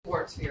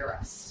warrants for your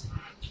arrest.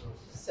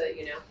 So that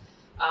you know.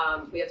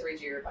 We have to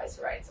read you your advice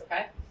and rights,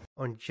 okay?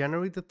 On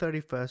January the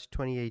 31st,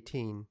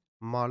 2018,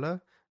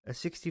 Marla, a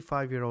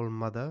 65-year-old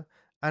mother,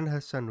 and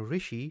her son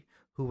Rishi,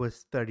 who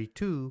was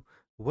 32,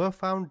 were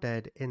found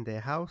dead in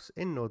their house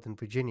in Northern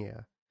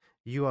Virginia.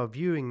 You are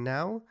viewing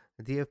now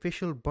the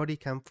official body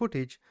cam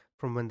footage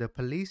from when the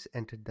police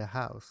entered the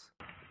house.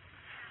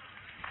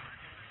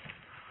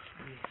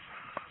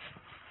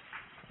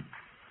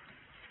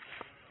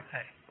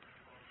 Hey.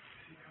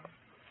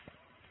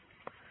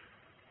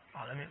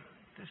 Oh, let me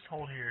just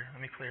hold here.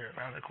 Let me clear it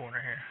around the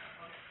corner here.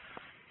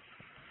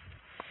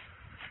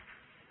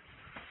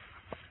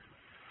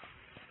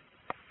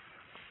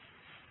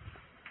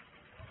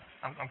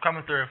 I'm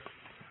coming through.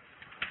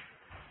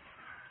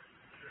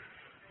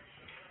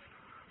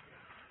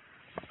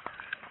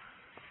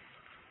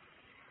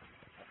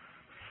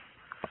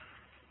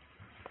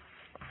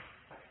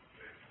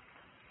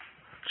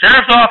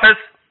 Sheriff's office!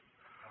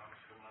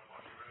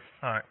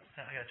 Alright,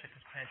 I gotta check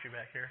this pantry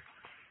back here.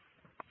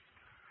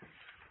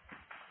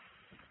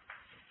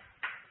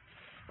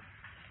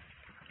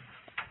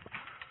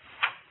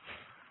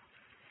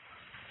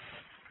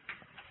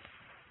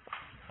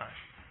 Alright.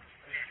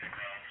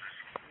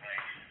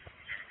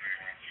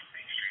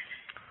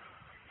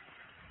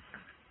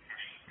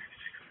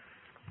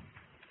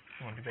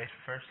 You want to do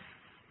basement first?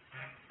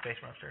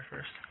 Basement upstairs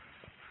first?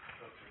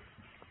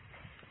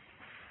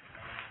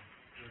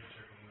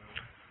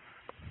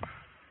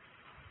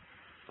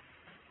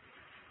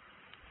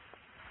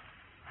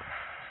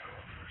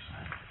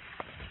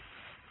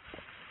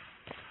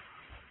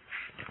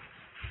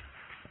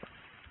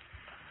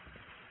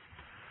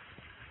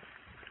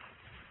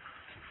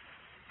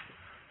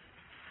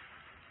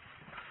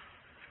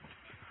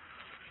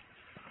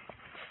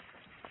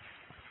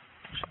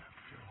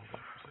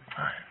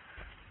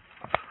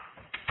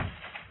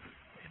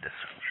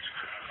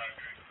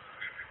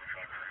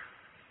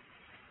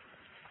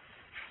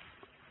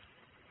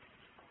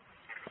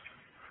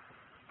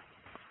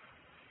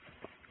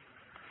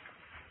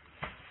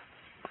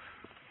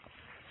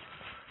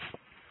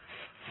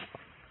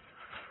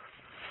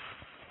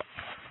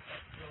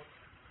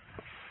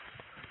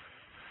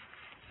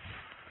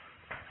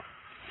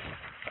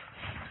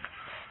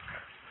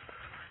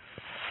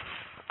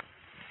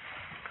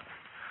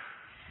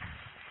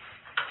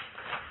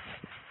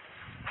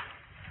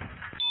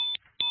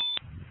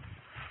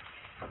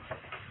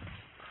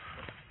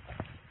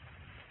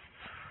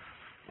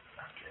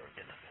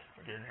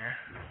 We're getting here.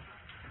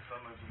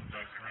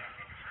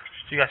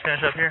 So you guys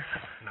finish up here?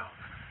 No.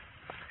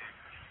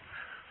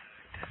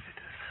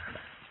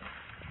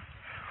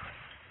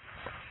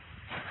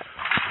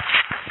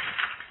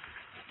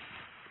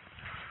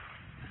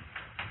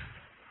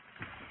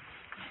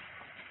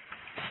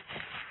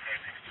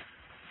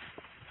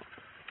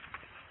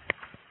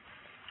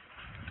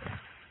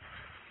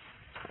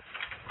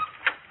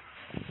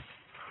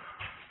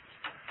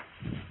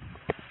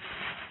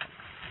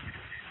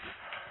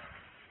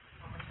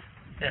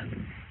 Yeah.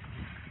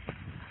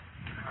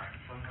 Alright,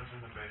 someone's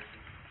in the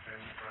basement.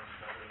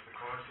 The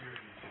car's here,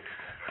 he's here.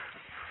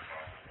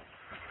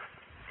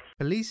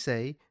 Police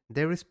say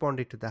they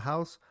responded to the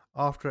house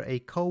after a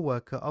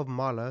co-worker of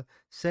Marla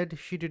said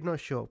she did not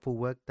show up for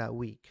work that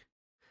week.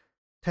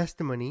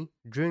 Testimony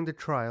during the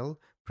trial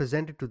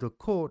presented to the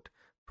court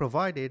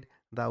provided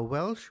that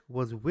Welsh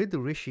was with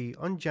Rishi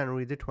on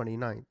January the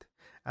 29th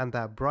and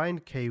that Brian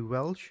K.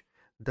 Welsh,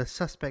 the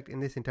suspect in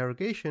this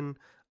interrogation,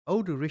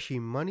 owed Rishi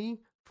money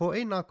for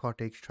a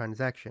narcotics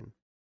transaction.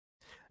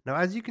 Now,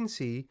 as you can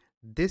see,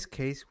 this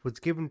case was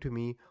given to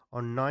me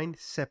on 9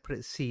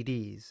 separate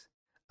CDs.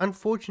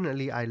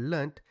 Unfortunately, I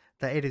learnt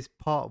that it is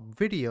part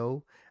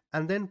video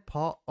and then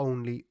part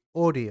only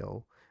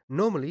audio.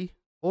 Normally,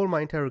 all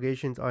my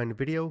interrogations are in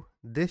video.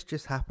 This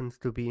just happens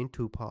to be in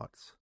 2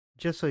 parts.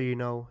 Just so you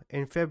know,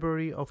 in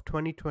February of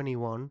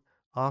 2021,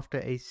 after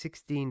a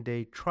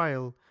 16-day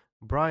trial,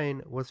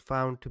 Brian was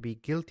found to be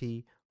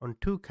guilty on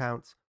 2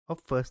 counts of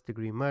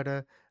first-degree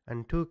murder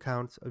and 2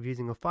 counts of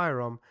using a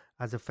firearm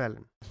as a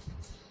felon.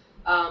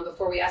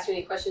 Before we ask you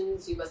any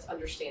questions, you must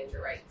understand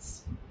your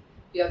rights.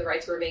 You have the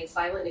right to remain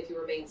silent, and if you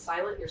remain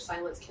silent, your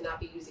silence cannot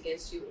be used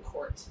against you in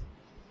court.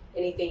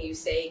 Anything you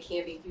say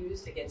can be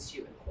used against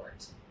you in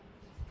court.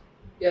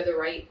 You have the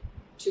right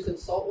to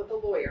consult with a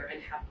lawyer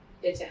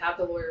and to have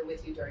the lawyer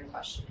with you during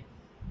questioning.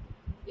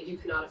 If you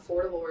cannot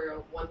afford a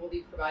lawyer, one will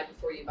be provided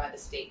for you by the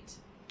state.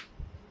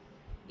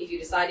 If you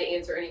decide to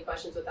answer any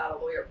questions without a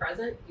lawyer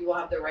present, you will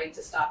have the right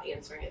to stop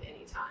answering at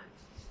any time.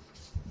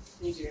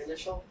 Can you do your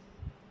initial?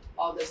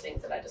 All those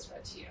things that I just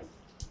read to you.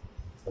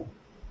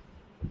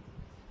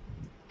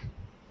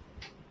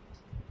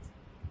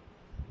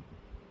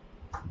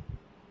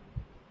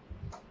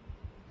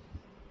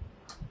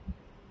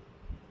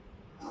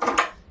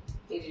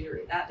 Need you to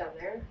read that down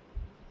there.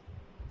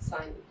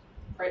 Sign,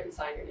 print and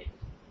sign your name.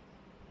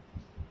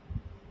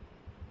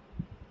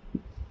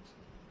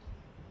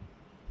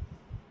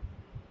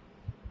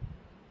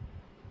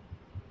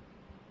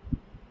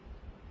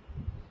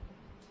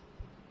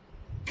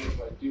 If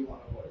I do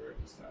want a lawyer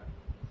this time.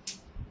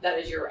 That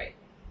is your right.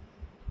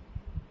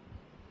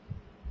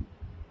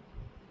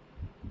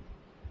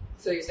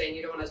 So you're saying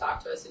you don't want to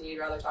talk to us and you'd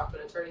rather talk to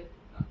an attorney?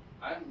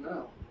 I don't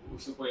know.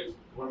 Wait,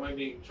 what am I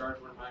being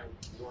charged? What am I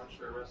warrants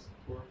for arrest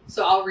for?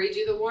 So I'll read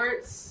you the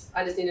warrants.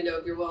 I just need to know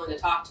if you're willing to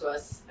talk to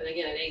us. And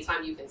again, at any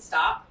time you can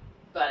stop.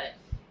 But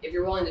if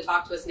you're willing to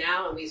talk to us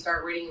now and we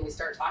start reading and we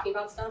start talking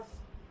about stuff,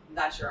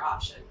 that's your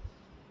option.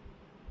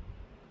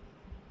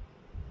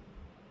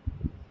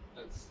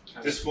 That's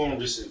kind This form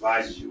just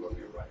advises you of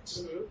your rights,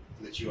 Mm-hmm.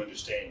 and that you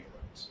understand your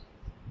rights.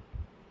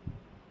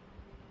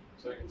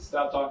 So I can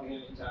stop talking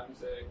anytime and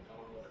say I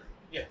want to order.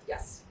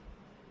 Yes.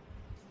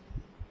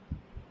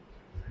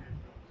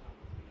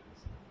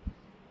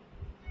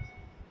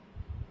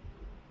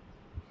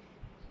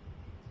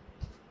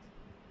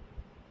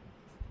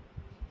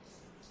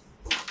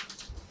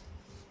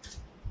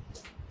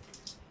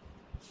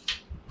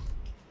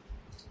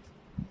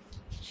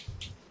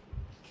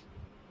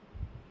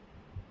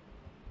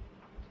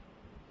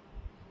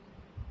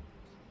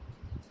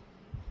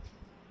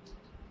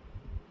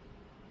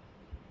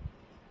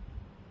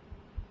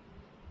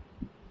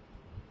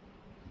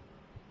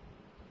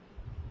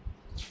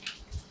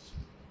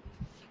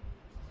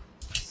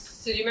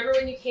 So do you remember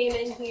when you came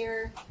in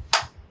here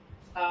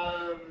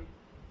at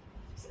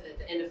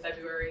the end of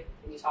February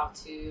and you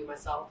talked to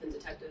myself and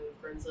Detective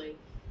Brinsley?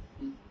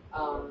 Do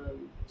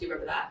you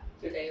remember that?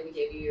 The day we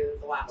gave you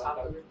the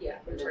laptop? Yeah,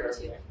 returned it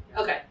to you.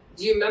 Okay.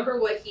 Do you remember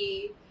what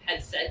he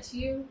had said to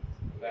you?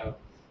 No.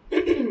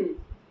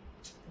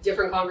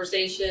 Different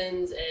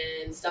conversations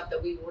and stuff that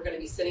we were going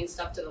to be sending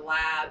stuff to the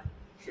lab.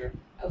 Sure.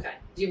 Okay.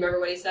 Do you remember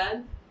what he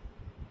said?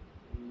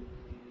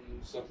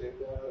 Something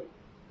about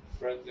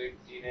forensic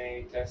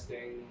DNA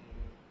testing.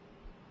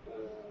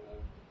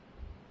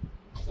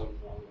 Something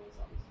along those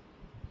lines.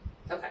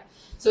 Okay.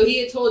 So he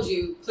had told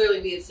you, clearly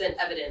we had sent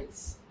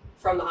evidence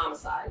from the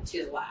homicide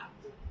to the lab,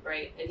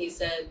 right? And he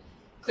said,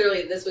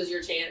 clearly this was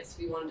your chance.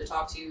 We wanted to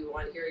talk to you. We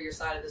wanted to hear your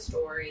side of the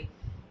story,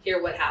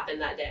 hear what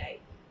happened that day.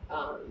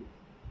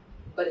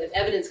 But if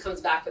evidence comes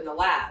back from the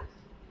lab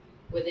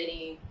with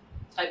any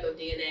type of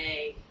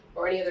DNA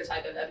or any other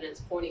type of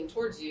evidence pointing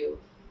towards you,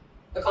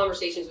 the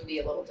conversations would be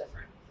a little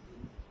different.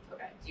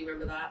 Okay. Do you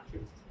remember that? Sure.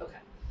 Okay.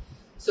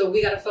 So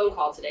we got a phone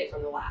call today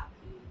from the lab.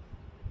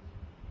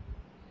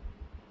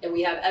 And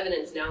we have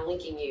evidence now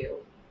linking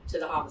you to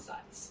the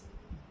homicides.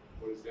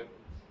 What is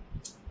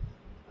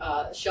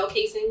that? Shell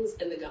casings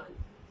and the gun.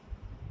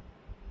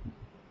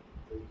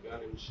 The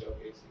gun and shell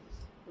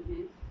casings.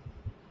 Mm-hmm.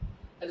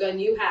 A gun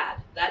you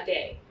had that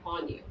day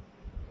on you,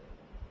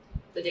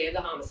 the day of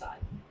the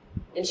homicide,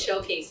 and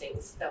shell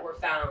casings that were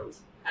found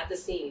at the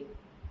scene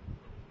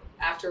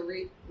after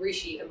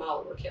Rishi and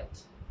Mala were killed.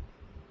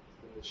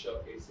 And the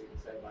shell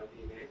casings had my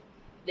DNA.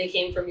 They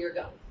came from your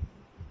gun,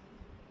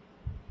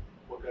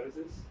 What gun is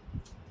this?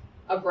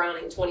 a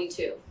Browning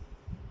 .22.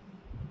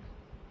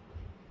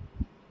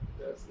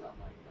 That's not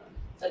my gun.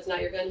 That's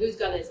not your gun. Whose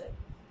gun is it?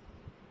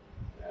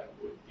 That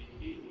would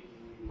be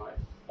my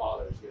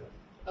father's gun.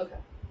 Okay.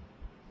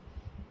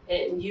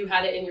 And you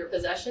had it in your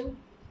possession?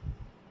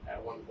 At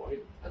one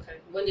point. Okay.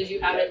 When did you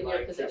have it in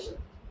your possession?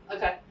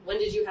 Okay. When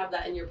did you have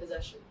that in your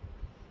possession?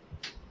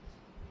 I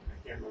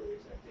can't remember the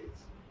exact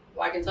dates.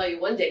 Well, I can tell you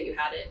one day you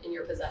had it in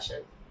your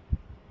possession,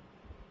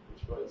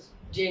 Which was,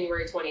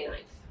 January 29th. I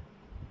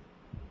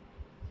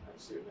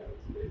assume that was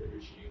the day that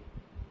Rishi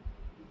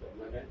done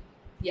my neck.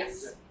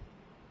 Yes.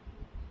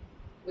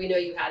 We know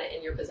you had it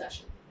in your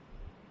possession.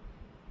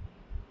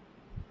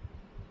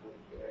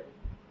 Okay.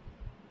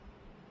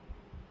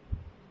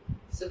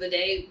 So the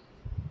day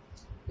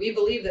we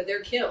believe that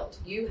they're killed,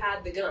 you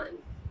had the gun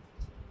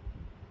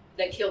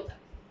that killed them.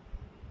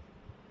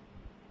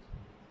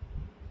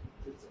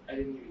 I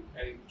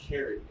didn't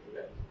carry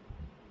that.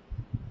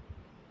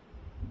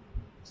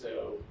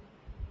 So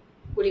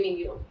What do you mean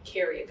you don't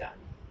carry a gun?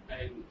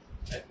 I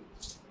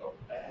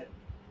had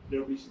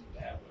no reason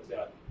to have a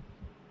gun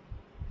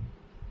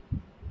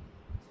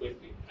with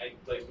me. I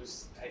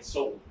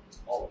sold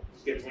was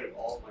getting rid of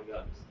all of my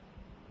guns.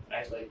 I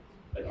had like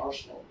an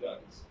arsenal of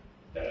guns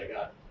that I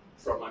got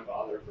from my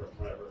father, from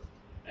whatever,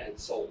 and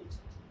sold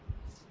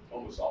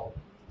almost all of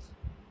them.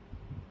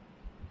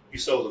 You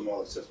sold them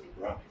all except for the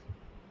Browning.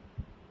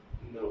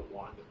 No one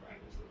wanted the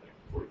Brandons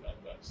for like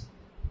 $45.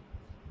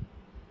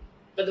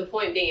 But the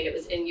point being, it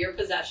was in your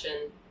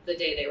possession the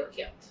day they were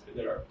killed. And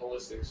there are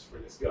ballistics for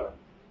this gun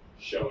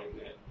showing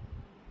that it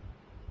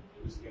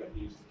was the gun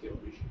used to kill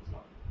Rishi's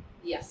mother.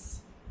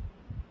 Yes.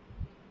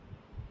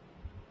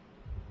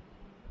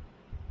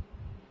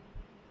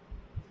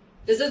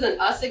 This isn't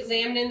us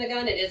examining the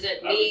gun. It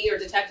isn't me or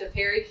Detective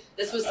Perry.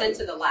 This was sent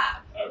to the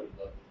lab. I would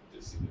love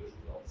to see those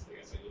results. I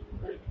guess I need to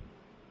read them.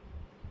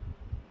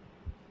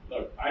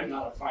 Look, I'm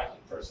not a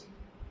violent person.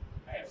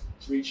 I have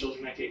 3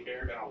 children I take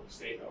care of, and I'll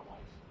stay home life.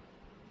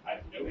 I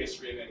have no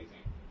history of anything.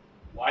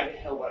 Why the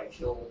hell would I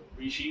kill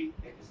Rishi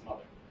and his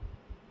mother?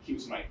 He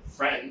was my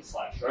friend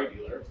 / drug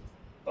dealer,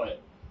 but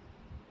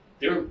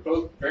they were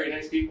both very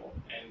nice people,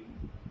 and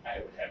I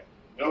would have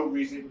no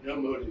reason, no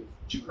motive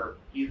to hurt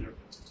either of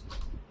them.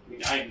 I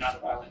mean, I am not a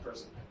violent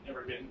person. I have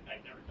never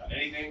done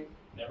anything.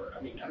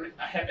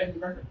 I have every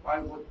record.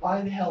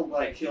 Why the hell would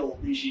I kill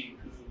Rishi,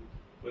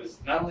 who was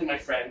not only my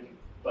friend,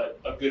 but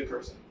a good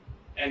person,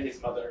 and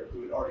his mother,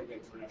 who had already been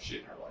through enough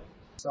shit in her life?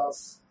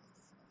 Tough.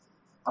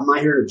 I'm not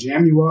here to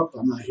jam you up.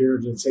 I'm not here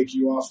to take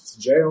you off to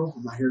jail.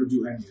 I'm not here to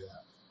do any of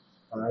that.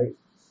 All right?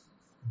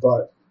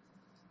 But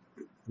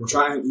we're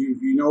trying,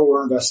 you know what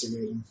we're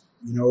investigating.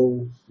 You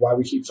know why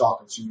we keep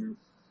talking to you.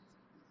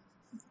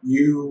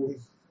 You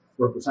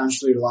were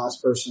potentially the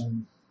last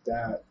person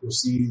that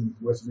was seen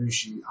with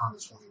Rishi on the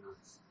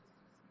 29th.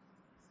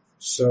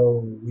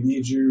 So we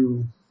need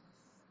you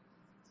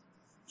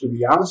to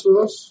be honest with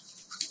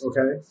us,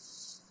 okay?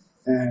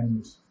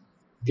 And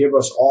give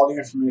us all the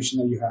information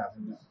that you have.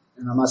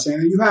 And I'm not saying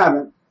that you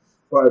haven't,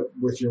 but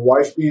with your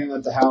wife being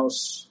at the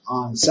house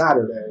on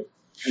Saturday,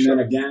 and then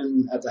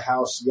again at the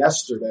house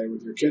yesterday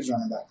with your kids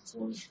running back and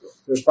forth,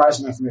 there's probably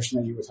some information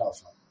that you withheld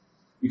from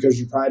because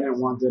you probably didn't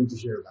want them to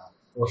hear about it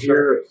or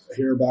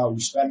hear about you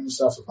spending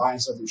stuff or buying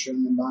stuff you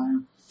shouldn't have been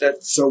buying.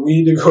 So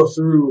we need to go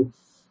through.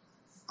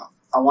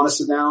 I want to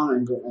sit down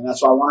and go, and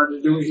that's why I wanted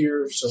to do it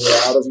here. So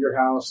we're out of your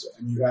house,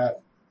 and you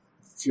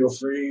feel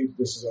free.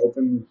 This is an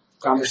open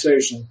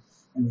conversation,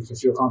 and you can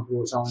feel comfortable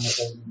with telling us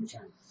everything you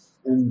can.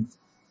 And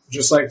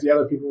just like the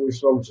other people we've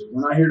spoken to,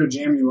 we're not here to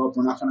jam you up.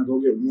 We're not going to go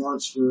get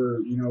warrants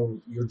for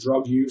your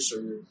drug use or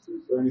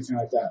anything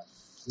like that.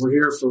 We're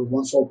here for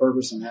one sole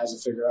purpose, and that is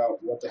to figure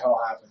out what the hell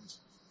happened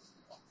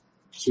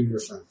to your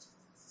friend.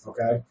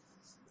 Okay?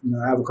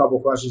 I have a couple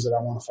questions that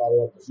I want to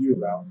follow up with you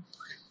about.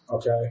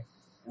 Okay?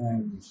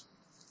 And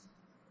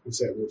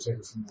we'll take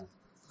it from there.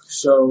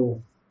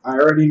 So I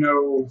already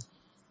know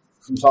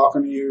from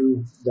talking to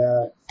you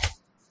that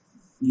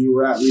you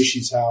were at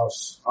Rishi's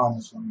house on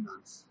the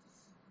 29th.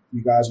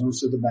 You guys went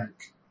to the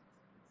bank.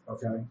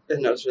 Okay?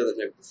 And I was there the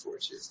night before,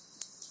 too.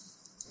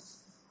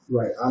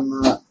 Right.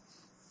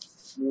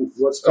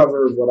 Let's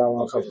cover what I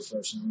want to cover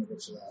first, and then we'll get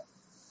to that.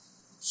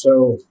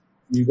 So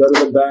you go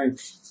to the bank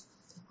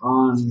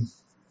on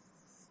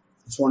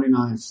the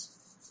 29th.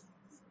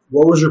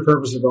 What was your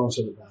purpose of going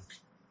to the bank?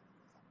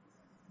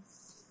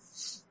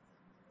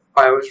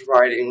 I was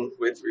riding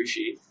with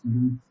Rishi.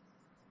 Mm-hmm.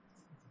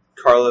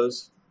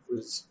 Carlos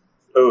was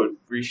owed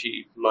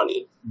Rishi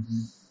money.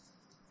 Mm-hmm.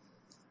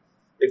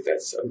 If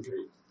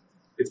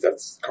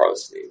that's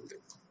Carlos' name,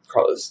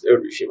 Carlos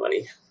owed Rishi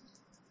money.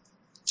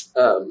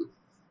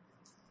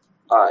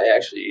 I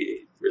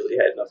actually really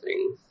had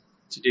nothing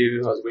to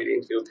do. I was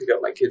waiting to go pick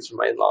up my kids from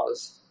my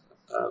in-laws,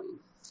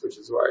 which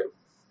is where I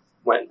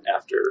went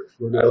after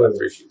I left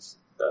Rishi's.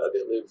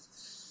 They live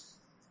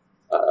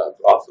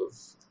off of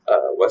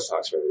West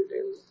Oxford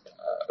in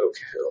Oak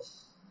Hill.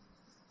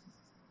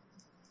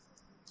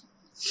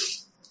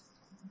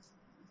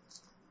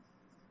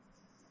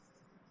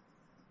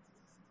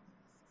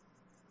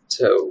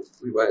 So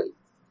we went.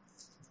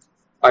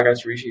 I got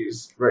to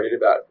Rishi's right at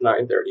about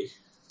 9:30.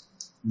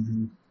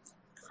 Mm-hmm.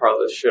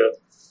 Carlos showed up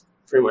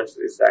pretty much at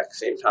the exact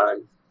same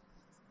time.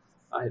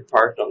 I had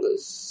parked on the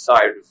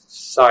side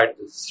of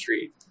the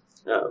street,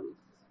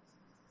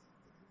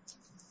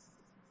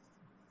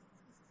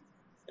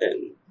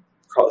 and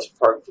Carlos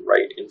parked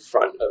right in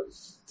front of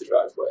the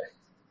driveway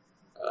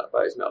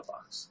by his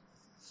mailbox.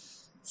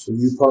 So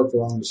you parked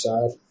along the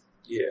side?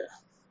 Yeah.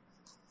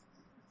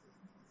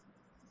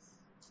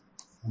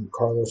 And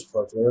Carlos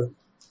parked where?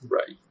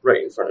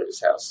 Right in front of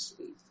his house,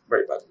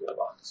 right by the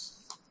mailbox.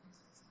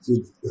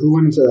 Who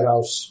went into the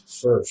house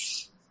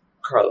first?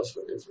 Carlos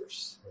went in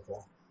first. Okay.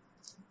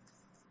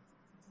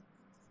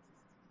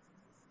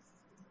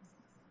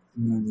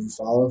 And then you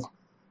followed?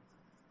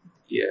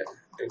 Yeah,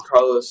 and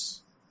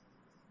Carlos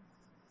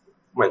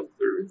went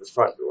through the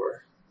front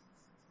door.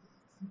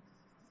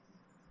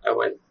 I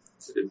went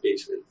to the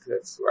basement because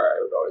that's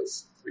where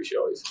Rishi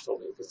always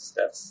told me, because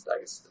that's, I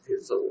guess,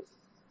 his little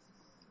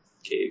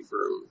cave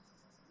room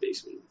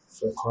basement.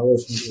 So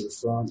Carlos went to the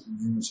front and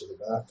you went to the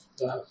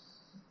back?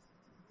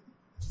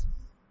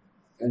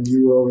 And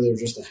you were over there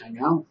just to hang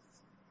out?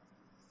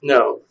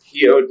 No,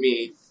 he owed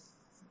me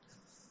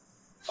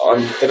on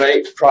the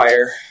night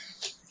prior.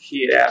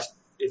 He had asked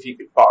if he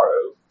could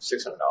borrow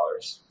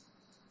 $600.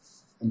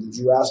 And did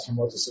you ask him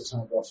what the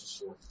 $600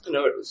 was for? I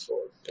know it was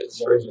for. It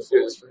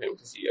was for him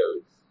because he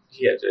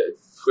had to,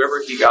 whoever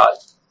he got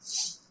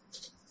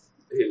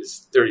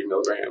his 30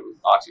 milligram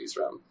oxys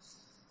from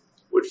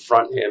would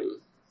front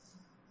him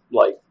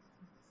like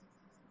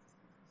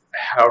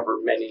however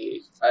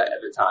many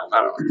at a time.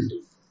 I don't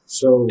know.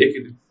 So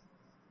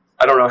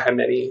I don't know how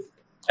many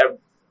ever,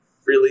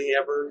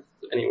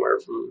 anywhere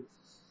from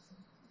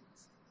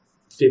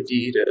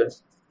 50 to.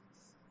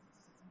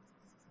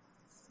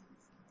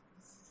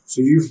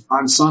 So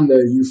on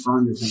Sunday you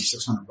fronted him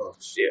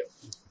 $600. Yeah.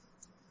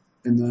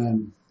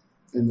 And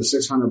the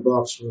 $600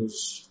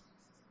 was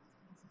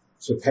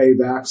to pay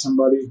back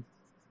somebody?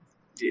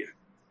 Yeah.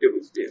 It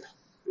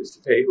was to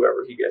pay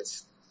whoever he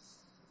gets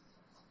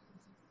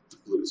the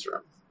blues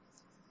from.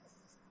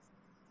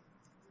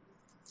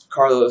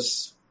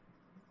 Carlos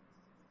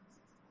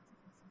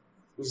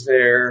was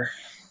there.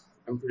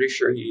 I'm pretty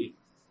sure he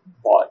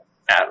bought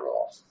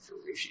Adderall from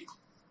Rishi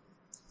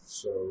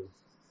So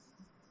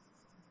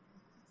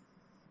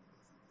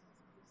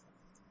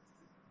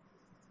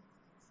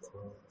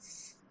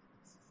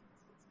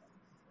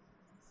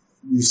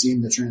you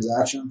seen the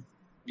transaction?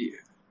 Yeah.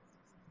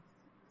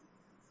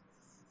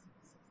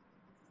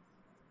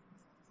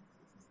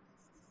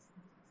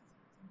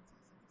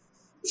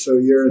 So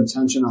your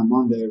intention on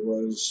Monday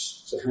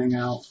was to hang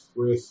out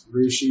with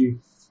Rishi?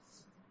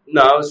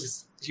 No,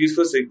 he was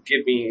supposed to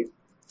give me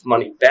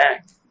money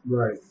back.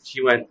 Right.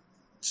 He went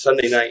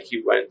Sunday night.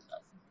 He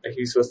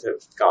was supposed to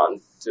have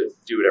gone to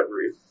do whatever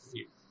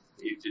he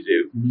needed to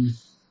do.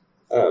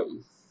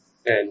 Mm-hmm.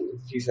 And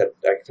he said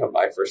I could come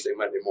by first thing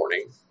Monday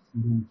morning,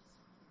 mm-hmm.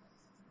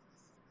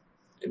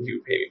 and he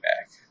would pay me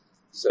back.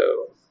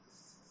 So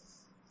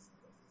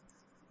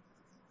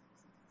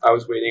I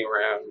was waiting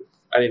around.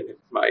 I didn't.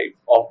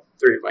 All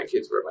three of my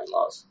kids were at my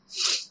in-laws.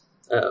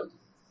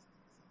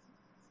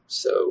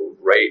 So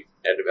right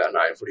at about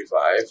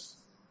 9:45,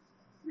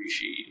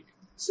 Rishi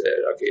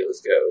said, "Okay,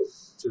 let's go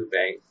to the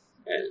bank,"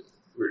 and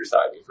we were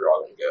deciding if we're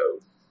all going to go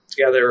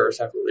together or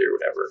separately or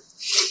whatever.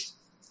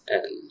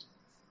 And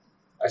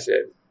I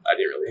said I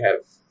didn't really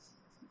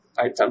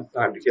I had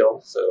time to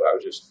kill, so I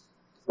would just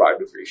ride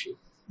with Rishi.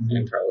 Mm-hmm.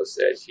 And Carlos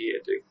said he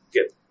had to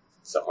get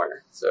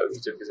somewhere, so he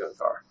took his own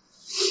car.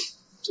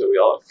 So we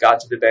all got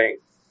to the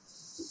bank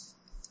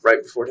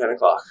right before 10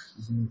 o'clock.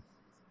 Mm-hmm.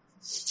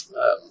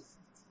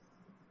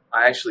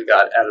 I actually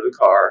got out of the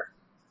car.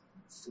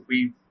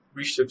 We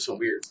took some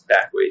weird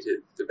back way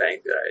to the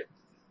bank that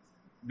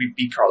we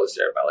beat Carlos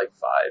there by like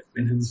 5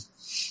 minutes.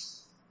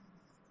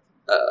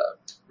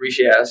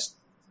 Rishi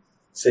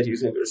said he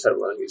was going to go to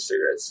 7-Eleven and get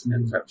cigarettes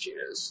and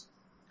frappuccinos,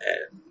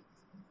 and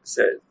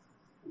said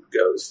we'd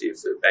go see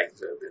if the bank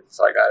was open.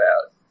 So I got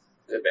out,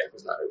 and the bank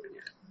was not open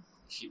yet.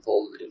 He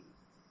pulled in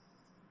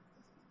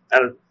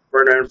out of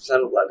around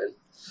 7-Eleven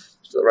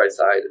to the right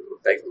side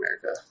of Bank of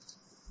America.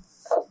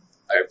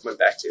 I went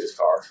back to his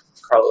car.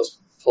 Carlos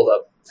pulled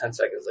up 10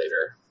 seconds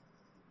later,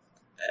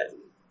 and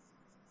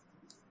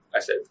I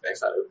said, the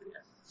bank's not open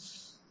yet.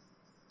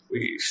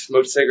 We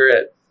smoked a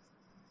cigarette.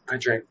 I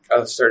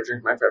started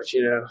drinking my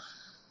frappuccino.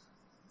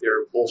 They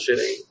were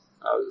bullshitting.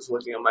 I was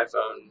looking on my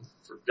phone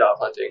for job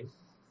hunting,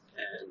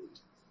 and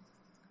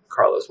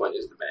Carlos went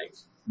into the bank.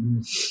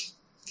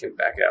 Came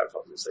back out a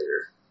couple minutes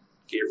later.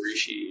 Gave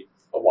Rishi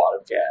a wad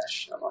of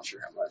cash. I'm not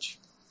sure how much.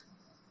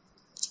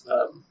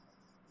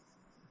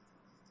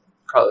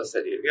 Carlos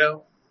said he had to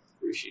go.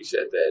 Rishi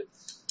said that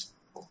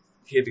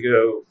he had to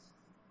go.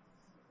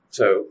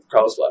 So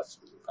Carlos left.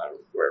 I don't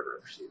know,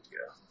 wherever he had to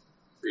go.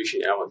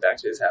 Rishi and I went back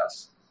to his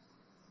house.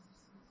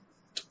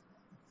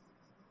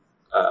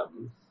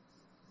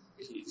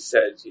 He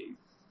said he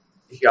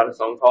got a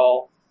phone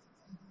call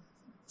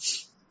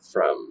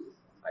from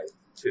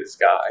his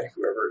guy,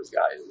 whoever his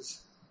guy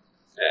is,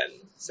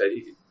 and said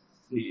he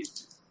needed.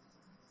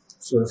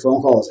 So the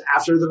phone call was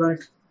after the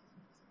bank?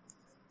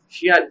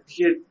 He had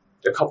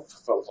a couple of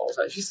phone calls.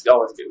 He's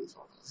always getting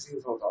phone calls. He's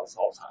getting phone calls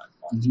all the time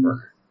on his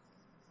burner.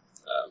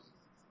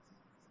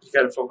 He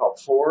got a phone call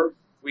before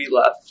we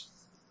left,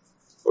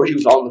 or he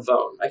was on the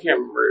phone. I can't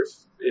remember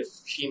if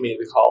he made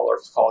the call or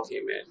if the call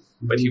came in,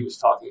 but he was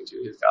talking to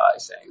his guy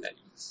saying that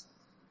he was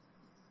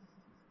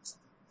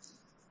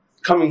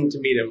coming to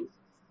meet him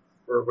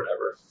or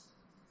whatever.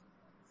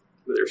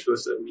 But they were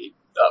supposed to meet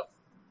up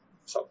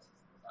something.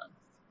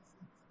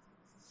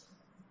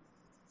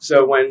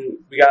 So when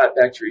we got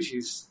back to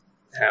Rishi's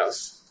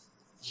house,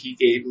 he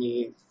gave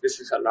me the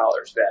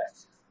 $600 back.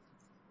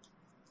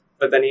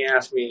 But then he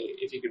asked me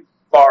if he could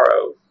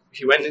borrow.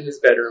 He went in his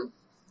bedroom.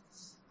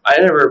 I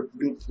never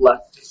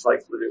left his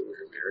living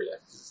room area,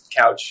 his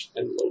couch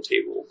and a little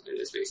table in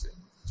his basement.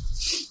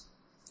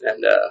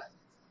 And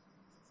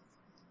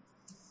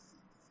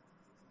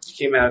he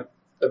came out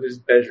of his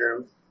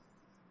bedroom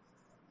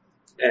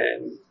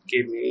and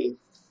gave me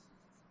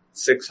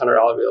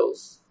 $600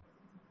 bills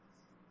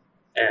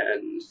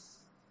and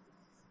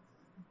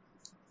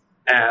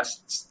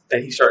asked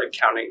that he started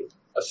counting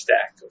a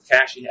stack of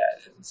cash he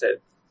had and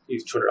said he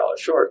was $200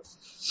 short.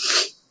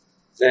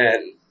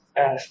 And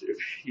asked if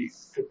he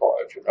could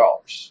borrow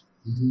 $200.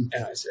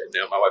 And I said,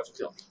 no, my wife will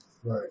kill me.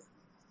 Right.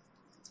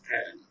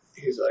 And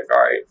he's like,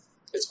 all right,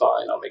 it's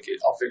fine. I'll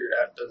figure it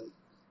out. And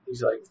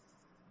he's like,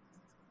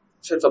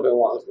 said something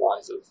along the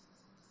lines of,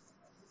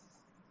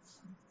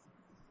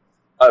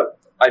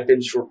 I've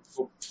been short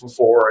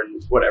before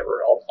and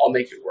whatever. I'll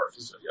make it work.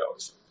 He's like,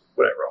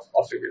 whatever.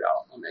 I'll figure it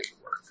out. I'll make it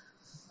work.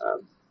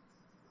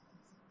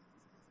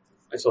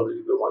 I told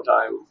him the one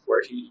time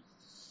where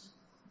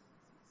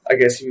I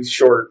guess he was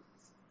short.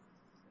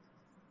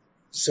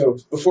 So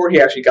before he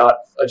actually got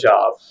a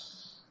job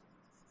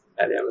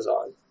at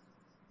Amazon,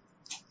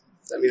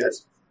 I mean,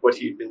 that's what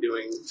he'd been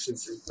doing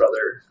since his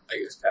brother, I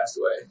guess, passed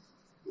away,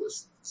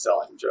 was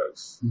selling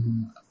drugs.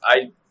 Mm-hmm.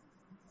 I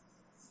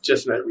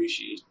just met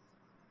Rishi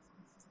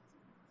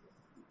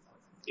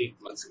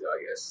 8 months ago,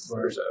 I guess,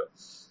 right. or so,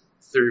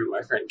 through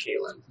my friend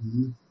Kaylin.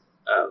 Mm-hmm.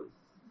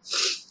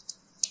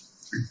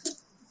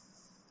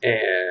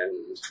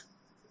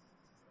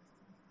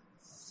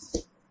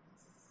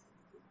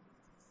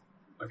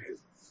 Okay,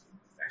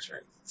 That's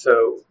right.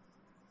 So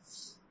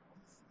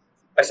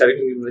I said I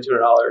can give him the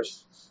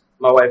 $200.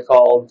 My wife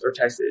called or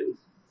texted,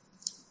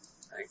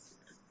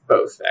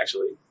 both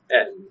actually,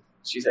 and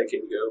she said,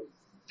 "Can you go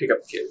pick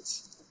up the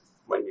kids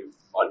when you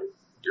on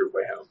your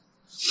way home?"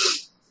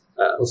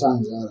 What time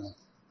was that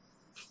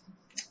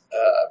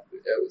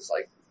It was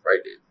like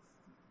right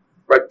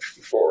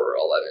before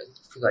 11,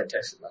 because I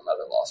texted my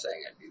mother-in-law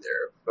saying I'd be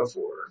there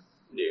before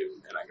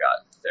noon, and I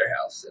got to their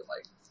house at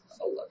like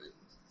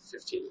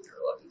 11:15 or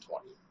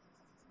 11:20.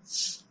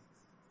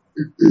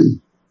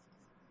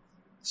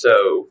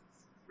 So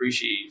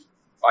Rishi,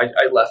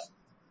 I left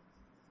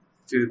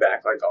through the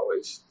back like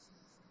always,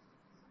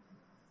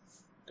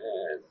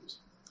 and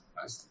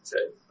I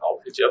said, "I'll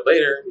hit you up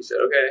later." He said,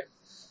 "Okay."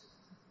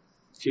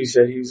 He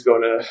said he was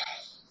going to.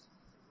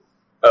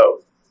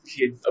 Oh,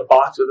 he had a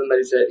box with him that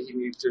he said he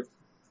needed to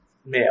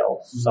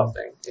mail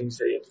something, and he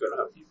said he had to go to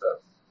Home Depot.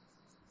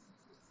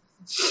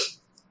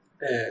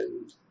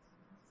 And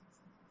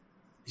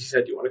he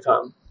said, "Do you want to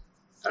come?"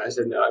 And I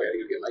said, "No, I got to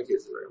go get my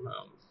kids and bring them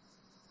home,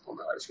 or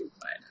my wife's going to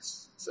be my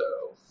ass."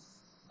 So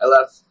I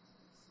left,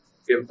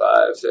 gave him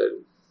 5,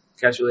 said,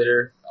 "Catch you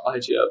later, I'll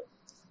hit you up."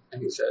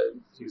 And he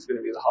said he was going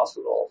to be in the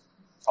hospital,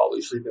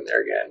 probably sleeping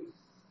there again,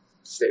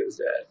 stay with his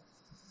dad.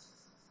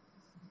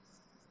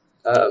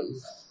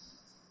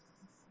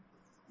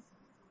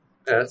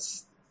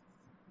 That's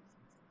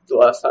the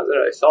last time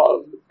that I saw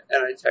him,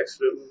 and I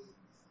texted him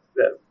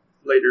that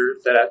later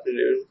that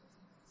afternoon.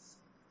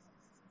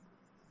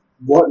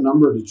 What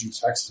number did you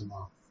text him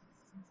on?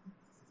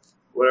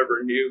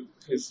 Whatever knew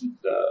his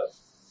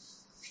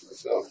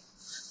phone.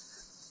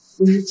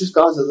 We had just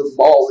gone to the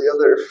mall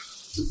the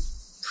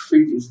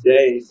previous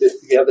day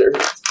together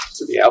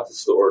to the Apple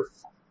store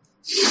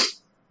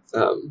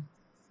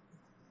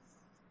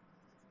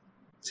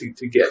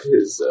to get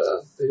his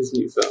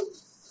new phone,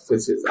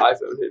 because his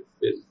iPhone had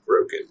been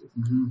broken.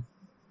 Mm-hmm.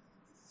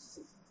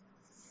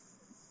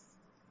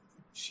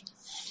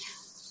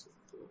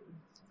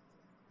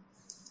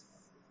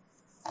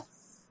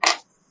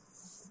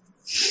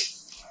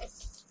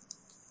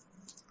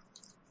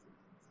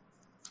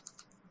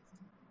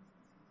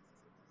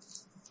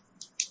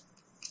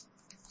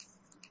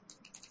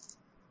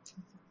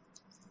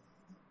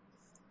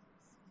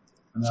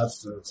 And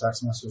that's the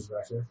text message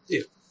right here?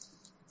 Yeah.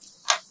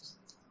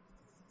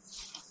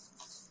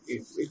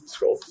 You can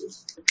scroll through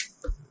this.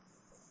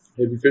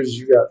 Yeah, because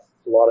you got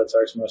a lot of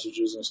text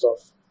messages and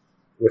stuff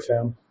with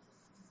him.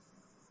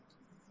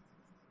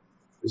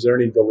 Is there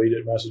any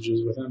deleted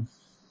messages with him?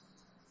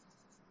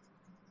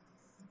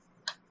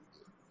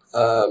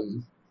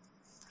 That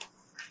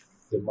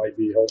might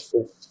be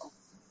helpful.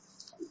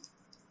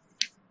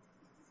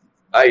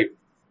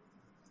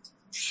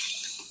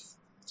 It's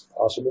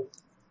possible.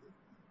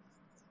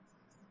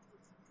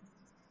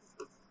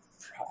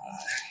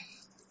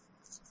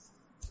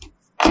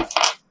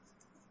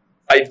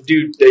 I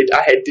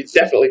had to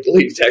definitely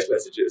delete text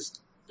messages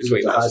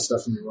between to hide us.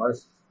 stuff from your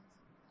wife?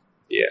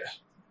 Yeah.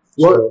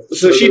 What?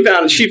 So she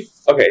found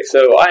okay.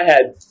 So I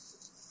had.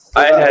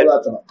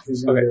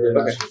 He's gonna Okay, hear it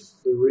okay. after.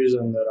 The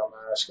reason that I'm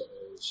asking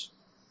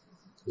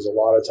is a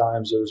lot of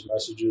times those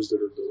messages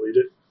that are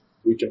deleted,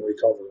 we can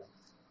recover them.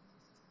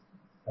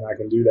 And I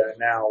can do that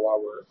now while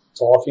we're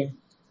talking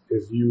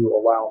if you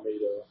allow me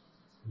to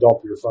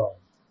dump your phone.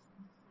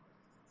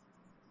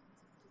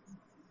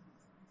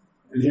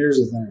 And here's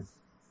the thing.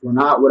 We're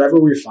not, whatever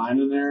we find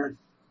in there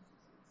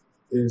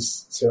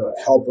is to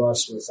help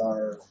us with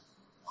our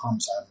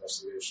homicide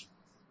investigation.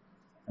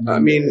 I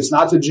mean, it's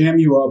not to jam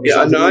you up.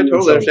 Yeah, no, I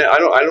totally understand.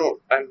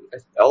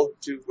 I'll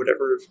do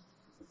whatever.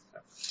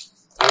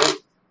 Are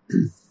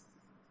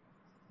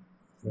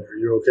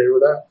you okay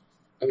with that?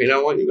 I mean, I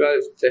want you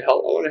guys to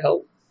help. I want to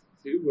help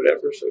do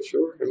whatever, so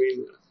sure. I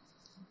mean,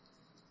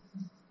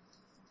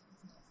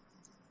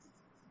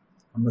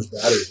 how much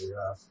battery do you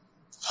have?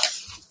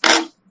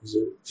 Is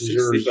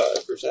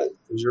 65%.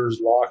 Is yours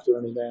locked or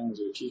anything? Is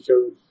it a key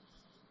code?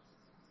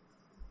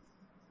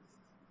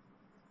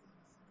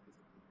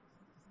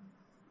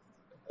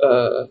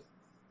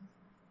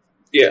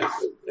 Yeah,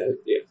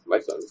 my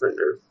phone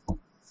printer.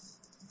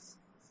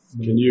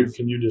 Can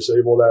you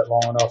disable that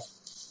long enough?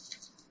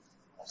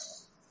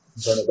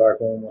 Turn it back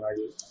on when I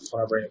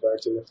bring it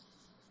back to you.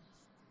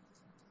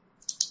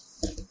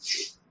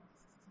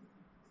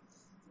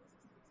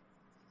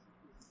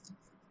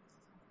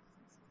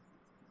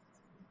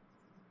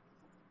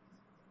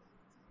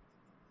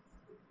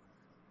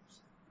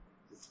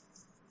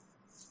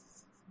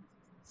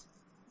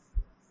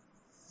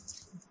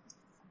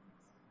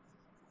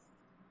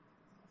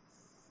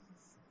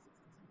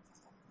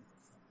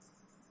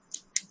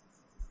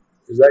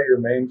 Is that your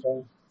main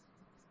phone?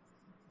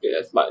 Yeah,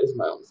 it's my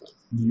own phone.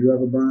 Do you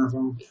have a burner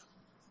phone?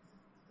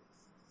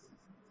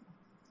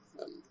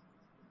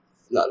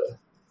 Not a.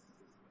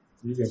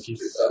 You can keep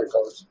your credit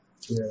cards.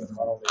 Yeah, I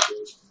don't need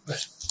those.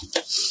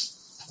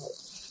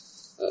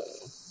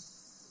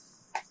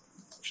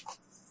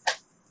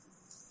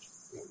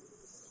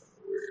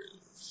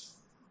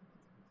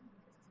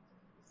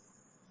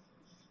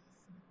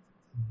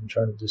 I'm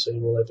turn to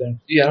disable that thing?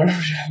 Yeah, I'm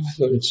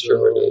not sure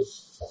where it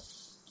is.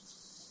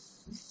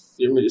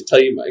 You want me to just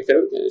tell you my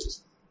code? Can I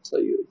just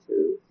tell you the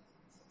code?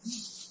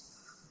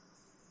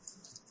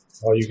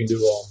 Oh, you can do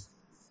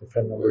the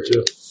PIN number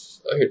too.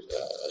 Okay,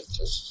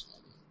 just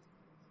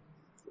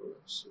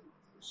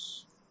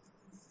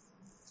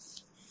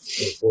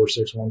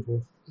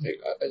 4614.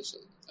 I just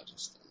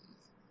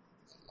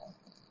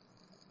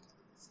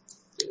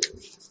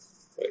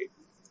wait.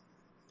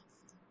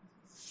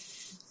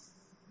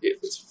 Yeah,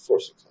 it's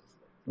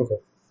 4614. Okay,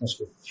 that's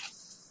good.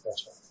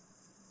 That's fine.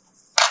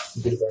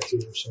 You get it back to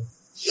you soon.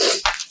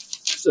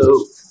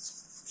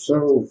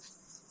 So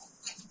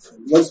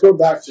let's go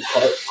back to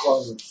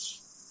Carlos.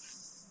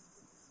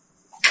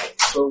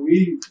 So I'm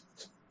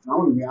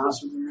going to be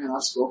honest with you, man. I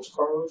spoke to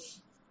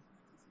Carlos,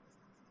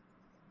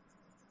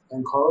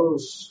 and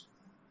Carlos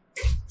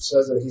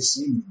says that he's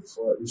seen me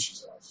before at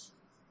Rishi's house.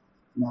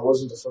 And that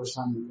wasn't the first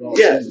time we all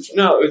seen each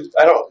other. No,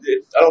 I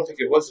don't think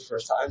it was the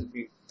first time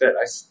that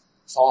I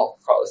saw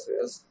Carlos. It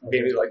was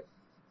maybe like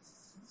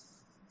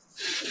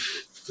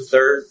the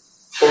third,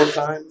 fourth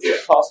time,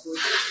 possibly.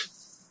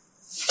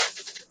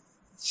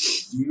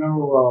 Do you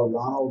know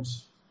Ronald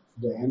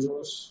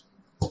DeAngelis?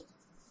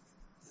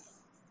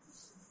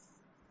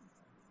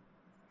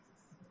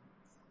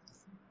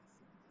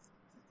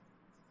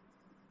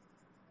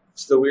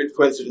 It's the weird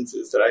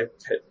coincidences that I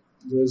had.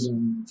 Lives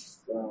in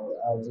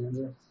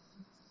Alexandria.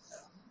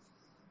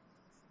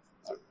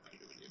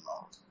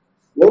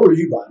 What were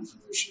you buying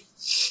from Rishi?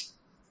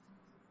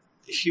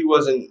 He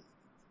wasn't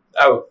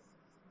out.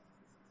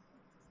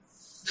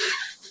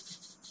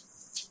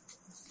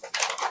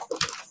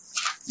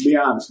 Be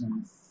honest,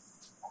 man.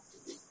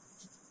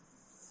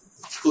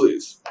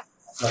 Please.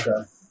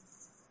 Okay.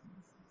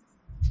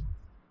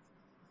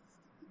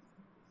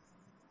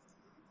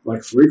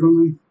 Like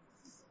frequently?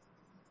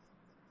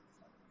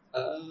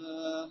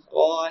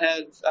 Well, I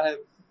have.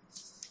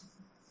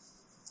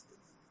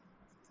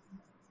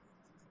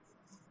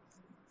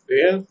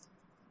 Yeah,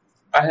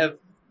 I have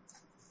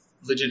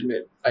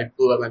legitimate. I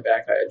blew out my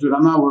back. Dude,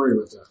 I'm not worried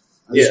about that.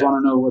 I just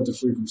want to know what the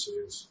frequency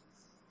is.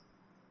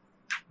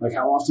 Like,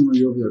 how often were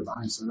you over there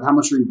buying stuff? How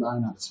much were you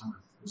buying at a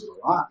time? Was it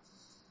a lot?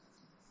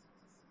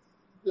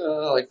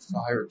 Like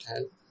 5 or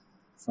 10.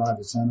 5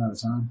 to 10 at a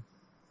time?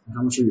 And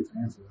how much are you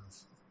paying for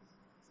those?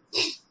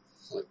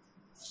 Like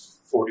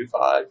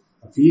 45.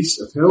 A piece?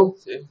 A pill?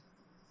 Yeah.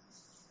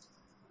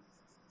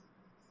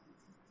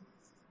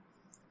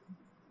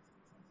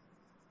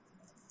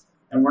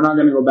 And we're not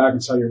going to go back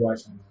and tell your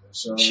wife any of this.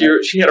 So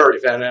she had already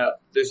found out.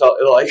 This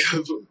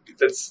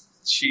that's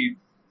she.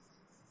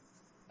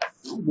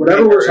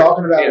 Whatever we're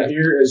talking about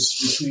here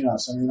is between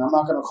us. I mean, I'm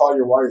not going to call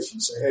your wife and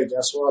say, "Hey,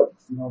 guess what?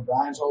 You know,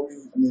 Brian told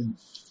me." I mean,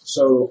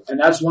 and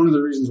that's one of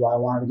the reasons why I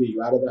wanted to get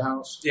you out of the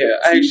house. Yeah,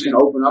 so you can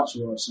open up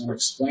to us and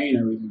explain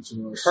everything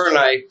to us. Her and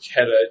I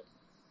had a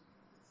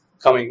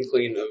coming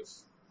clean of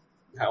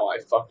how I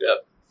fucked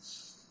up.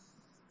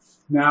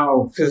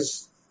 Now,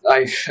 because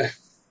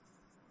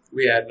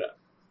we had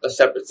a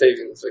separate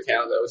savings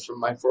account that was from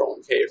my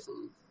 401k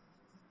from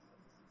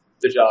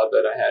the job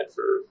that I had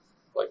for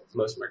like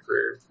most of my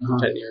career,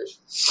 10 years.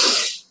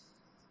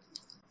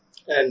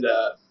 And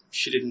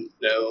she didn't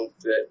know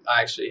that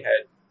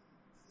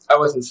I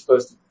wasn't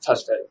supposed to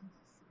touch that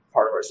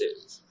part of our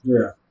savings.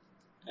 Yeah.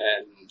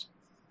 And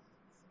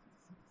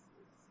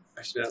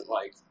I spent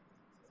like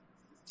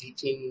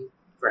 18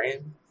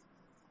 grand.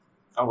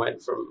 I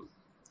went from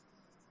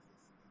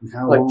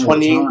like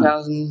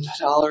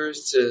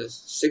 $28,000 to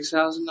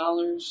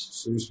 $6,000.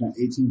 So you spent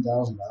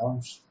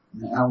 $18,000?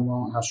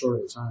 How short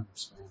of a time you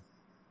spent?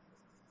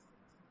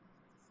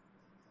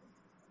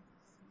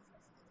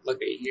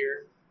 Like a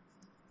year.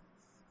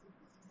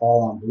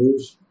 All on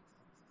blues?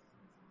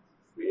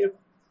 Yeah.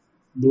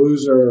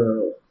 Blues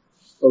are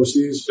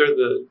OCs?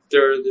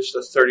 They're just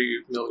a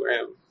 30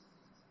 milligram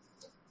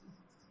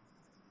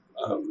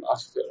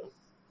oxycodone.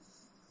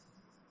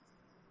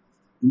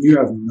 You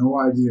have no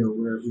idea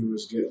where he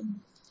was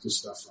getting this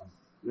stuff from.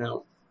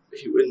 No,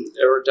 he wouldn't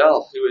ever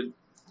tell. He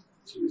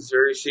was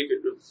very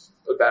secretive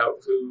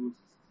about who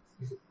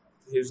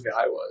his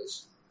guy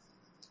was.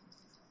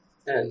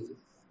 And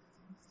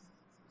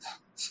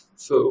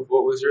so what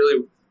I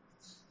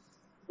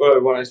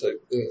was like,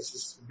 this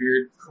is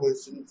weird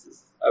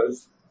coincidences. I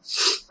was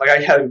like, I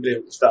haven't been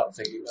able to stop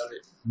thinking about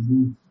it.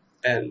 Mm-hmm.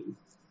 And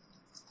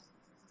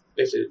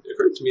it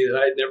occurred to me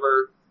that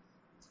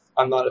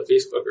I'm not a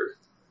Facebooker.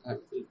 I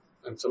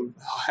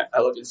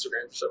love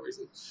Instagram for some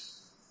reason.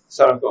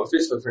 So I don't go on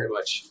Facebook very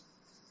much.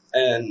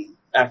 And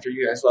after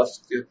you guys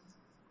left the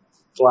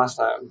last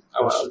time,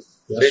 I went on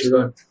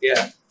Facebook.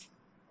 Yeah.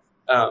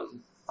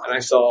 And I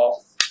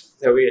saw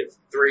that we had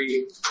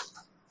 3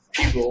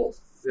 people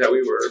that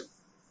we were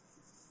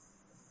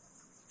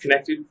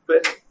connected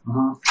with.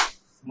 Uh-huh.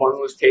 One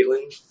was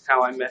Caitlin,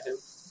 how I met him.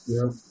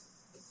 Yeah.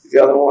 The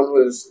other one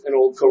was an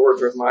old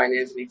coworker of mine,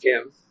 Anthony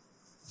Kim,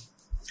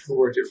 who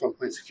worked at Front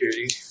Point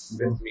Security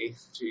with me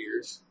for 2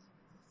 years.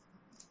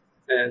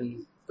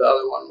 And the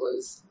other one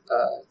was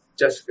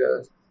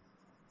Jessica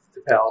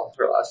DePel.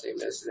 Her last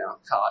name is now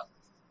Cott.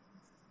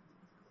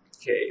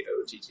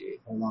 Kott.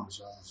 Hold on,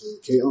 so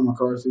Caitlin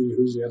McCarthy.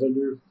 Who's the other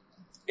dude?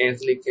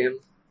 Anthony Kim.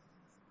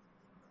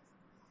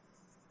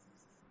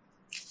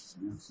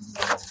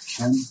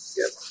 Ken.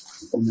 Yep.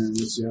 And then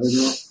what's the other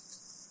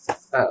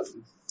girl?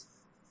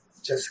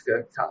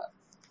 Jessica Kott.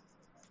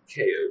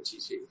 Kott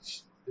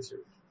is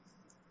her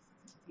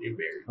new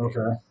married name.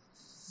 Okay.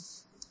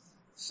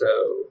 So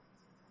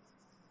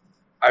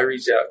I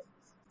reached out.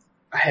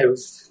 It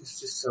was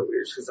just so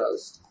weird because I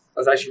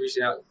was actually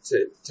reaching out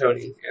to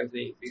Tony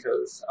Anthony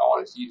because I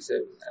wanted to use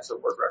him as a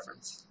work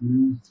reference.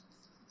 Mm-hmm.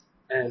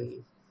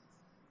 And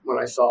when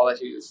I saw that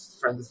he was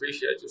friends with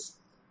Rishi, I just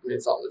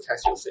made something to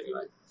text you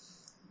anyway.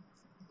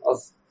 I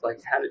was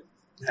like, how did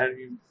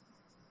you?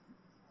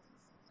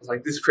 I was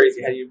like, this is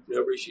crazy. How do you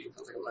know Rishi? I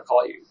was like, I'm gonna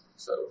call you.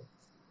 So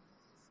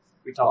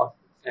we talked,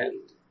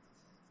 and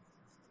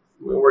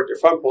when we worked at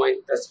Front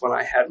Point, that's when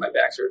I had my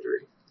back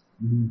surgery,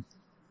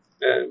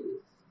 and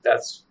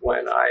that's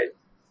when I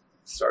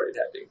started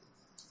having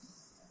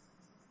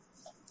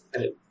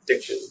an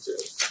addiction to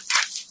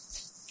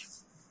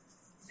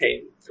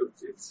pain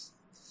opiates.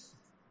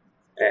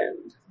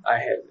 And I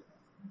had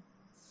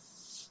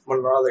one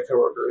of our other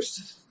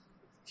coworkers.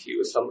 He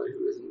was someone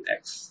who was an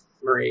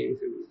ex-Marine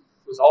who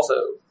was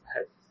also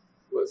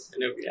was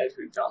an opiate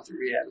who'd gone through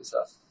rehab and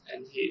stuff.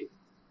 And he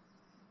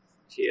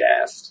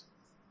asked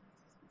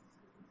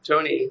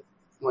Tony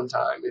one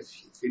time if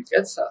he'd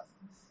get stuff.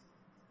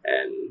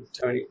 And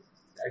Tony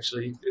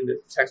actually, in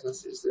the text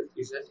message that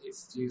he said,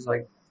 he's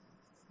like,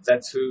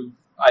 that's who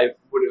I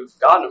would have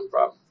gotten them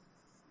from.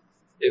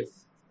 If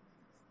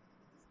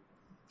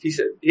he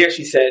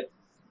actually said,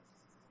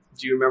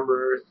 do you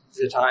remember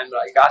the time that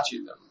I got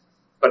you them?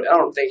 But I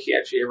don't think he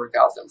actually ever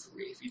got them for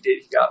me. If he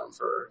did, he got them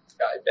for the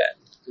guy Ben,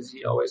 because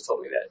he always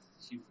told me that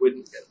he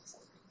wouldn't get them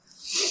for me.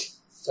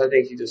 So I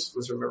think he just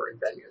was remembering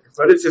Ben getting them.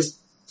 But it's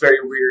just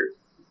very weird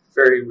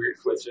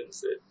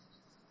coincidence that.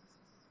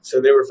 So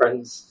they were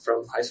friends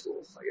from high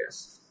school, I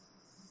guess.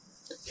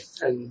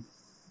 And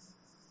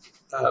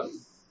I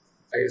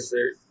guess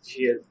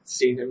he had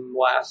seen him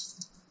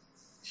last,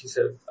 he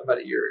said, about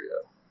a year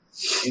ago.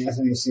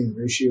 Anthony's seen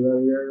Rishi about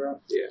a year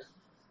ago? Yeah.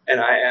 And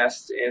I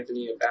asked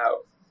Anthony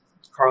about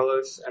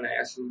Carlos, and I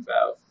asked him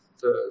about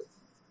the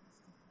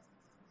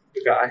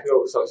guy who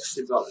always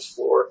sleeps on his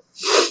floor.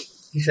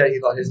 He said he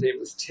thought his name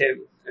was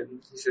Tim,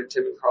 and he said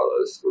Tim and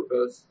Carlos were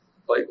both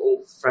like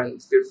old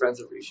friends, good friends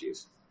of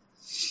Rishi's.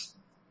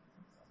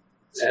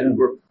 And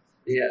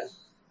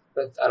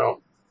but I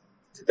don't.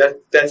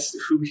 That's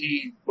who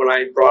when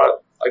I brought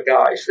up a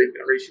guy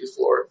sleeping on Rishi's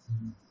floor,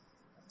 and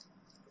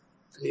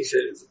he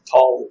said it's a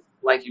tall,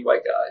 lanky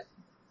white guy,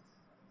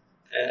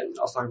 and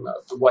I was talking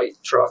about the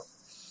white truck.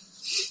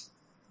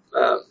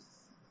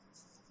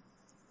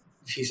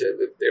 He said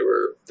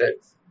that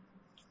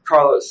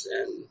Carlos,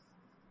 and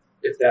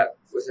if that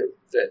was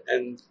it,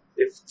 and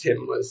if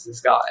Tim was this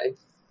guy,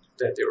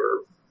 that they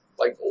were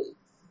like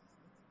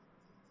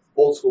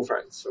old school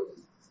friends from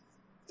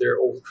their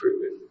old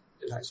crew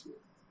in high school.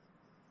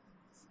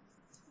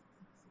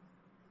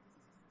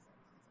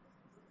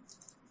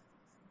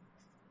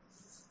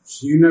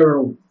 So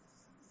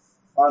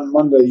on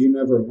Monday, you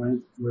never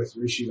went with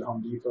Rishi to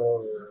Home Depot?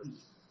 Or?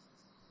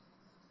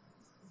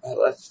 I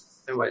left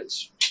and went.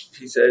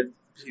 He said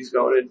he's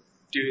going to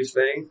do his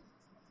thing,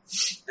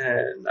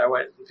 and I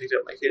went and picked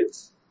up my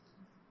kids,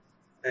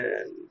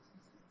 and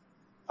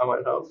I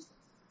went home.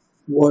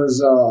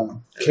 Was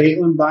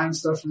Caitlin buying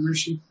stuff from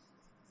Rishi?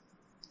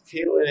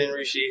 Caitlin and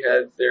Rishi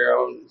had their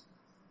own.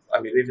 I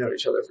mean, they've known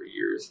each other for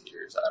years and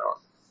years.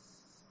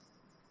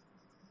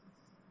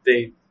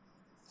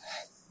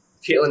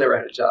 Caitlin never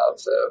had a job,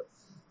 so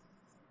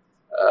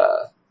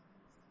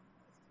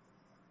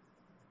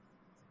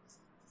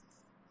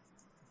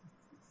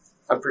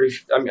I'm pretty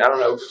sure. I mean, I don't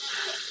know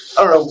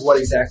what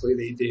exactly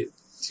they did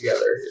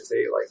together. If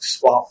they like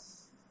swapped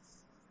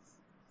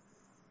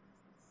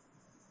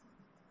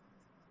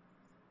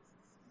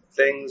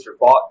things or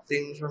bought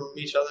things from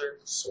each other.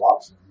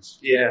 Swap things.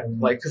 Yeah,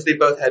 like because they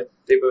both had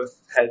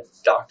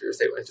doctors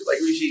they went to. Like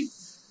Rishi,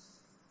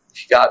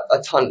 she got a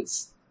ton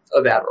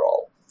of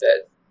Adderall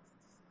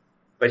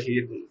but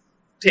he didn't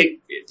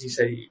take it. He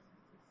said he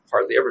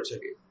hardly ever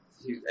took it.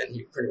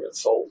 He pretty much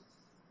sold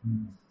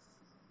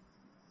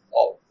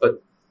all.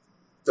 But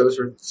those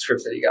were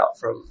scripts that he got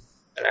from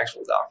an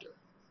actual doctor.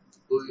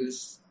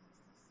 Blues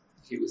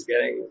he was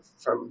getting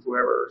from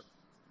whoever.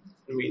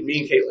 I mean, me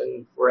and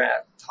Caitlin were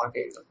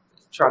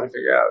trying to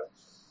figure out.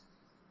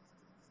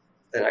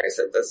 And like I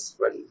said, that's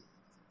when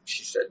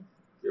she said,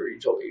 you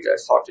told me you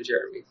guys talked to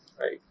Jeremy,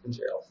 right, in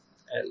jail.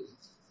 And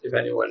if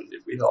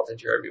we thought that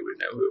Jeremy would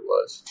know who it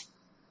was.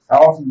 How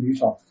often do you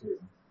talk to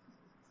Caitlin?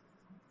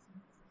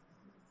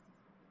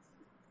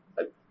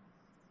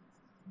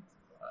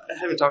 I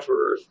haven't talked to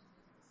her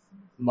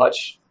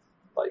much.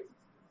 Like,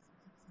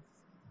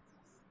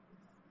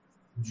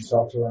 did you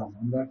talk to her on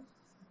Monday?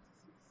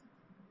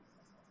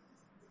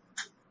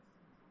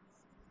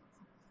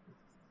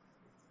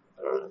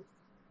 I don't know.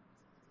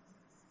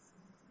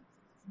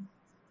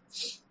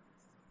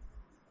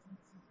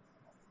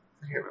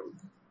 I can't remember.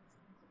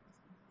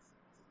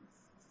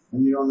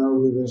 You don't know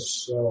who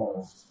this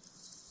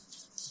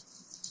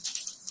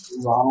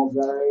Ronald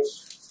guy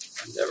is?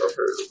 I've never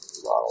heard of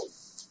Ronald.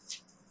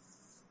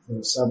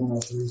 The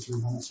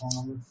 703-300 phone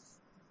number?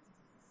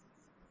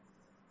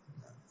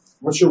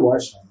 What's your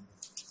wife's phone number?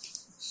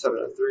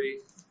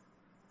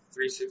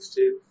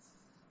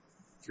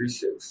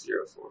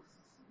 703-362-3604.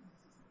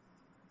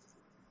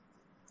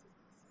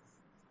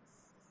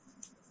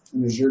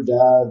 And is your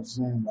dad's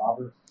name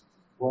Robert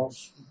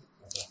Welsh?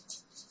 Okay.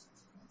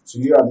 So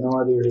you have no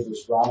idea who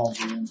this Ronald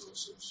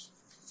DeAngelis is?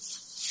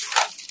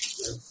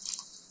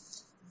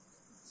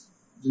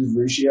 Did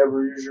Rishi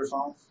ever use your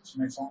phone to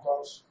make phone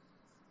calls?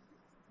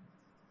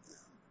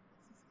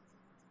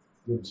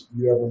 Did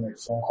you ever make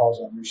phone calls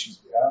on Rishi's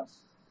behalf?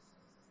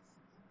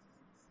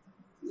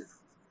 No.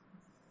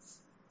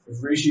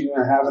 If Rishi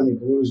didn't have any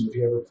blues, would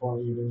he ever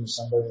point you into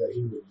somebody that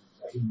he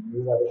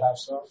knew that would have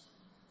stuff?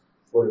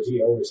 Or did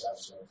he always have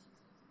stuff?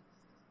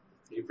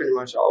 He pretty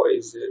much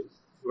always did.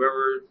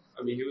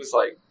 He was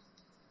like,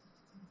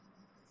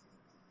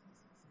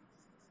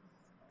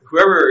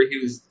 whoever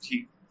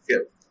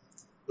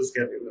was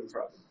getting them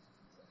from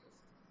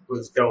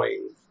was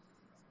going,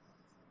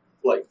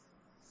 like,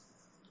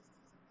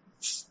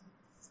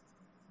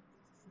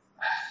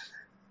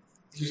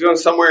 he was going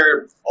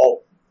somewhere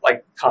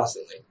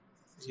constantly.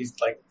 He's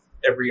like,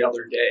 every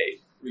other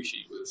day,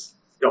 Rishi was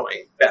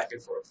going back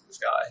and forth with this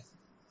guy.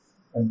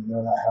 And you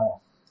know that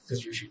how?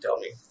 Because Rishi told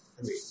me.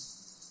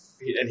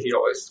 He'd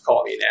always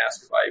call me and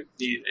ask if I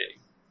needed any.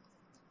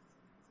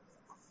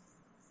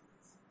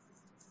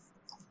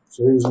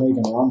 So he was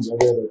making runs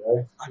every other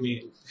day?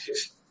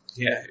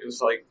 Yeah, it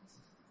was like,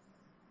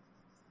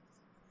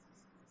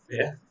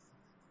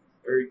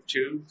 every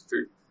 2,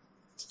 3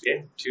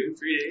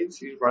 days,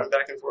 he was running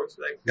back and forth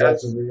with that guy.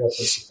 That's to re-up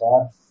the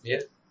supply?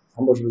 Yeah.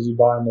 How much was he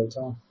buying at a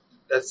time?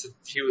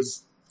 He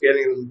was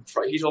getting,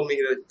 he told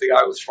me that the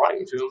guy was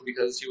fronting to him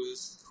because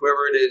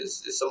whoever it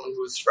is someone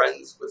who was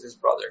friends with his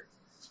brother.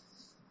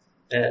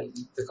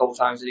 And the couple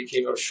times that he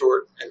came up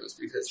short, and it was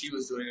because he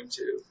was doing them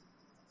too,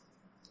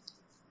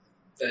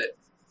 that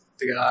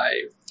the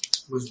guy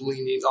was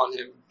leaning on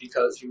him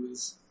because he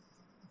was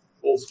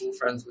old school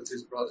friends with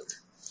his brother.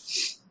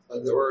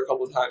 But there were a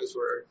couple of times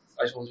where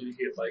I told you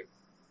he had like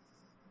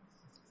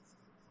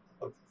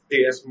a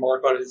big ass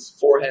mark on his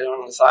forehead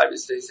on the side of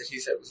his face that he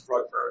said was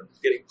rug burn,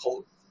 getting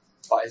pulled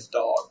by his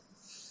dog,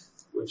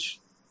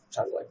 which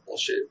sounded like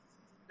bullshit,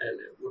 and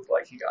it looked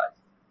like he got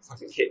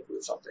fucking hit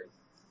with something.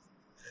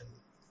 And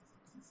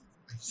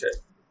he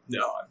said,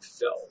 "No, I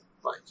fell."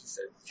 He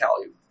said,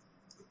 "Callie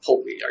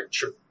pulled me, I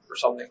tripped or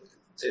something."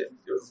 It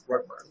was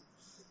rug burn.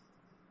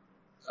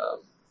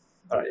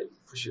 I didn't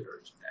push it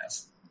or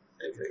ask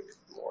anything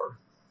more.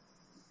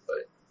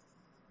 But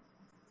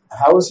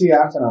how was he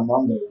acting on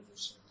Monday?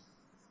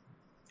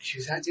 He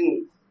was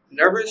acting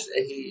nervous,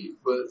 and he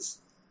was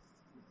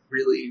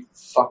really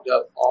fucked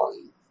up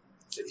on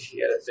that he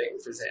had a thing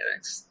for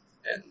Xanax,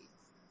 and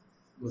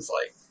was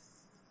like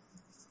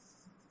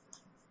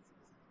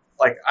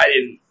I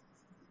didn't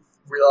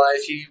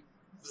realize he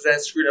was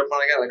that screwed up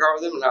when I got in the car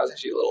with him, and I was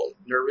actually a little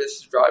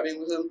nervous driving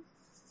with him,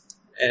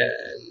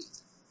 and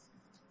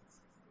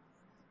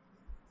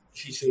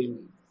he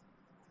seemed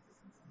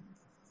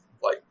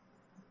like,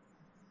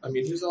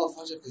 he was all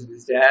fucked up because of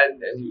his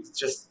dad, and he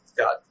just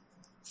got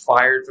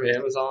fired from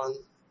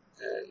Amazon,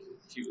 and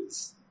he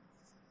was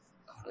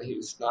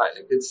not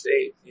in a good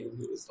state, and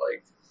he was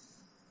like,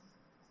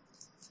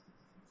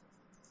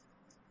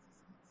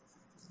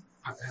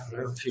 I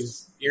don't know, he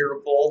was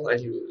irritable, and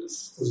he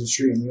was... Was he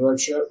treating you like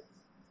shit?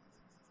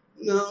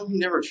 No, he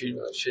never treated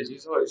me like shit.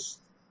 He's always...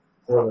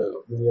 I don't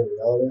know. Did he ever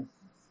yell at you?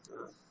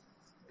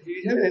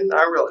 He didn't. I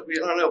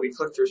don't know. We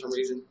clicked for some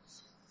reason.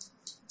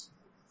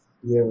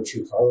 Did you ever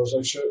treat Carlos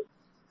like shit?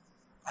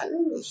 I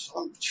don't know. I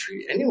don't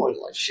treat anyone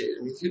like shit.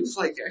 He was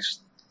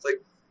actually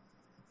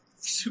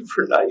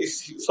super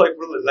nice. He was one of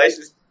the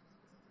nicest.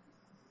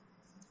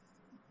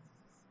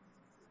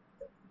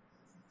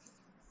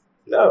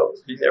 No,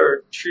 he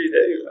never treated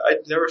anyone. I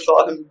never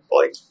saw him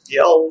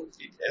yell.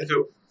 He'd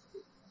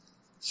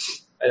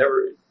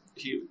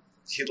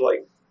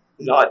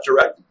not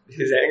direct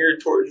his anger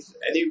towards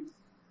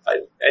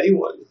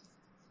anyone.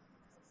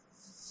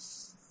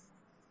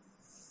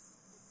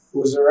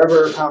 Was there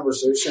ever a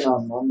conversation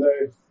on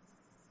Monday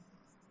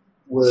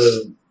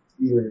where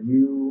either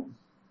you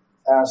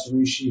asked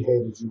Rishi,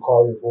 "Hey, did you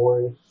call your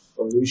boy?"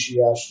 or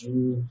Rishi asked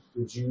you,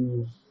 "Did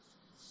you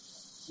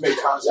make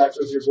contact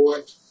with your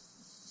boy?"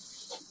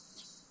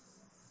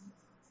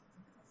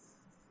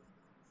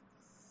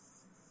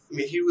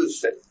 He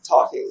was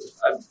talking.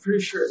 I'm pretty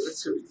sure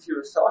that's who he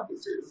was talking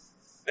to,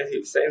 and he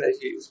was saying that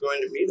he was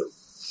going to meet him.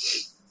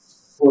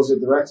 Was it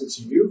directed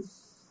to you?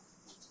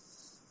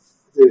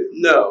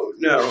 No.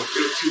 It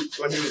was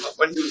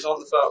when he was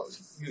on the phone,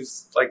 he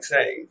was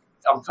saying,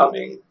 "I'm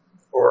coming,"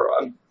 or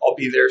 "I'll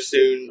be there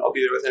soon. I'll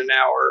be there within an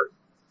hour."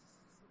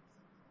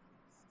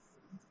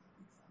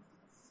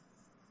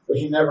 But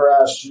he never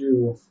asked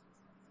you,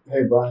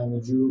 "Hey, Brian,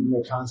 did you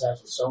make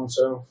contact with so and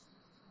so?"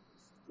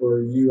 Or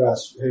you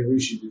asked, "Hey,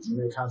 Rishi, did you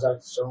make contact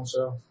with so and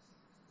so?"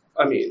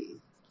 I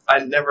mean, I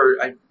never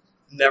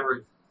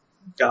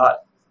got.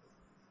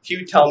 He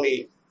would tell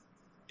me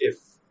if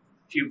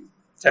he would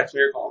text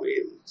me or call me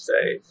and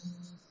say,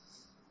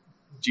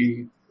 "Do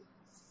you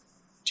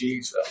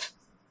use stuff?"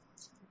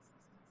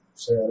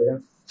 Say that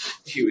again.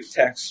 He would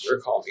text or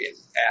call me and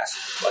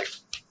ask like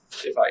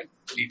if I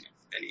needed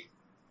any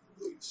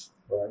leaves.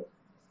 Right.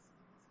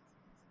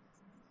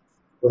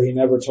 But he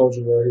never told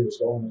you where he was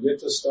going to get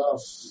the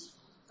stuff.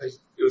 Like,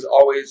 it was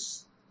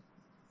always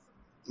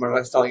when I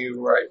was telling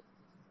you where I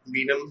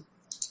meet him.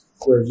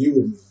 Where you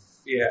would meet him.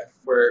 Yeah,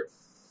 where.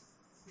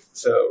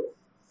 So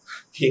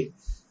he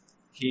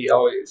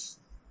hated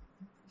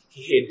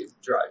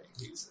driving.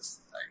 He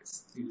just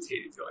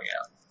hated going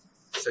out.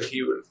 So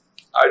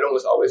I'd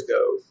almost always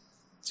go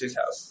to his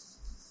house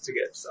to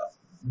get stuff.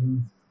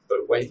 Mm-hmm.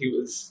 But when he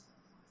was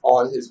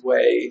on his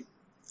way,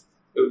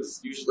 it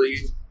was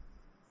usually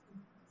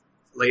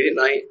late at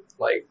night,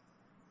 like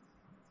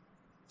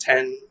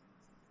 10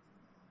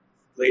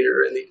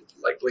 later in the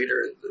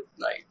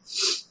night,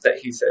 that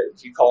he said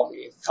he called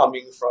me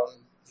coming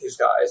from his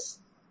guy's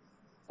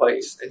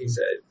place, and he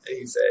said,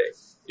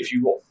 if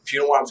you don't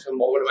want to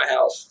come over to my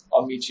house,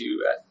 I'll meet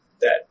you at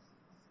that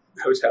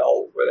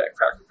hotel where that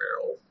Cracker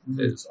Barrel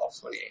is off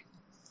 28.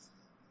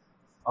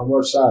 On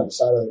which side? The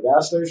side of the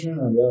gas station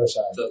or the other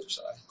side? The other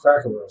side.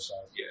 Cracker Barrel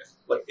side. Yeah,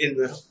 like in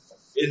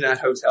that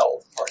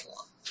hotel parking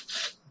lot.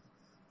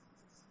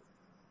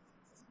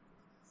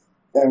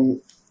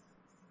 And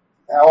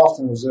how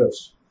often was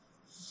this?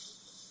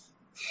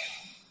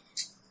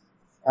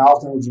 How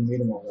often would you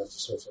meet him over at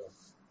this hotel?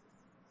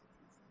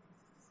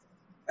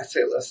 I'd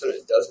say less than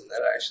a dozen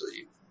that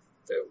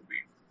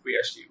we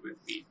actually would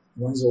meet.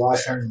 When's the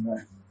last time you met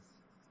him?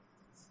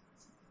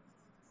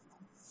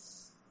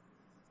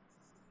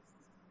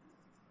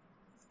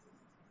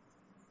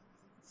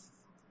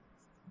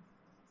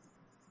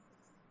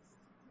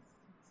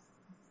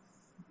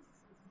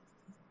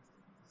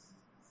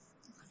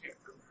 I can't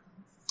remember.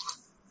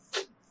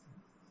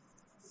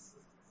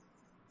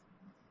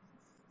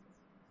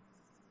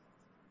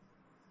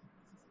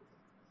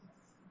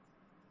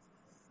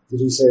 Did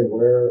he say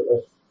where?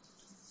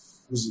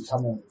 Was he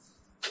coming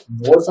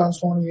north on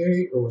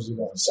 28 or was he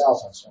going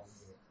south on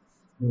 28?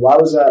 Why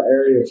was that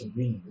area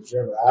convenient? Did you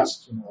ever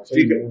ask? Because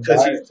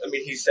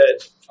he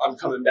said, I'm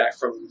coming back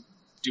from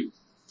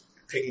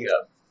picking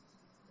up.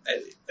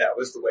 And that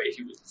was the way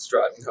he was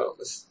driving home,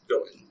 was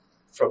going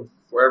from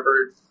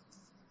wherever,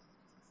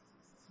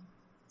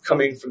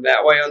 coming from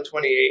that way on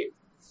 28.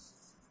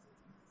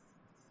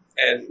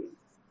 And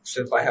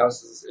since my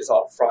house is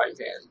off Frying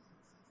Pan,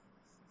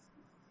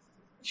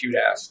 he would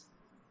ask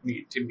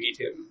me to meet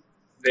him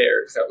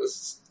there because that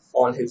was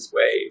on his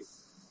way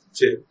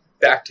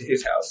back to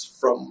his house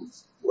from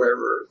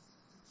wherever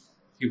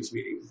he was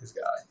meeting his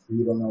guy.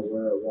 You don't know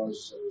where it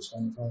was that he was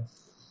coming from?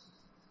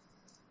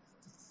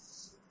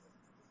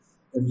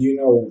 And you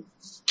know,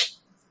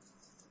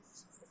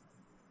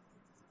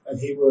 and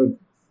he would,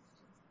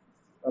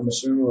 I'm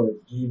assuming, or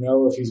do you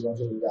know if he's going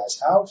to the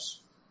guy's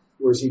house?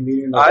 Or is he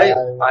meeting the guy?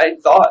 I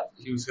thought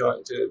he was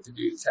going to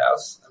dude's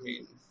house. I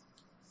mean,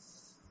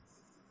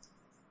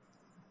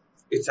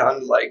 it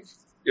sounded like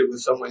it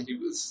was someone he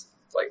was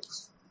like.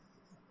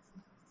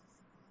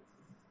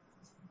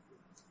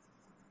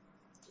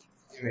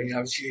 I mean,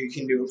 obviously he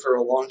can do it for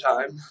a long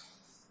time,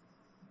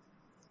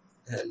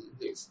 and then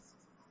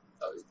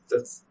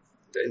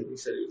he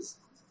said he was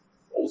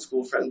old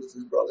school friend with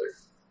his brother.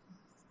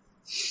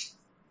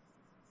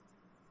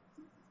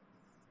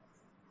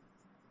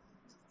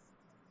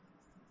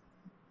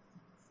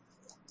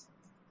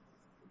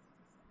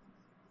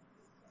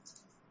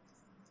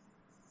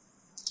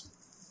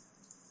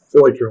 I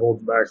feel like you're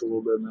holding back a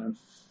little bit, man.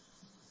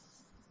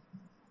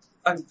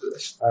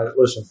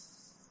 Listen,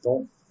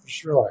 don't,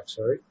 just relax,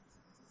 all right?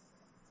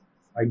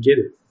 I get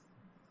it.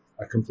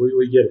 I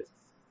completely get it.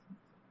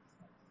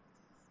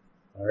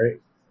 All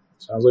right?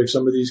 Sounds like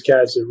some of these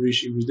cats that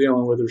Rishi was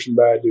dealing with are some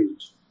bad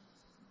dudes.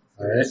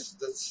 All right?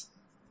 That's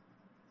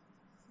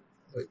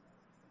like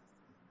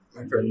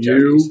my friend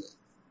Jackie said.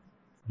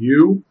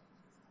 You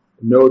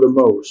know the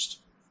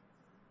most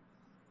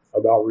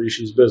about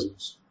Rishi's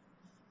business.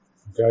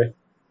 Okay?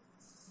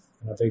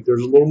 And I think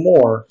there's a little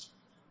more.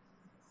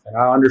 And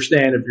I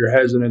understand if you're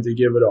hesitant to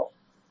give it up.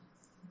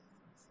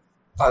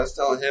 I was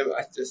telling him,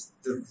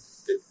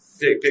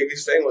 the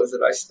biggest thing was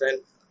that I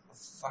spent a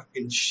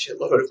fucking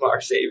shitload of our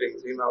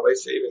savings, me and my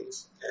wife's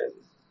savings, and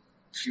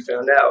she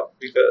found out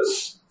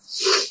because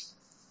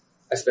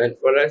I spent,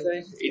 what did I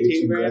say,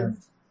 18 grand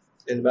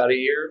in about a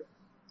year,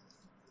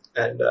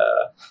 and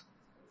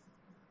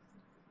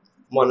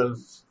one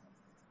of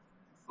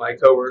my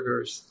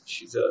coworkers,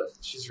 she's a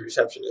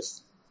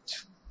receptionist.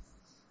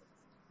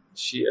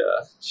 She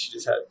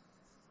just had.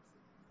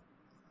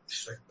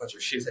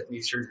 She's had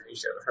knee surgery,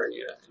 she had a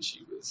hernia, and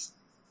she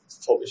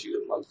told me she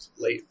was a month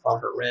late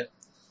on her rent.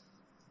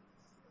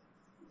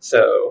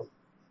 So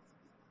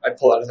I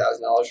pulled out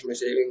 $1,000 from my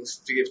savings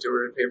to give to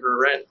her to pay for her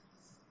rent.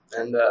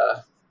 And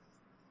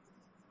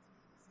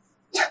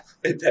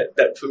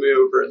that put me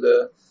over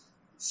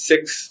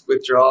 6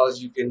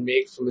 withdrawals you can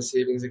make from a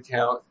savings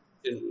account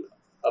in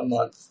a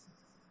month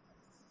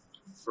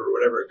for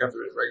whatever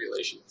government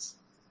regulations.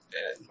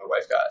 And my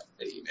wife got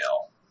an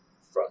email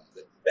from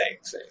the bank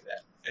saying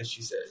that, and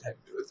she said it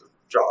had to do with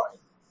withdrawing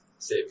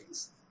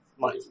savings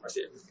money from our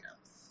savings account.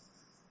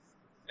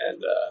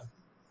 And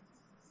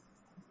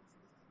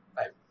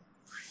I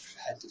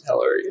had to tell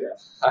her,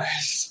 I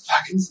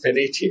fucking spent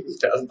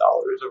 $18,000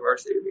 of our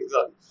savings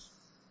on,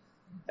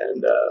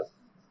 and that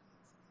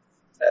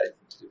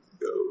didn't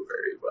go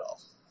very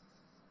well.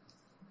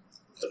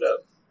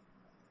 But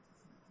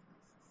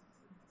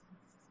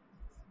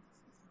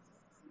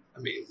I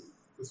mean,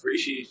 with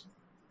Rishi,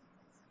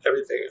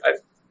 everything that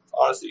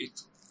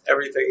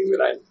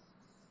I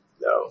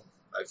know,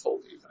 I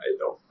told you.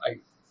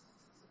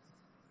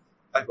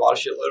 I bought a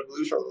shitload of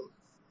blues from him.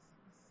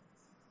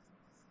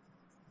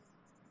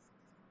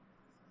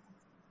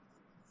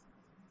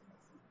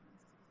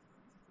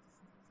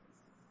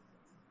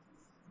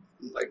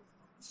 Like,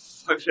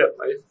 fucked up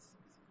my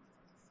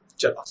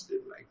jobs,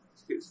 didn't I?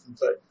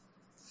 But,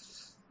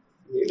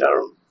 I mean, I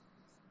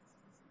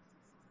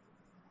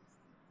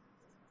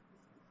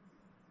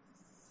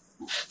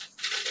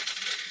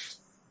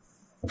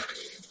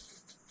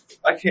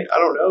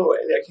don't know.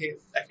 I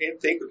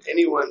can't think of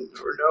anyone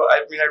or no.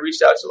 I mean, I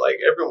reached out to like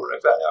everyone. I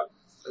found out.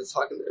 I was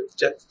talking to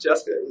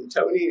Jessica and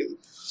Tony, and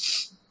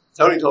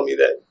Tony told me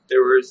that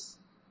there was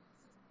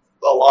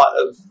a lot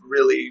of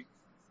really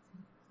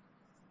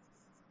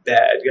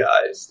bad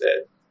guys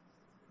that,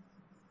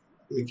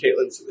 I mean,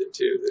 Caitlin said it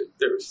too, that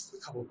there was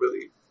a couple of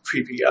really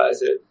creepy guys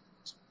that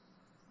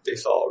they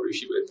saw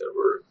Rishi with that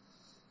were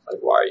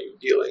like, why are you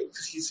dealing?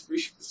 Because he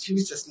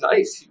was just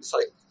nice. He was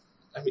like,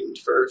 I mean,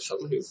 for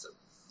someone who's a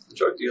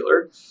drug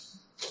dealer,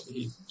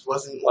 he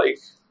wasn't like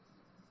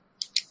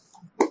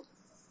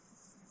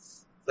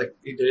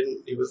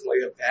he wasn't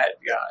like a bad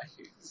guy.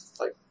 He was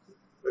like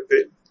a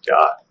good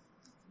guy.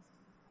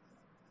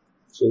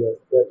 So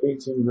that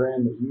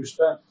 $18,000 that you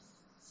spent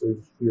for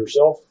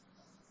yourself,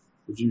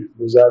 did you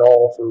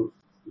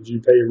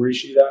pay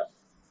Rishi that?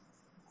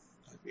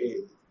 I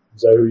mean,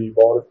 is that who you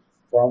bought it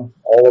from?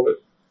 All of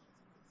it?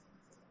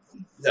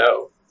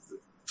 No.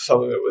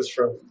 Some of it was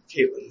from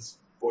Caitlin's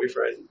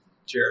boyfriend,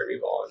 Jeremy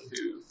Vaughn,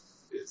 who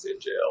is in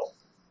jail.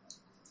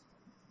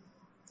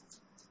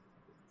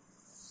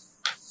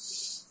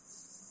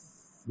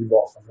 You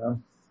bought from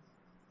him?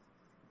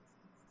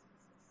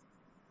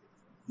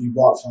 You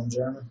bought from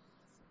Jeremy?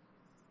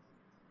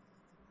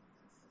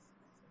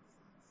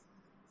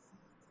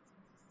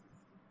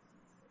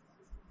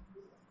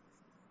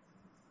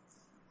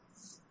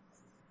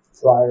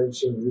 Prior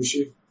to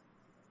Rishi?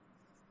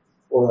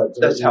 Or like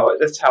that's how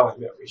I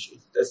met Rishi.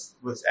 This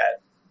was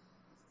at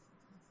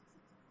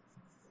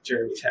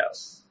Jeremy's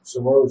house.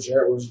 So where was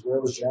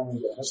Jeremy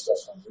getting his stuff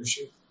from?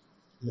 Rishi?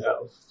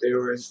 No, there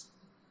was.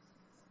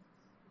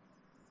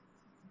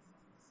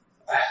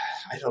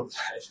 I don't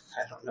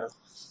know.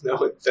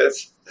 No,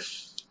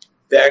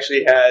 they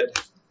actually had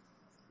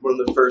when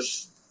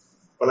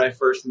I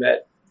first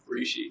met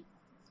Rishi,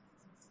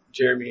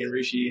 Jeremy and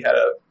Rishi had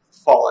a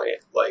falling.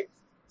 Like,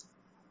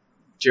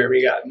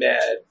 Jeremy got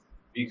mad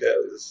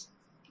because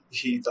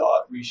he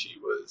thought Rishi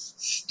was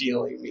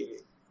stealing me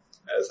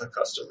as a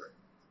customer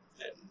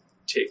and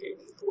taking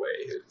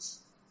away his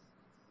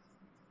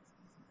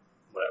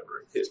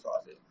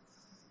profit.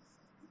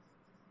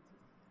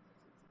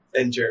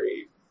 And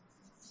Jeremy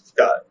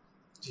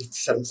he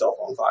set himself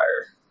on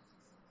fire,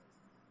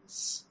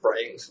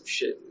 spraying some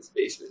shit in his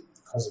basement.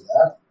 Because of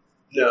that?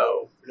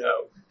 No.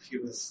 He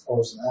was. Or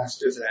was it an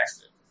accident? It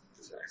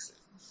was an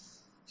accident.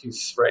 He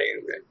was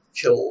spraying like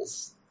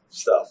kills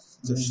stuff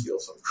to steal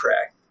some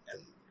crack,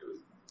 and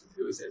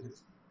it was in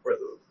where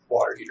the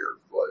water heater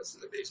was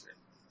in the basement,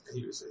 and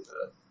he was in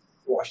the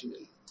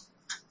Washington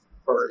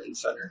Burn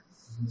Center.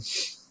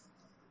 Mm-hmm.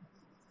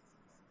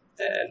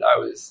 And I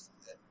was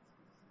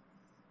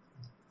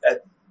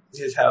at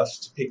his house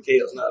to pick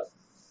Caitlin up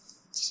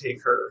to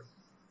take her,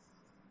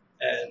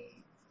 and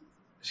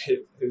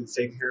it was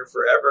taking her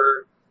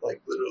forever,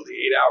 like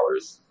literally 8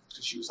 hours,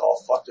 because she was all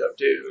fucked up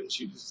too, and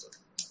she was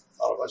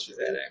on a bunch of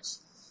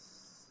Xanax.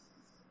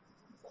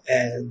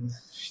 And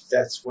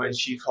that's when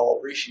she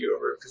called Rishi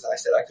over, because I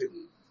said I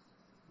couldn't.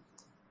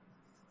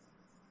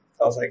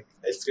 I was like,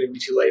 it's going to be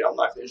too late. I'm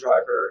not going to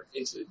drive her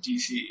into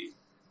DC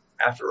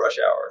after rush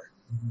hour.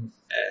 Mm-hmm.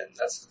 And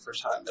that's the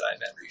first time that I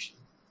met Rishi.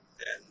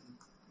 And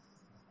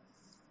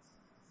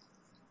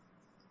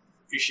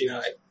Rishi and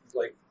I,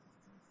 like,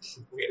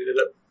 we ended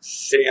up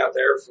sitting out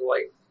there for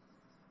like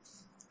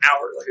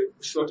hours. Like,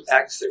 we smoked a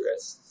pack of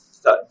cigarettes.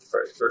 That the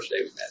first day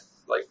we met,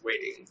 like,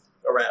 waiting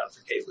around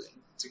for Caitlin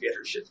to get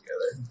her shit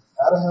together.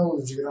 How the hell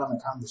did you get on a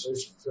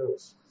conversation with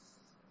Phyllis?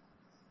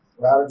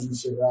 Or how did you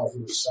figure out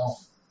who was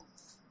selling?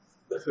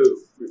 Who?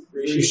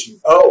 Rishi.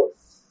 Oh,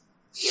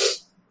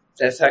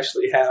 that's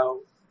actually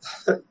how.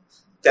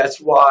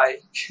 That's why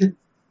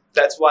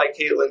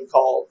Caitlin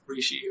called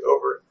Rishi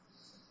over.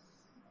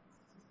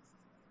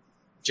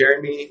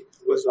 Jeremy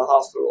was in the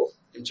hospital,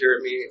 and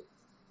Jeremy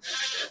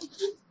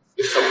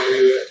is someone who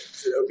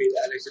is an opiate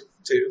addict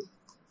too.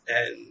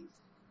 and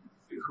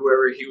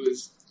whoever he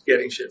was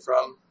getting shit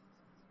from.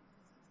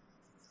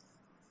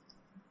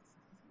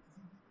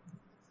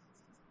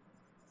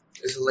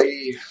 There's a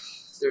lady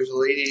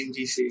in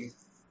DC.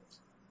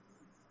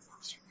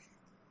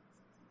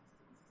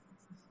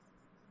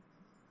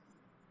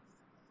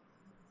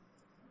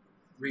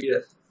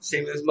 Rita,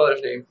 same as his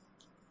mother's name.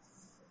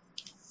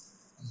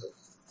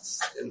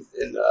 And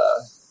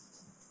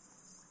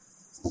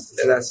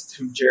that's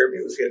who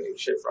Jeremy was getting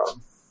shit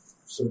from.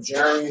 So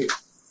Jeremy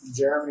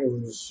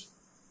was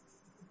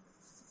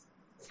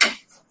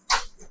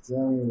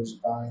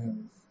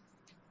buying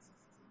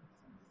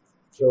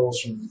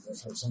pills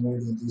from somebody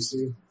in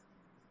DC.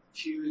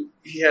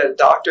 He had a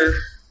doctor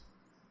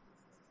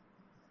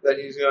that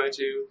he was going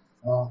to,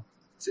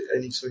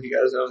 so he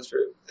got his own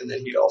strip, and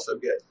then he'd also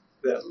get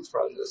them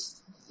from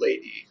this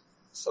lady,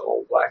 some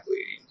old black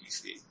lady in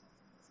DC.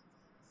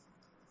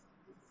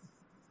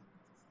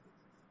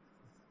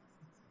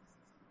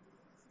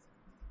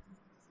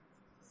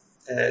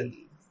 And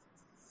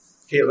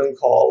Caitlin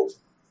called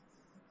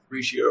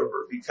Rishi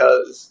over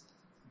because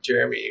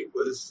Jeremy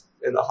was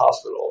in the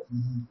hospital,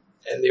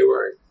 and they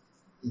weren't.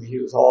 I mean, he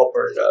was all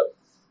burned up,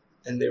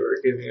 and they were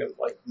giving him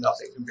like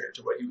nothing compared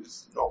to what he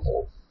was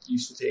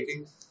used to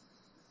taking.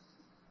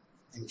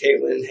 And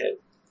Caitlin had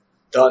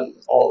done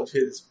all of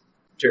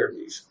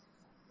Jeremy's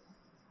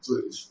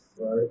blues,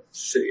 right,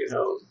 sitting at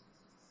home.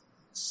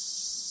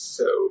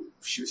 So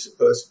she was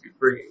supposed to be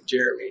bringing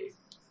Jeremy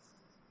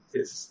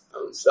his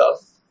own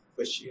stuff,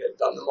 but she had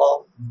done them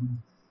all.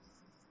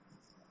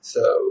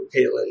 So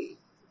Caitlin,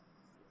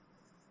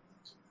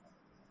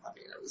 I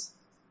mean, I was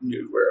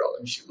new where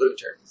she lived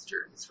Jeremy's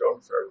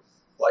girlfriend for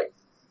like,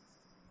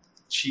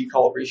 she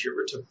called Rishi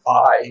over to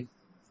buy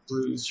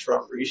blues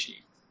from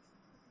Rishi.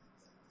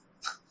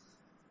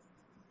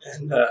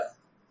 And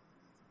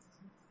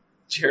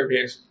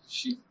Jeremy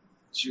actually,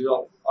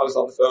 I was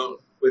on the phone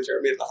with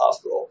Jeremy in the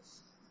hospital,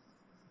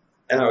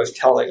 and I was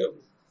telling him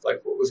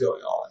like what was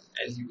going on,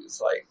 and he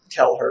was like,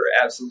 "Tell her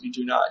absolutely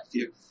do not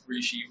give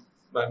Rishi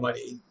my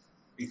money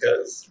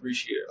because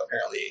Rishi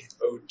apparently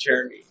owed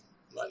Jeremy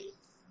money."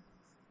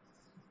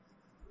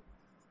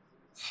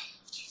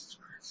 Jesus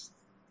Christ!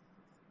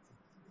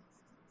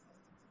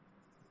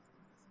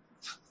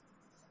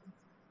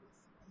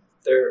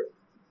 They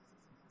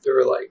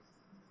were like.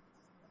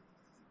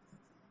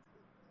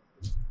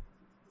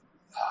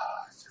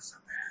 It's just so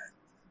bad.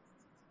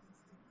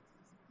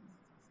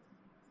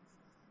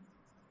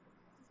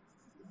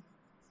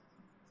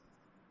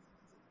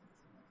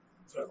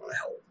 But I want to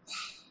help.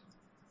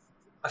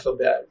 I feel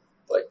bad,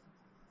 like,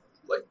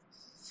 I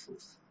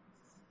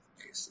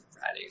guess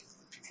ratting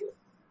people.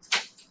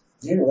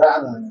 You ain't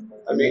ratting on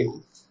anybody. I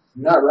mean,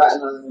 you're not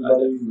ratting on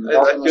anybody. You're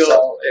helping us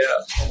out.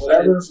 Yeah. And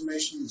whatever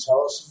information you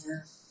tell us in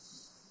here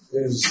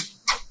is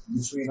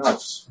between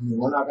us. I mean,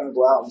 we're not going to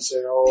go out and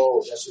say,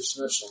 "Oh, that's your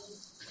snitch line."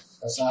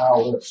 That's not how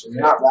it works. So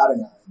you're not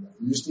ratting on anybody.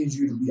 We just need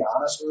you to be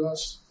honest with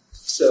us.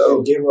 So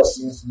and give us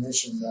the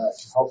information that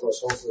can help us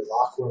hopefully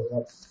lock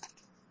whoever up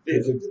who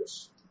did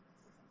this.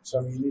 So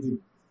I mean, you need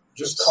to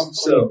just come clean.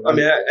 So I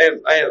mean,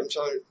 I am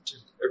telling you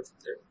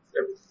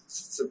everything.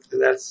 So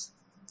that's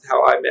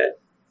how I met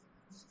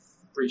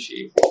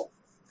Rishi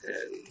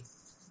and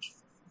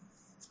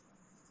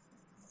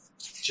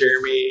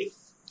Jeremy.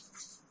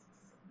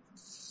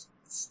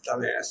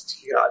 Dumbass.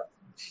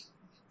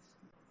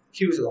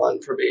 He was on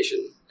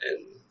probation,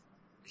 and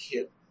he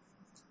had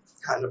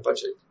gotten a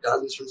bunch of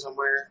guns from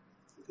somewhere,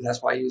 and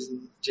that's why he was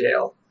in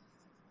jail.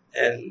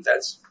 And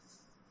that's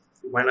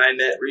when I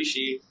met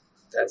Rishi.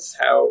 That's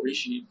how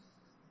Rishi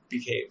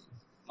became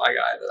my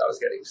guy that I was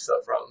getting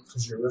stuff from.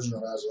 Because your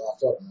original guys are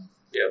locked up, man.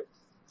 Yep.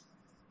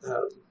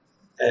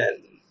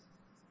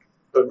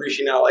 But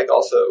Rishi now, like,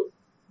 also,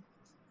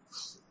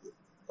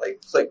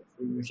 like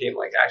we became,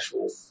 like,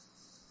 actual.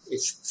 It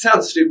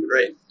sounds stupid,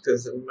 right?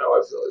 Because my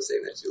wife was always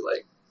saying that too,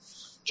 like,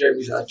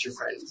 Jeremy's not your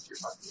friend, he's your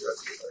fucking drug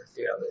dealer.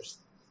 You know,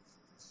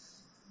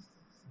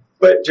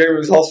 But Jeremy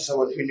was also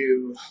someone who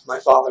knew my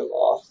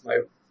father-in-law, my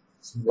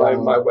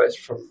wife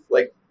from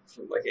Ann.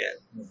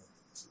 Yeah.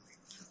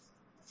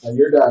 Now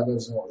your dad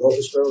lives in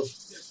Locust Grove?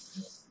 Yeah.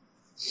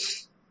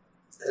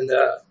 And,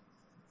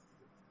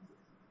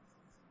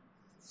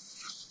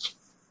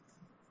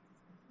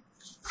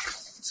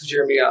 so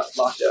Jeremy got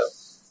locked up,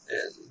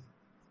 and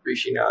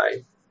Rishi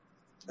and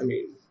I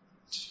mean,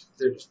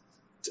 they're just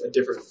a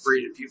different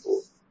breed of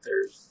people.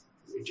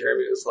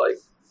 Jeremy was like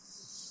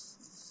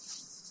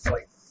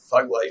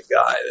thug life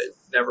guy that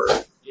never,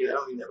 he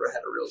never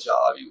had a real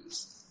job. He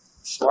was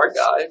a smart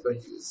guy, but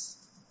he was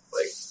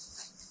like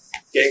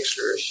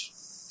gangsterish.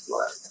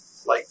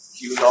 Like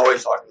he was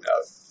always talking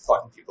about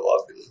fucking people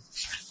up and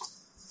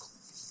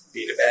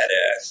being a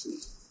badass.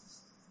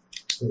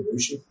 And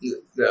Rishi?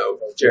 No,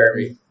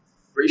 Jeremy.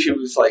 Rishi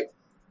was like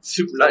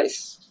super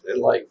nice, and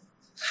like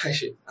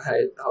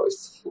I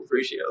always told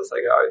Rishi, I was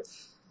like, I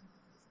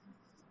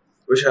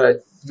wish I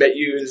had met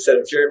you instead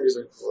of Jeremy. He's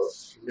like, well,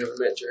 if you never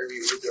met Jeremy,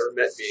 you've never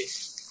met me.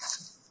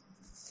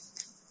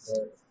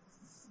 Right.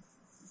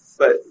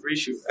 But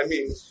Rishi, I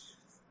mean,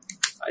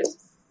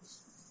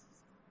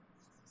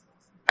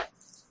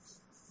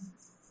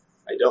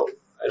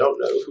 I don't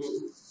know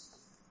who.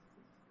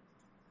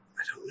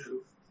 I don't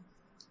know.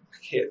 I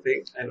can't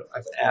think.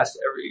 I've asked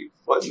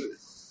everyone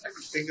I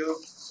can think of.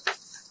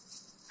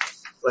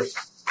 Like,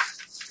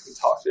 we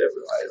talked to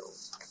everyone.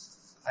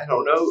 I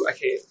don't know.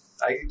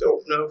 I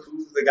don't know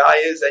who the guy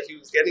is that he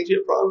was getting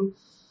shit from.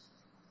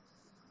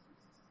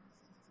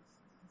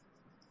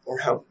 Or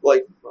how,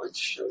 like,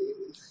 much.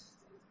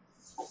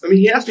 I mean,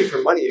 he asked me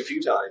for money a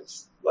few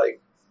times.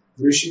 Like,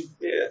 Rishi?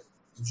 Yeah.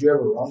 Did you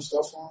ever run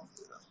stuff on him?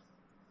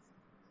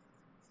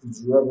 Did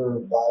you ever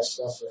buy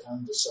stuff for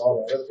him to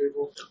sell to other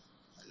people?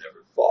 I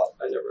never bought.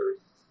 It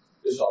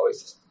was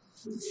always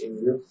For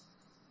you?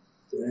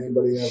 Did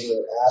anybody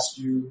ever ask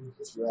you,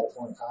 if you had a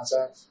point of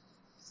contact,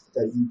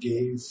 that you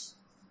gave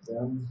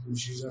them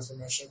Rishi's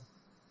information?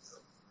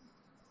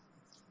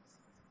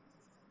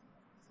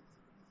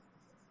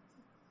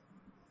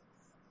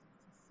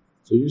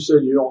 So you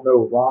said you don't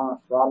know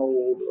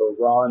Ronald or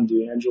Ron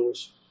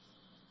DeAngelis?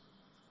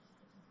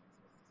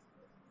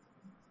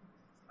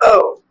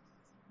 Oh,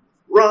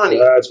 Ronnie.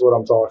 That's what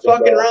I'm talking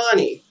Fucking about.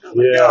 Ronnie. Oh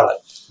my Yeah. God.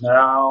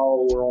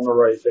 Now we're on the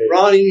right page.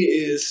 Ronnie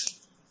is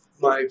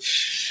my...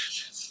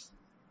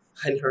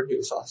 I never knew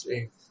his last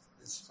name.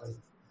 It's funny.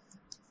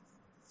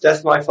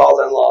 That's my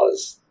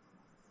father-in-law's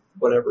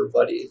whatever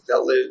buddy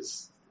that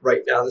lives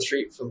right down the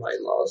street from my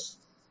in-laws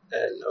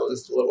and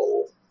owns the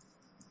little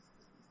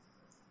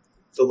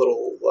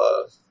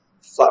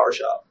flower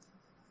shop.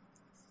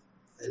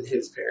 And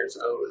his parents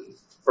own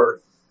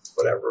Burt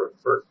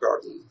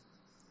Gardens,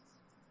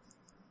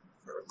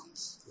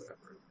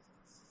 whatever.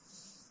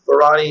 But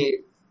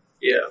Ronnie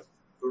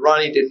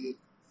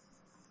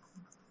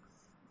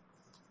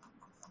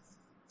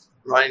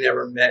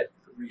never met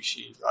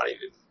Rishi. Ronnie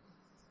didn't.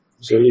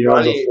 So he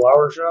owns a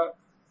flower shop?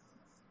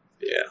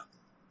 Yeah.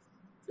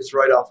 It's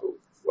right off of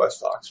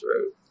West Ox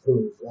Road.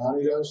 Who,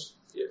 Ronnie does?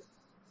 Yeah.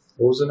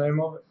 What was the name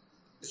of it?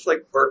 It's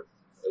like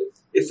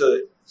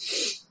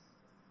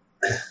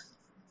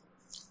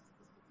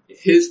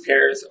his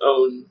parents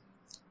own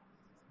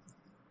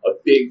a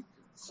big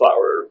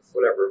flower,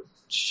 whatever,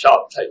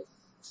 shop type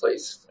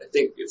place. I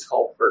think it's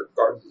called Burt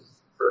Garden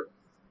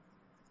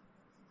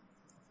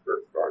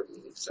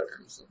Center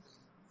or something.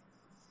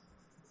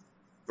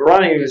 But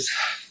Ronnie was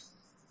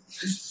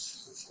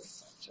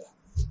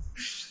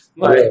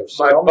my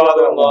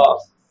father-in-law.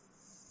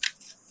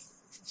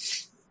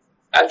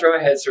 After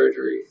I had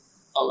surgery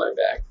on my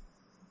back,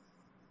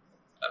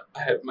 I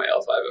had my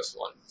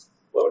L5S1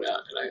 blown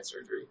out, and I had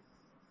surgery.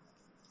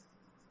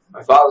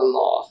 My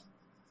father-in-law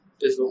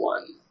is the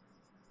one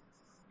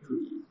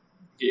who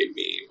gave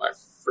me my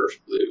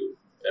first blue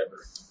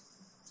ever.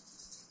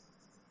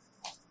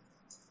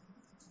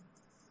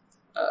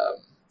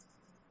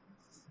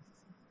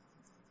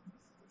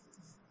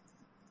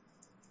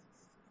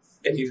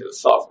 And he's a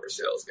software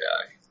sales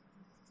guy.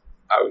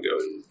 I would go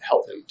and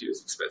help him do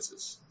his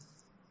expenses.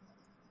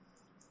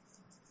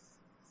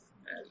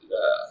 And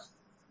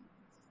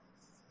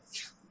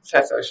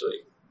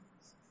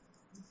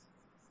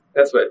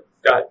that's what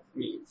got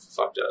me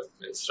fucked up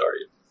and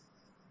started.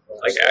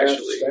 Like,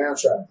 actually. Stay on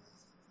track.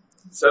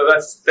 So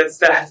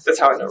that's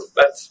how I know.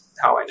 That's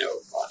how I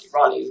know Ronnie.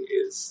 Ronnie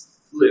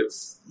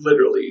lives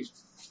literally.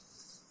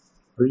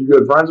 Are you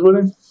good friends with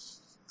him?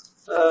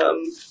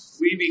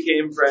 We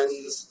became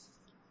friends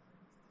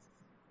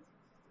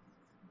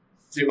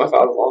through my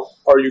father-in-law.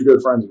 Are you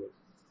good friends with him?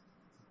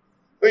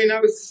 I mean, I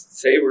would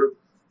say we're.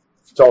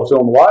 Talk to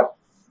him a lot?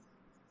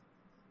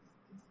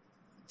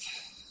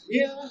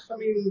 Yeah, I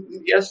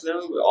mean, yes, no,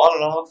 on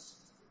and off.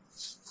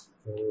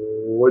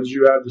 What did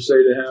you have to say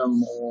to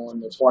him on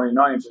the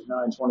 29th at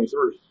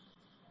 9:23?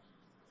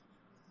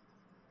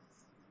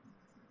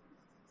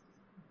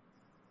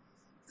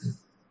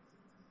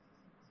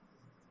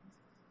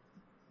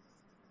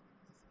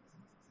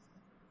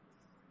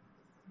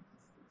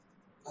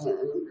 I don't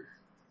remember.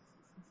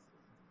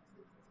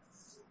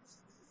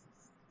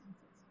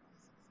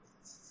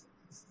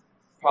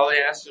 Probably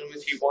asked him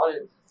if he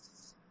wanted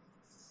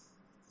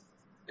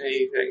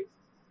anything.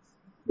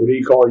 Would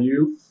he call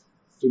you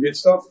to get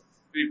stuff?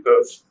 Be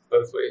both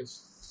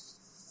ways.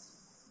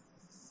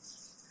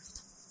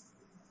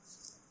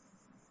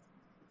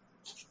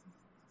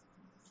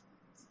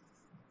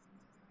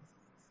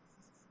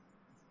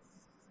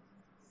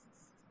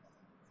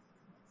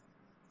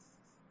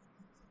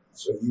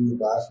 So you would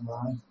buy from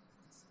Ronnie?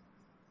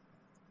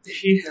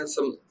 He has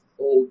some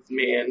old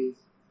man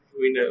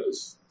who he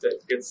knows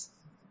that gets.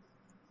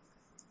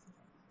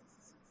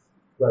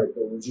 Right,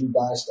 but would you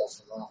buy stuff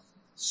from Ronnie?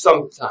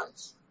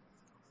 Sometimes.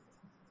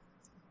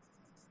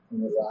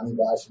 And would Ronnie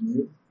buy from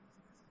you?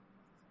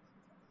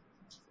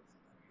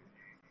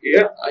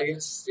 Yeah, I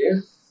guess.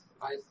 Yeah,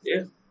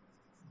 yeah.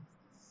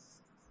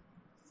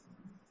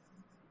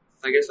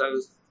 I guess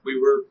we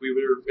were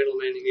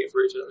middlemaning it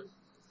for each other.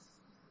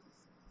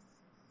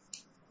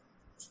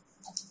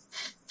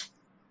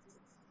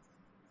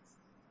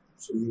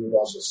 So you would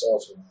also sell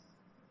to him?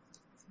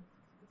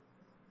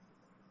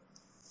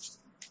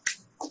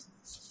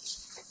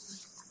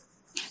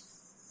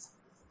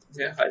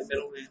 Yeah, I'd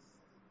middleman.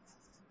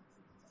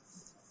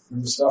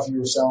 And the stuff you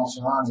were selling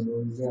for Ronnie, where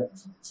were you getting it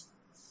from?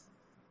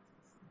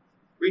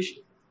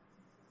 Rishi.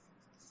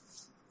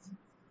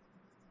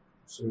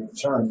 So in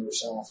turn, you were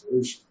selling for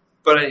Rishi.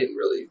 But I didn't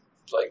really,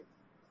 like,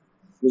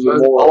 Was a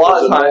it more, lot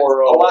was of it times,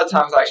 more, a lot of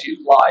times I actually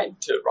lied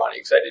to Ronnie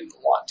because I didn't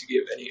want to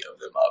give any of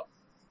them up.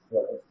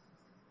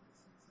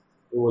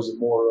 or was it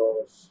more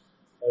of,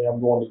 hey,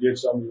 I'm going to get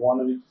something, you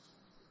want any?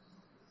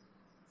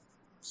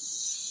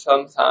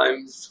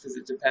 Sometimes, because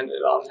it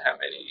depended on how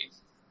many.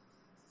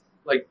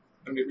 Like,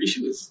 I mean,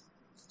 Rishi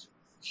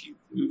he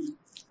moved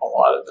a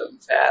lot of them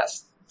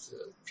fast to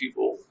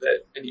people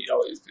that, and he'd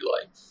always be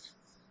like,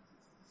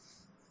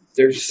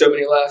 there's so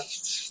many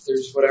left,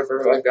 there's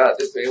whatever, I've got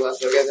this many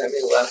left, I've got that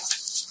many left.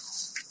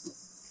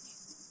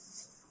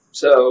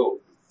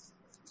 So,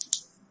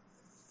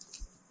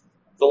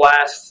 the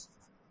last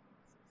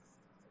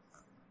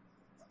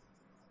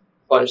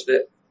bunch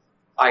that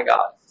I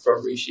got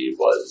from Rishi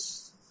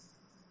was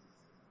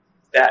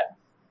that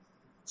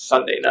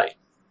Sunday night.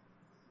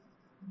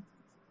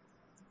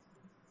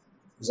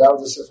 Is that what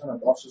the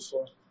 $600 was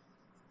for?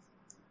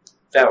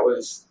 That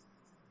was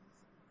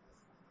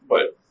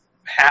what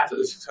half of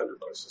the $600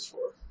 was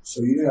for.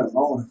 So you didn't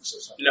loan him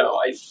 $600?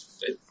 No,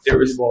 there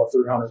was You bought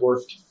 300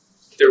 worth.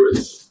 there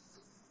was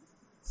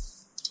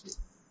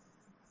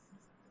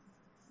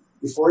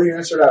Before you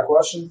answer that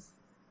question,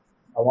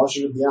 I want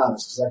you to be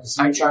honest, because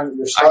I can see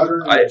you're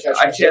stuttering. I and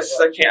catching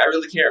can't. I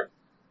really can't.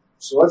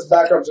 So let's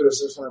back up to the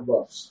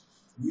 $600.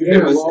 You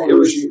didn't loan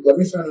Rishi. Let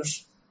me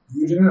finish.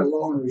 You didn't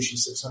loan Rishi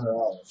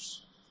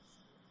 $600.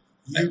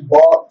 You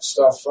bought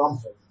stuff from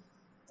him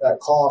that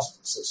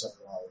cost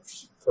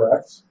 $600.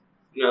 Correct?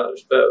 No,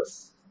 there's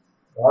both.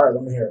 All right,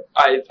 let me hear it.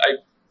 I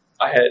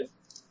had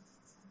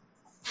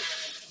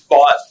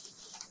bought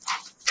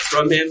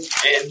from him,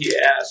 and he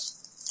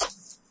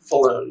asked to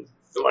loan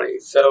the money.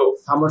 So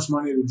How much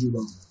money did you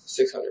loan him?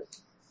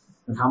 $600.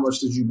 And how much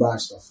did you buy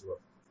stuff for?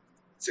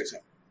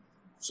 $600.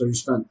 So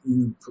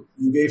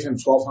you gave him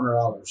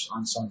 $1,200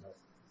 on Sunday.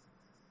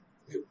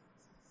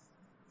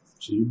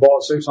 So you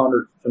bought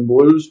 600 in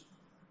blues?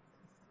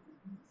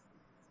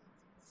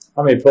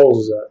 How many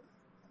pills is that?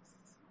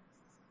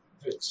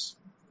 It's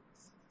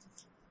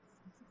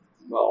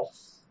well,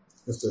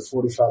 If they're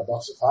 $45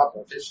 a pop,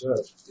 like you said.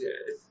 yeah.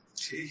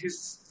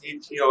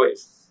 He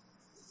always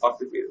fucked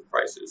with me with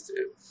prices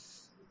too.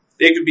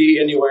 They could be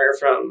anywhere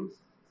from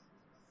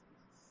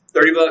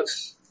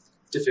 $30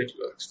 to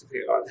 $50,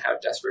 depending on how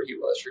desperate he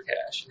was for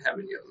cash and how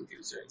many of them he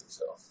was doing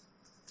himself.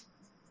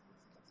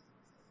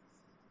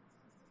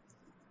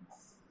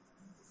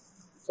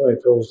 How many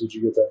pills did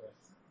you get that night?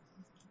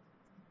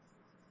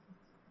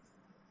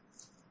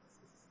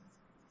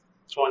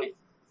 20.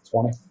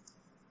 20? All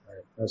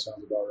right, that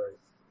sounds about right.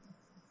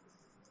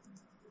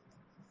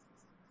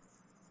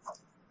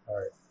 All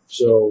right,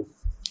 so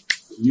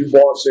you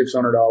bought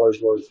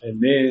 $600 worth,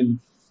 and then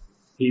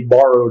he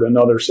borrowed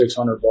another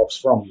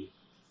 $600 from you.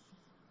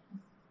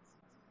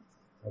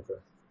 Okay.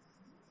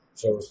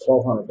 So it was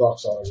 $1,200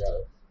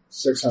 altogether.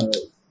 $600,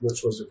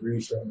 which was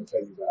agreed for him to pay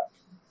you back.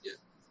 Yeah.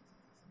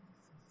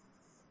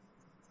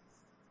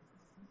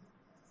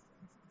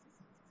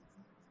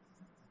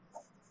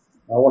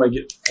 I want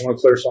to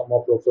clear something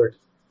up real quick.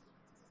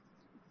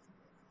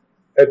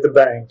 At the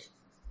bank,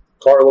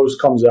 Carlos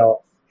comes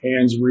out,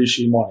 hands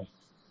Rishi money.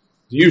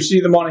 Do you see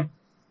the money?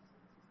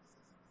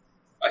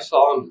 I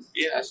saw him.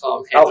 Yeah, I saw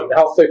him. Hand him.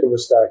 How thick of a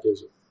stack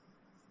is it?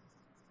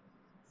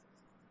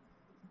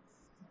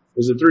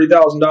 Is it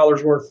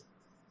 $3,000 worth?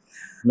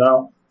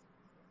 No.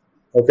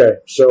 Okay,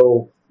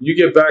 so you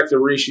get back to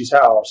Rishi's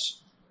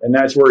house, and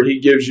that's where he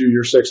gives you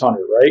your $600,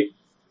 right?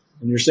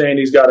 And you're saying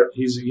he's got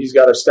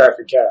a stack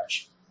of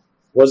cash.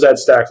 What does that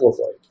stack look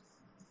like?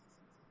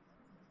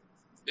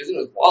 It's in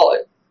his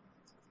wallet.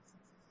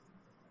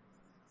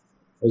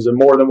 Is it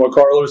more than what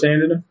Carlos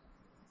handed him?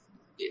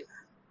 Yeah.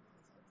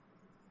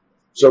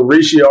 So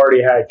Rishi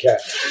already had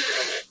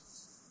cash.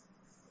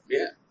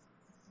 Yeah.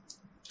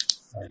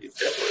 Right. He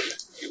definitely.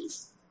 He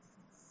was.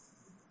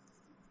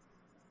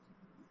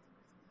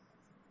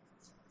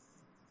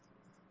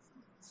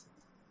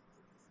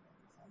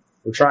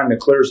 We're trying to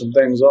clear some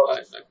things up.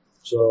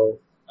 So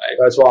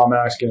that's why I'm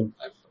asking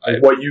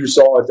what you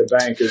saw at the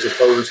bank as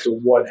opposed to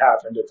what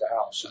happened at the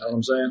house. You know what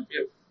I'm saying?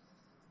 Yep.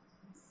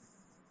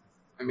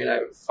 I mean, I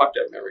have a fucked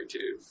up memory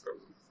too from.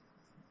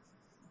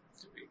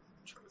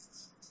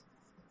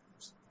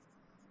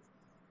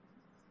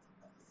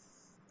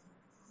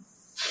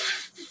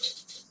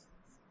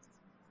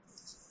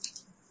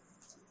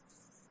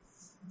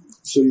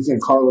 So you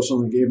think Carlos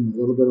only gave him a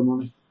little bit of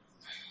money?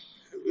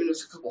 It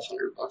was a couple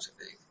 $100, I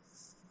think.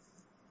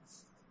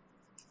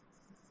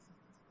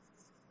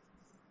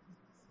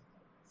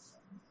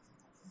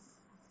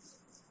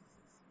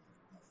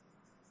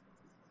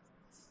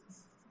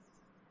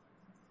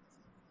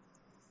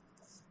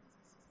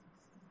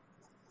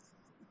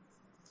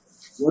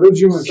 What did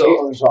you and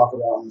Caitlin talk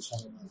about on this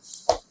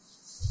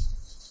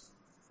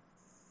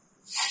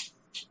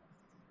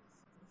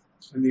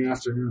one? In the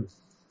afternoon.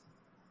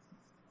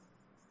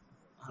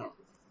 I don't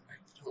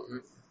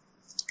remember.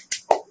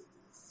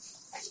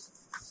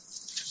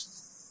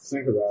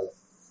 Think about it.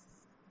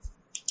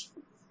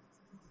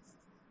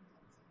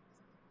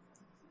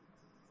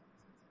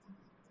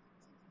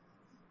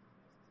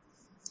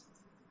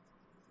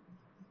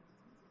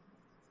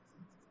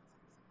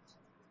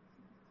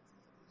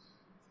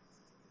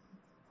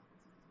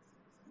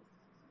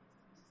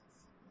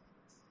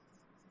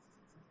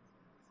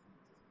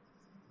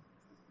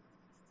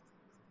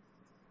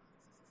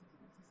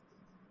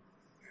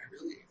 I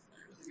really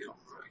don't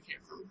remember. I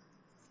can't remember.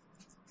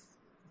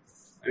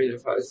 I mean,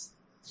 if I was.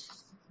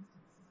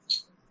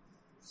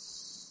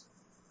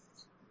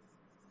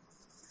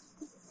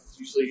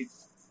 Usually,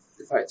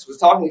 if I was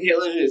talking to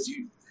Caitlin, it's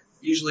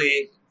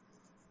usually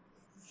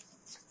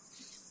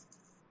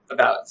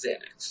about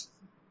Xanax.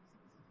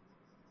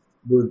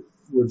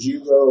 Would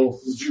you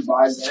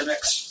buy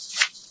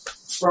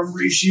Xanax from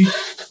Rishi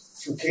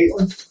for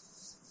Caitlin?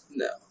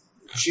 No.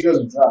 She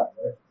doesn't drive,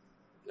 right?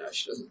 No,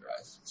 she doesn't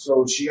drive. So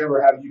would she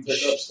ever have you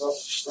pick up stuff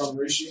from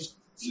Rishi?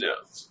 No.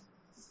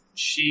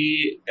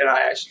 She and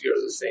I actually go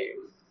to the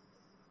same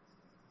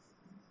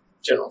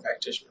general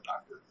practitioner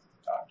doctor.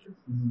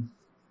 Mm-hmm.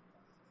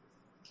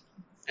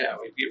 Yeah,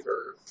 we'd give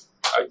her.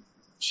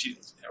 She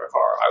didn't have a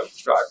car. I would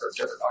drive her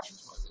to her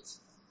doctor's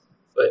appointments,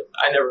 but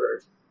I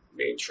never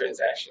made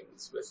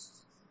transactions with.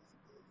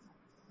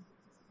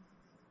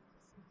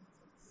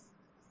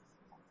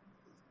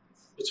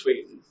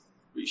 Between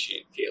Rishi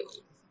and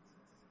Caitlin.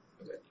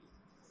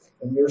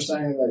 And you're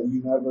saying that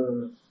you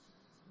never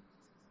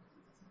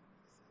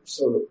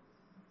sort of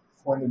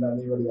pointed at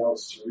anybody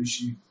else to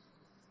Rishi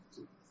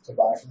to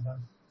buy from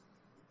him?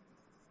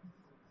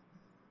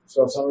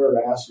 So if somebody were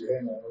to ask you,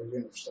 hey man, where are you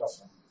getting your stuff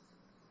from?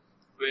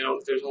 I mean,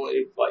 there's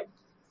only like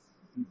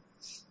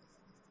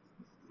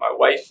my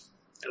wife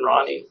and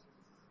Ronnie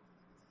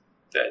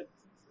that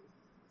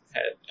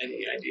had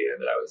any idea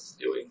that I was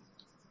doing.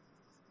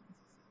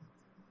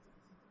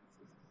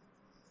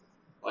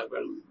 Like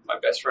when my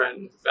best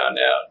friend found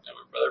out, and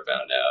my brother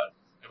found out,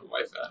 and my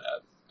wife found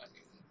out. I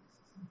mean,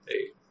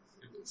 it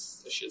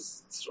was a shit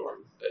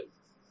storm. But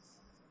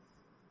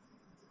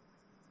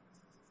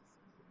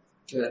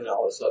and then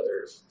all this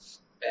other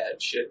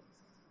bad shit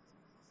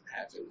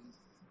happened.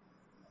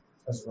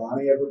 Has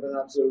Ronnie ever been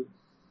up to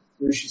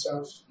Rishi's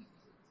house?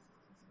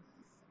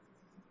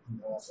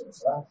 No, for the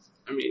fact.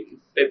 I mean,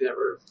 I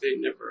never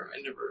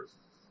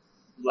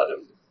let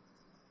him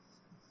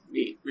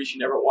meet. Rishi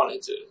never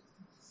wanted to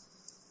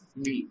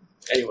meet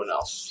anyone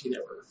else. He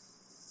never.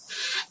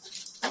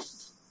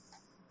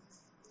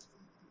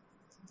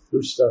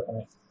 Who's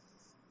Stephanie?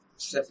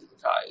 Stephanie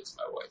Mackay is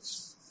my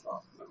wife's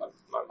mom, my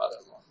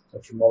mother-in-law.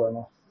 That's your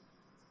mother-in-law?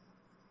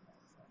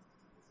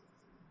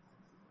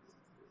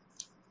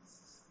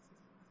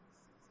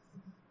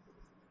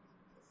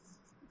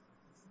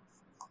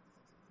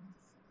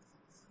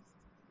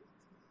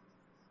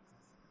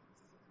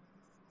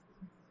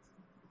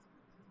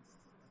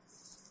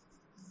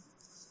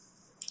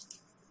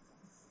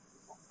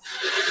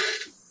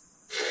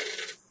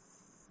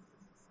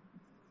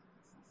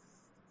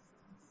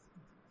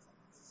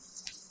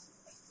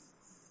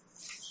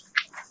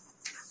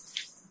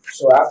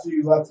 So after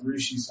you left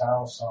Rishi's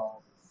house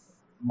on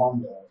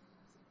Monday,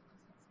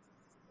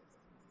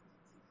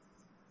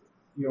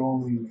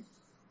 you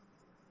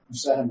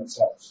sent him a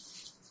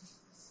text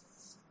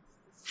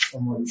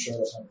from what you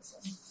showed us on your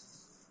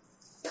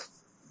phone.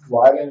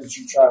 Why didn't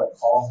you try to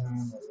call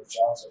him or reach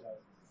out to him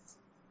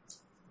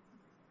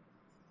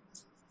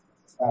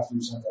after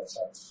you sent that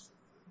text?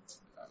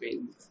 I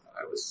mean,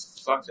 I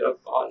was fucked up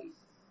on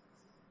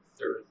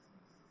there.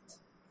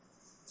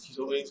 He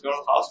told me he was going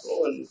to the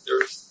hospital, and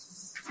there's,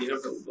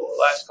 the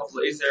last couple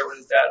of days there when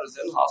his dad was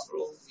in the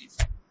hospital, he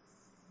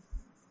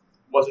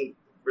wasn't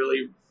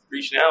really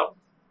reaching out,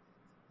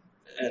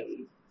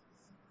 and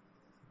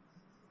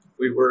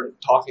we weren't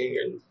talking.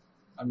 And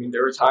I mean,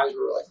 there were times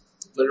where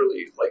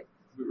literally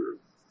we were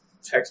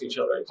texting each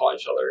other and calling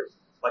each other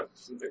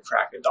from the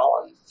crack of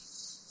dawn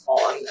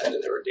on, and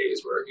then there were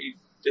days where he'd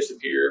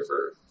disappear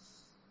for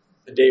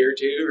a day or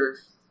two,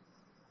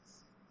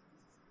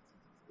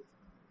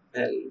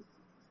 and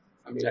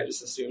I mean, I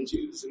just assumed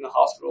he was in the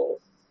hospital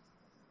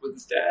with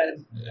his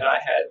dad, and I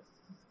had,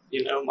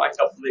 my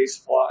couple days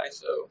supply,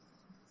 so.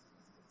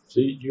 So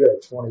you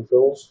had 20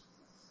 pills?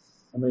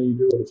 How many you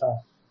do at a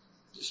time?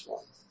 Just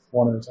one.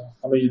 One at a time.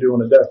 How many you do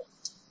in a day?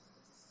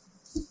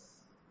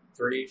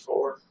 3,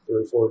 4. 3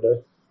 or 4 a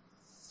day.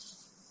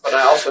 But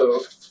I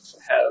also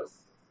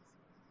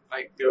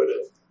I go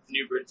to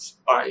Newbridge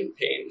Spine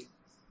Pain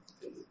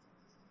and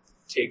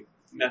take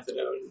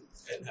methadone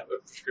and have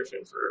a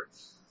prescription for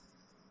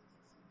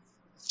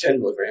 10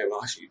 milligram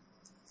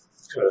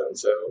oxycodone,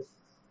 so.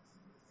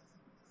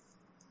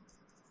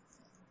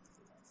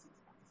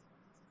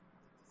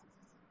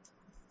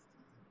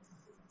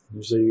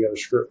 You say you got a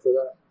script for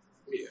that?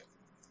 Yeah.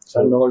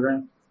 10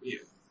 milligram? Yeah.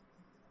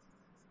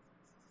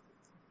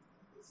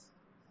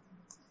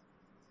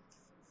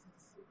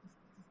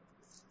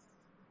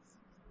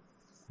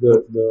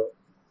 The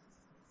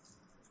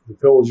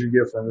pills you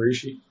get from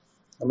Rishi,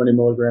 how many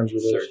milligrams are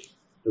those? 30.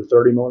 They're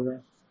 30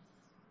 milligrams?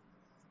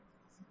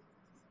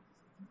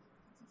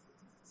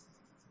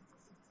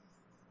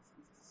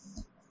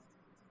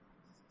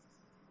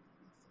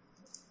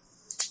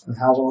 And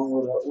how long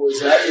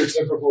was that your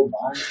typical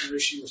buying for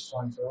Rishi was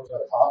 20 pills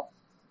at a pop?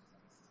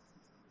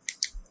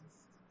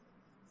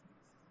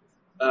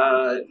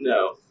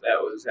 No,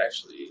 that was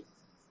actually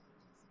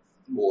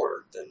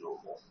more than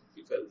normal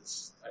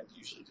because I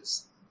usually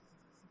just.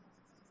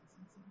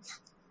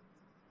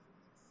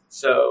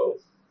 So,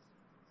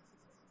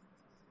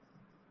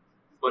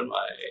 when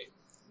my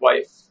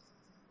wife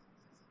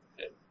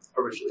had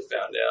originally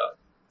found out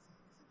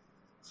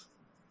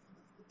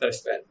that I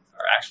spent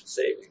our actual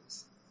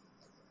savings,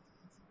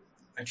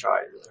 I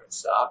tried really hard to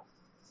stop,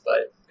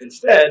 but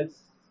instead,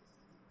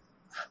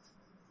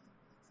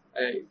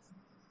 I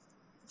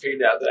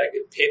figured out that I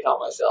could PayPal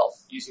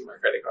myself using my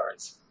credit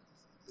cards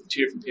with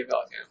 2 different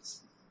PayPal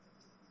accounts.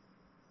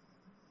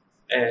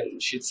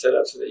 And she'd set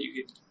up so that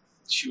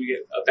she would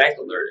get a bank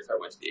alert if I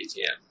went to the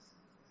ATM.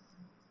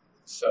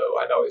 So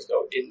I'd always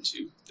go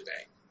into the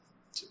bank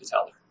to the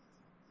teller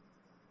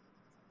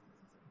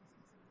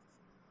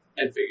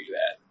and figure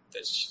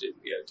that she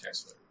didn't get a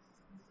text alert.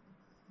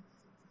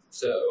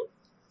 So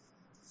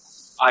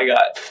I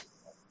got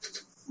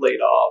laid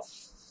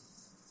off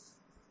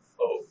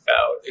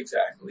about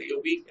exactly a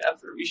week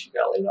after Rishi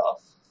got laid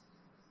off.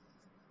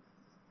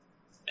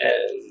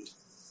 And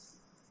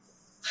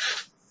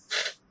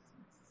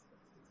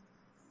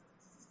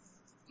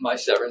my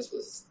severance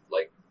was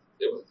like,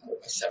 it was my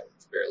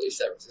severance, barely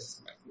severance. This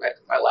is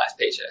my last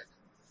paycheck.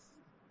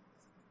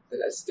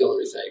 And that's the only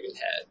reason I even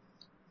had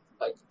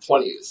like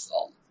 20 is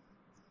all.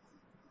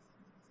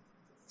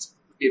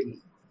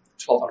 Even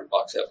 $1,200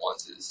 at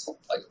once is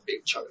like a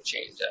big chunk of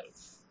change out of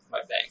my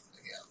bank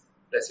account.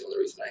 That's the only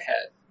reason I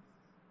had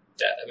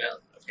that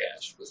amount of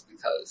cash was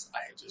because I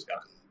had just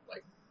gotten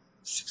like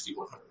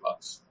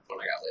 $6,100 when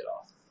I got laid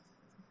off.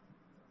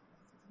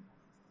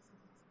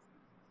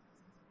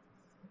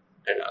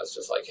 And I was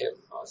just like him.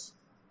 I was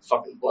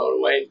fucking blown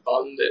away,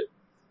 bummed that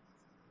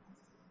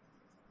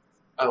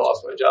I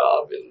lost my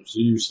job. And So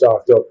you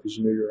stocked up because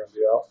you knew you were going to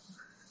be out?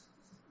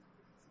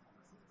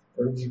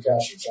 Where did you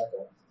cash your check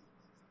at?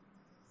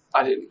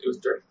 I didn't. It was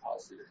direct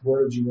deposit.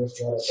 Where did you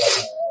withdraw the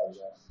 $500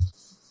 at?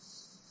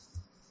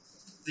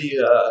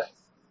 The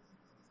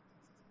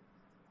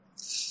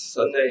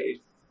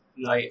Sunday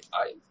night,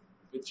 I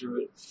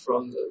withdrew it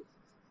from the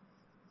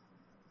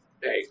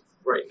bank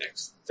right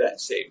next to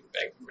that same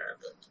Bank of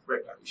America,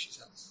 right by Rishi's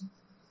house.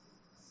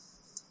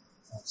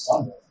 On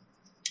Sunday.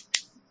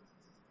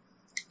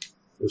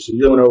 So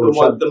you went over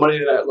the money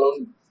that I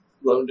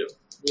loaned him.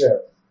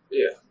 Yeah.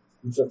 Yeah.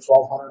 You took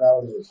 $1,200 out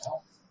of the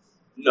account?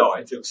 No,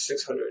 I took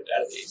 $600 out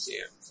of the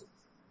ATM.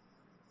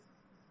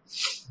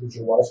 Did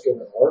your wife get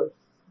an alert?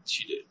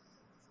 She did.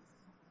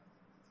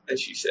 And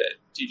she said,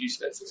 "Did you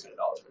spend $600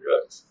 on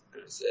drugs?"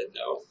 And I said,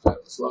 "No, I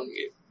was loaning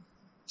it.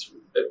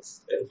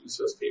 And he was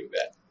supposed to pay me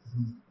back."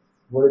 Mm-hmm.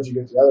 Where did you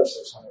get the other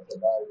 $600 to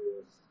buy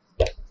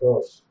your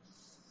pills?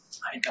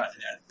 I had gotten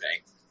it out of the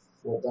bank.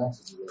 What bank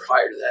did you get?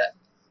 Prior to that,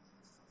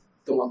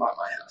 the one by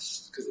my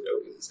house, because it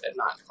opens at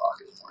 9 o'clock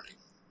in the morning.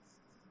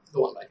 The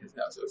one by his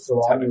house opens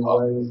So at 10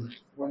 o'clock in the anyway, morning.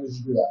 when did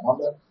you do that?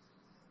 Monday?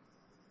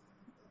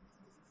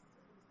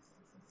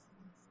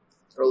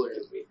 Earlier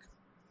in the week.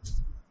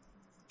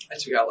 I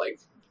took out like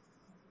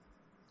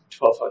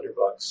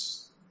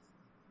 $1,200.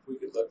 We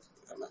could look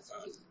at my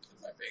phone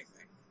at my bank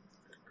thing.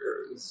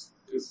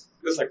 It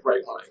was like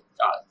right when I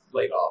got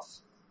laid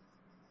off.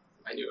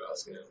 I knew I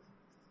was gonna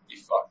be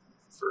fucked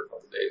for a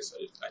couple of days. So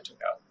I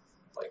took out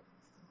like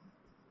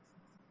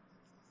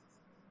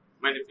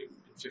might have been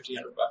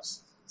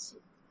 $1,500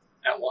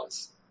 at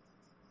once.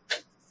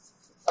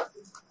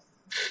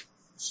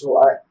 So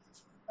I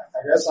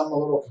guess I'm a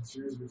little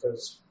confused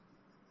because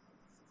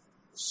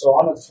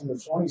from the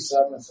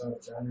 27th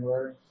of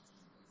January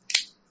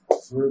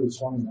through the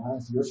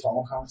 29th, your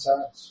phone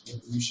contacts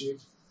with Rishi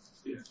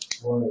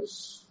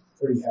was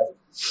pretty heavy.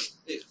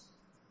 Yeah.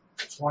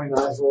 The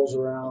 29th rolls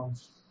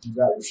around, you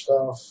got your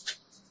stuff,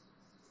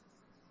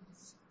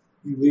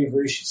 you leave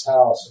Rishi's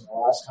house, and the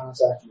last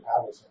contact you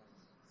have with him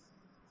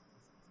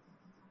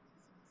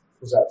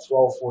was at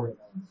 12:49,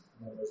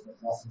 and there's been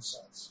nothing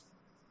since.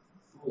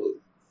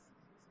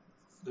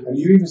 And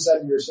you even said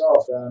to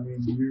yourself that, I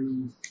mean,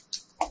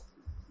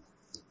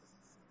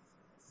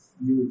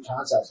 you would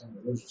contact him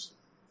religiously.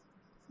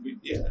 We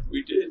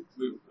did.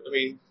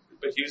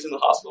 But he was in the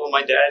hospital, and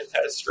my dad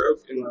had a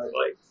stroke, and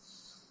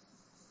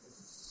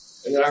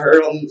and then I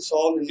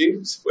saw on the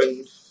news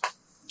when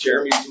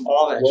Jeremy's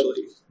mom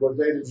actually. What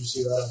day did you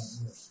see that on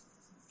the news?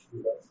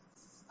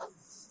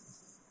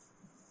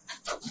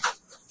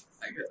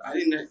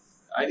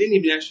 I didn't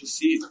even actually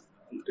see it.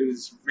 It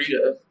was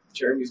Rita,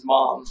 Jeremy's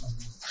mom,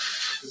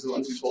 was the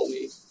one who told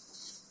me.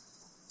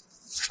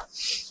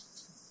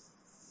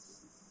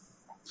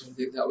 I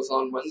think that was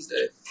on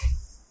Wednesday.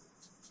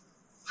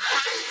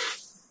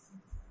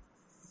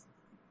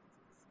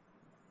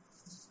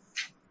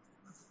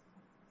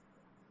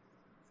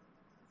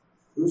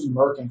 Who's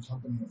Merck and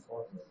Company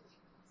Incorporated?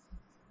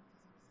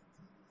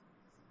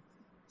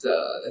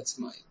 That's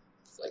my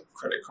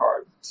credit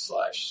card /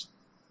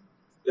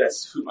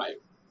 that's who my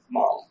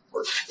mom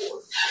worked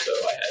for. So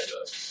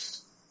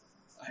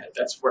I had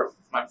that's where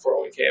my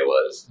 401k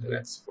was, and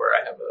that's where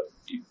I have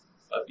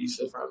a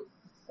visa from.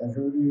 And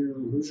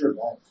who's your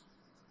bank?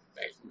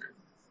 Bank of America.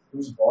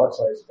 Who's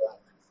Barclays Bank?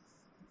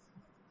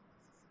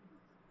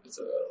 It's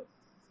a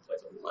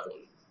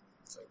loan.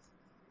 It's like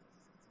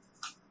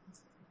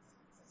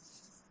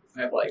I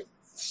have like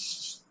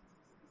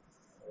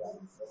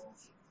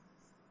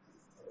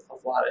a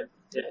lot of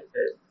debt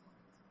that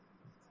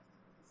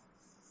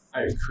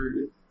I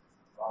accrued.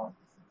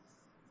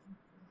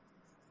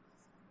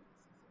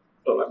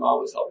 But my mom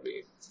was helping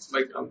me.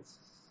 Like I don't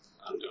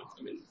know.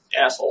 I'm an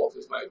asshole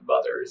because my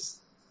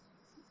mother's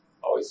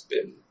always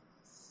been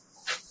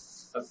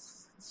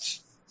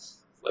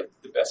like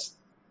the best.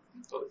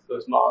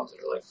 Those moms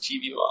that are like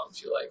TV moms.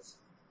 She like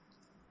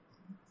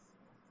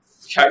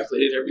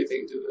calculated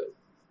everything to the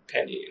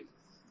penny and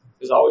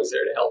was always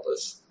there to help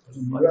us. Do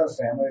you have a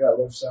family that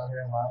lives down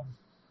here in Loudon?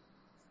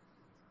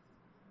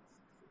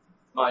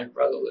 My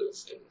brother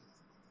lives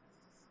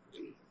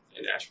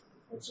in Ashburn.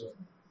 What's it?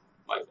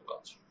 Michael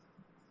Welsh.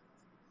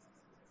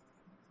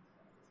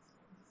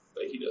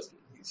 But he doesn't.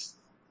 He's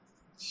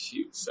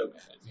so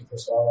mad at me.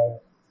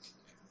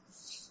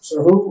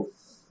 So who,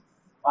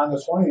 on the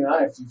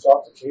 29th, you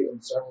talked to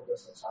Caitlin several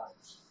different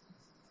times.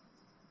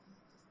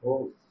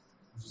 Well,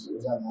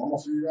 was that normal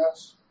for you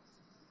guys?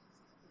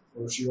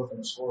 Or was she looking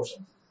to score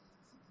something?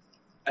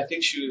 I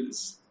think she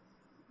was.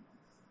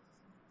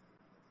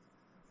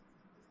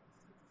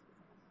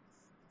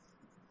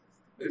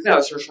 I think that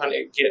was her trying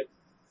to get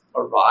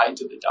a ride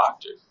to the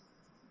doctor.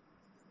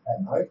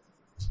 At night?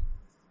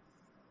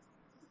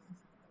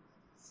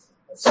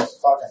 At 6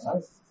 o'clock at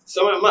night?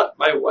 So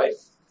my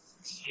wife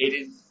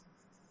hated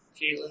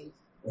Caitlin,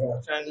 Yeah.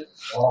 kind of.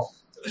 Wow.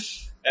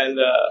 And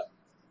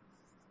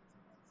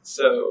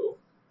so,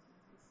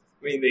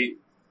 I mean,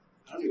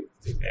 I don't even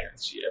think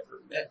she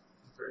ever met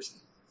in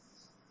person.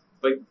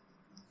 But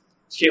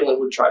Caitlin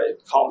would try to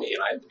call me,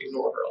 and I'd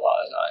ignore her a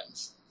lot of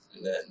times.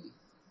 And then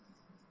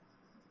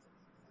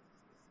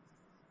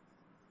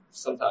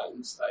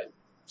sometimes I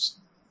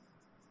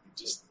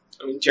just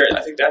I mean, Jared,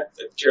 I think that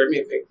Jared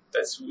may think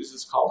that's who was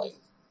just calling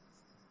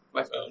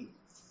my phone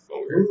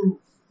when we were.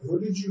 Who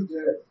did you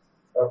get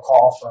a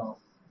call from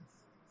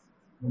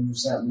when you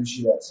sent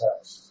Rishi that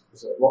text?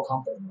 What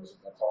company was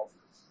it that called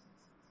you?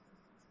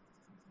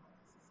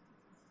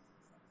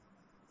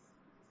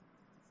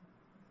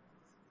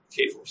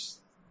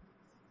 K-Force.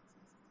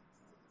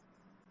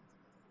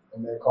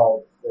 And they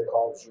called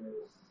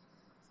you,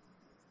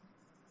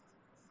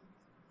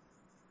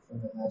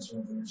 and then that's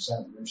when you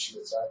sent Rishi a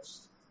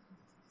text.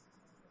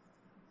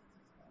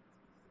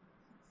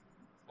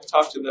 I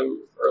talked to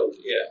them early,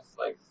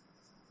 like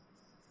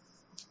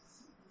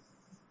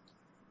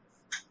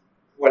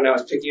when I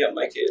was picking up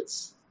my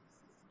kids,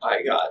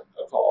 I got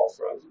a call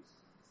from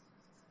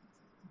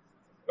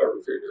a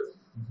recruiter,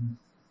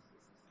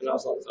 and I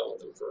was on the phone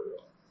with them for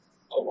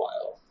a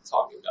while,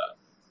 talking about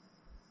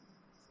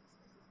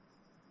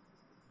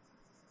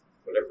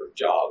whatever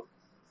job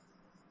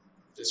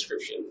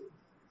description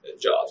and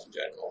jobs in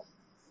general.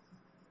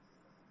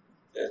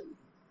 And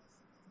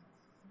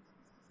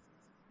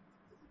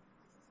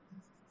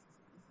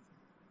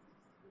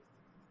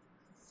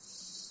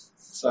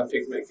so I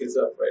picked my kids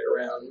up right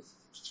around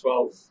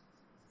 12,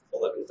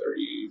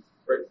 11:30,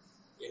 right,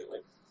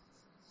 like.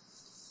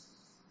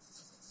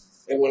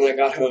 And when I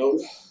got home,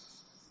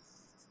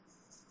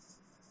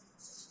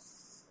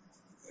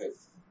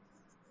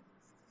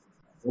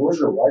 What was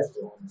your wife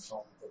doing on the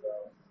phone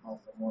on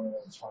the morning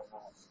of the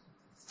 29th?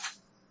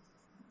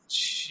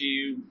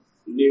 she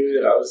knew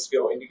that I was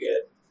going to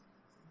get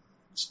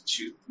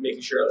to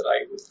making sure that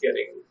I was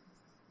getting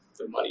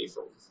the money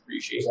from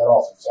Rishi. Was that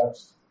off the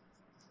text?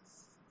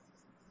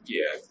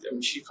 Yeah, I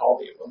mean, she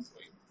called me at one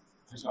point.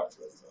 I talked to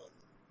her on the phone.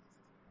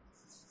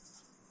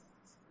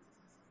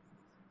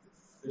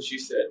 And she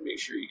said, make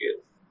sure you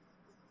get.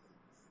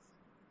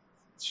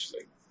 She's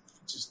like,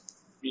 just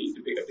need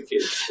to pick up the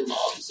kids for mom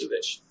so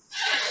that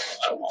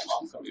I don't want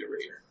mom coming over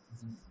here.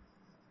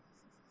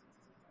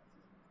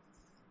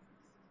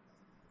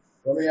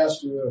 Let me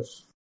ask you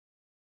this.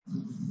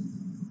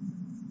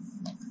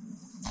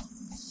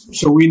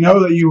 So we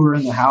know that you were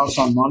in the house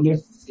on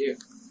Monday? Yeah.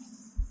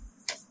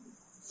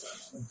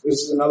 This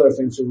is another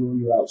thing to rule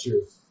you out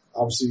too.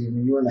 Obviously, I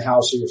mean, you were in the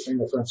house, so your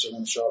fingerprints are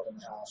going to show up in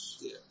the house.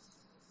 Yeah.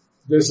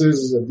 This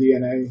is a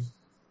DNA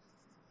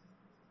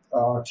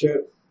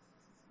kit,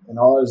 and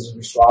all it is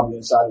we swab the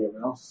inside of your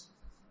mouth.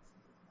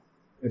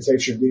 It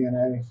takes your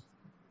DNA,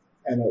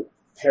 and it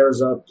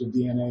pairs up the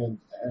DNA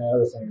and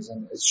other things,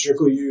 and it's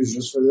strictly used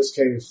just for this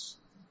case.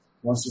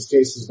 Once this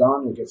case is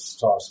done, it gets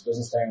tossed. It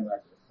doesn't stay on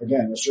record.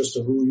 Again, it's just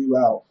to rule you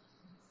out,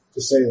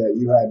 to say that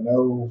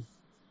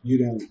you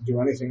didn't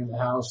do anything in the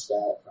house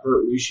that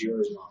hurt Rishi or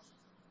his mom.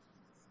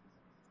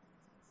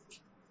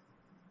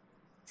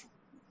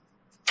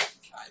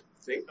 I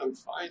think I'm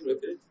fine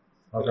with it.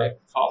 Okay. And I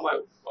call my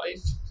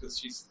wife because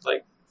she's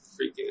like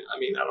freaking. I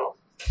mean,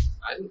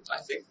 I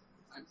think.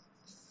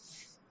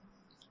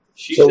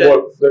 She So said,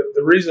 what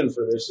the reason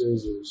for this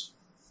is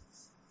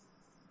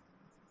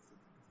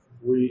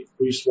we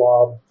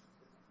swab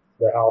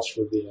the house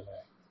for DNA.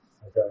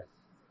 Okay.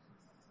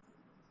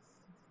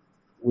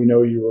 We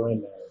know you were in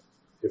there.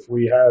 If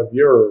we have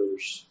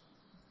yours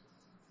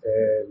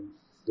and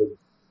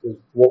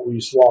what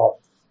we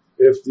swapped,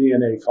 if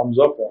DNA comes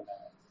up on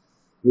that,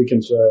 we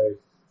can say,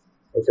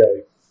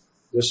 okay,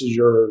 this is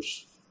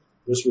yours.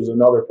 This was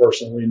another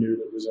person we knew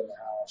that was in the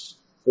house.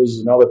 This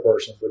is another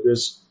person, but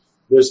this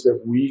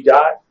that we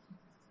got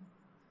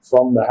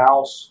from the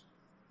house,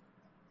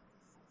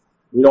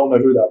 we don't know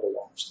who that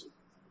belongs to.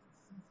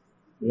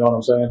 You know what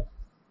I'm saying?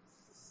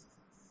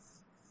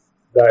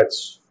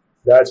 That's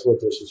what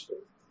this is for.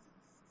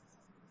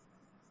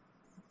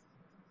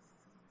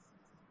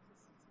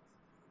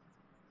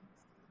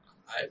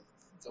 I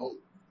don't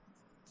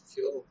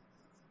feel.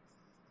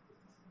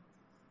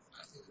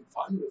 I think I'm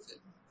fine with it.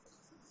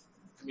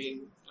 I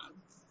mean, I'm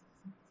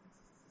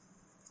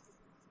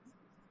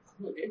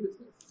okay with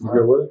it. You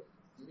good with it?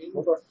 I mean,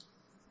 Okay.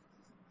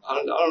 I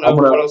don't know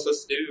what I'm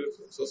supposed to do.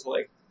 I'm supposed to I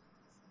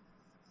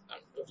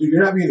don't know. Dude,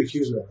 you're not being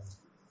accused of anything.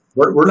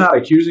 We're not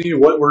accusing you.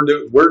 What we're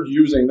doing, we're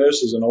using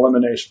this as an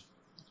elimination.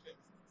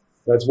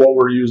 That's what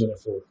we're using it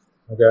for.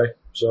 Okay.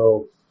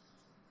 So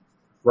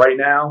right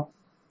now,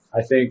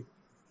 I think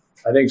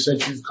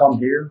since you've come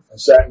here and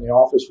sat in the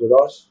office with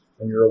us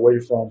and you're away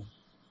from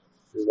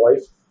your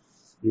wife,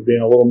 you're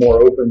being a little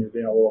more open. You're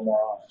being a little more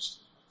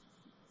honest.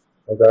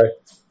 Okay.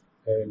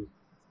 And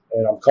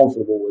I'm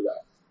comfortable with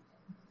that.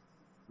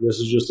 This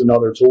is just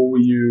another tool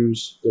we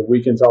use that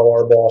we can tell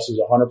our bosses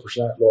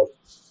 100%, look,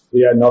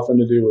 we had nothing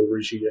to do with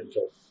Rishi getting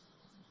killed.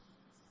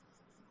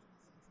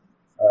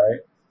 All right?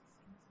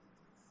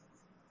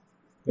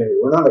 Hey,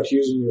 we're not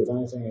accusing you of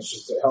anything. It's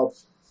just to help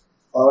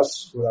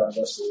us with our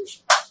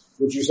investigation.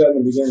 What you said in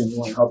the beginning, you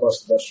want to help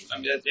us the best you can.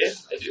 I mean, yeah,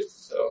 I do.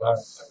 So, like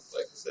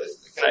I said,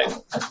 can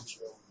I?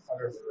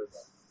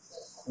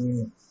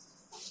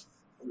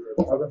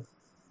 Okay.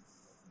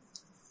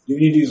 Do you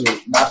need to use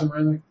a bathroom or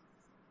anything?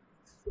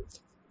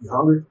 You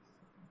hungry?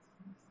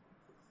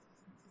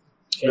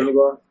 Candy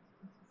bar?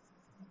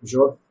 You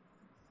sure?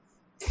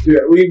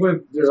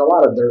 Dude, there's a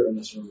lot of dirt in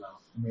this room now.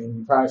 I mean,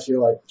 you probably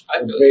feel like I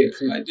a feel big it.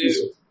 creepy I do.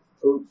 piece of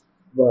poop,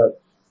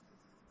 but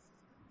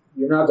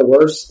you're not the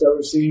worst that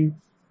we've seen.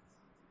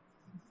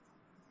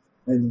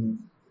 And,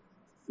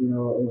 you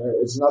know,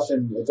 it's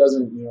nothing, it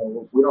doesn't, you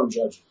know, we don't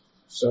judge you.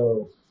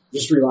 So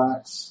just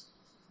relax.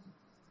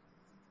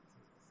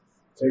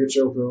 Take a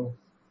chill pill.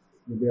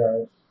 You'll be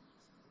alright.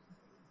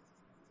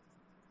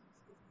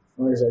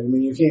 Like I said, I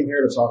mean, you came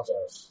here to talk to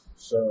us.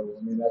 So,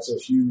 I mean, that's a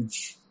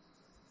huge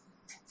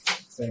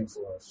thing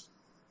for us.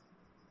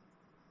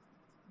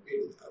 I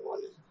mean, I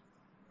wanted.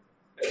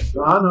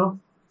 No, I know.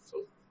 So,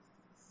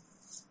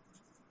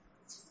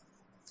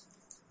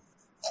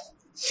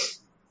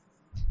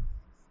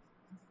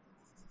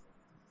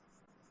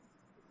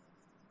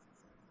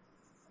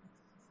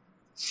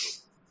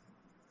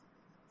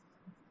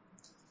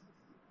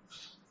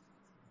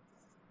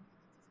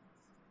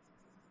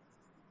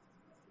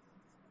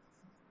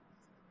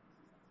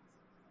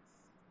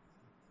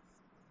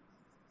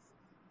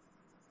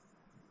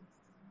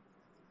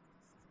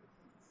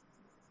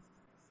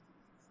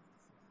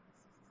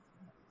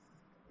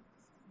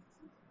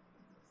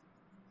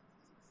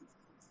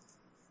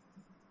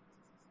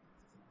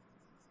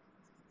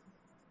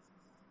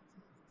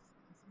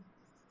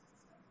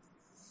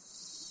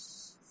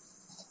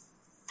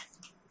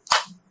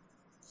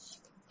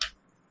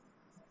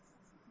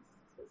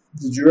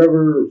 Did you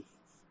ever,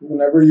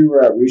 whenever you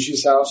were at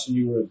Rishi's house and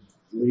you would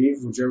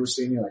leave, would you ever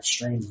see any, like,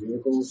 strange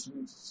vehicles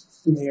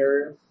in the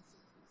area?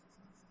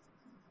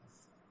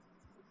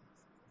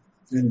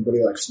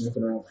 Anybody, like,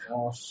 snooping around the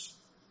house?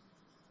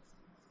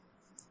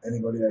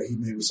 Anybody that he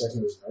maybe said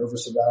he was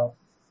nervous about?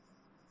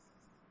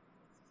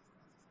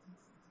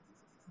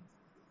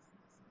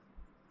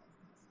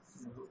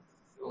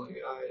 the only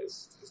guy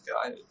is his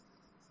guy.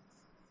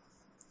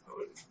 I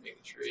would make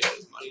sure he had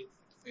his money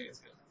to pay his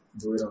guy.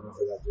 But we don't know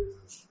who that dude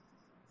is.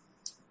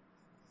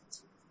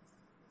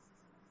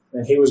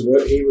 And he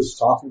was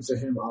talking to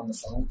him on the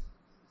phone.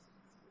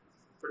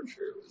 Pretty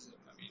sure it was him.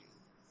 I mean,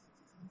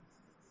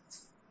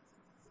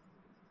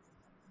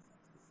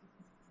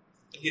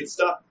 he had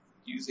stopped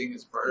using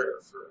his burner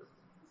for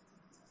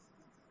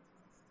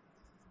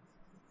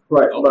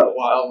a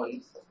while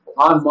when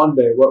On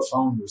Monday, what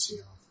phone was he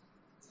on?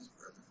 his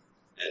burner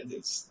and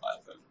his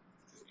iPhone.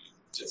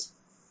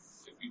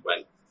 We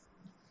went.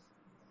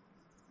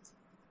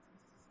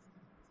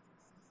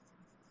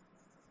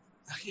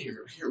 I can't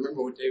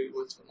remember what day we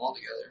went to the mall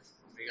together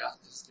when we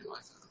got this new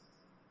iPhone.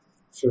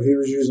 So he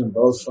was using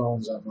both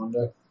phones on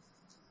Monday.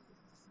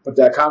 But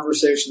that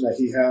conversation that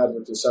he had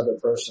with this other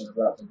person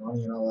about the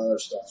money and all that other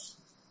stuff,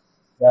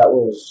 that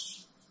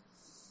was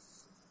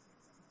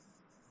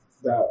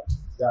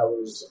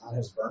on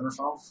his burner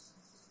phone?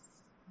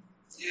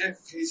 Yeah,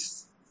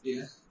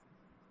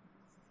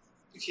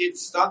 he had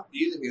stopped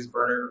using his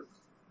burner.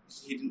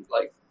 He didn't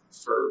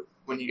for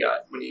when he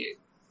got the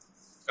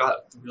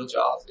real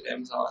job at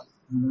Amazon.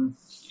 Mm-hmm.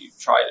 He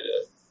tried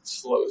to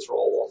slow his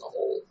roll on the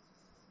whole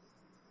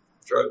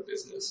drug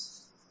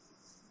business.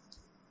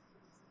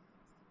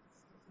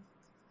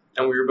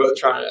 And we were both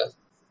trying to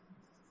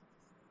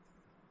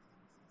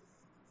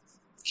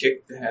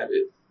kick the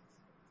habit.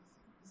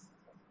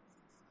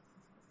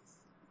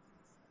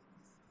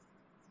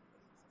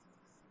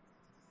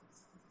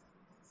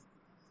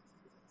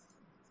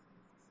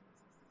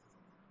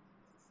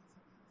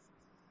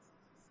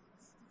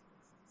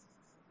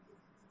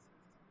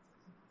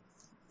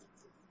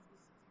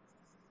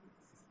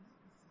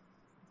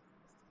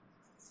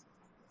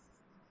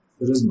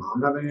 Did his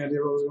mom have any idea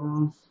what was going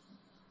on?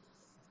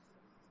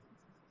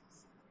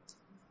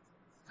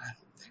 I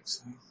don't think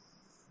so.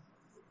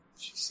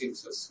 She seemed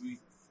so sweet.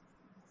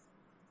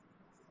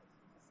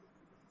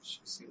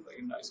 She seemed like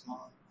a nice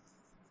mom.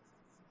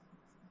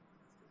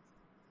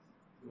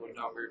 One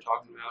time we were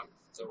talking about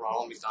the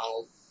Ronald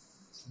McDonald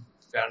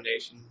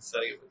Foundation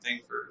setting up a thing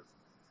for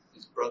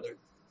his brother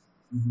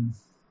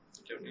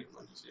to donate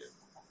money to.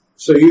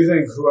 So you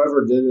think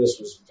whoever did this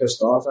was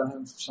pissed off at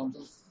him for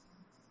something?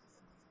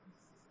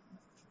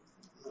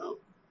 No,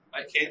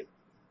 I can't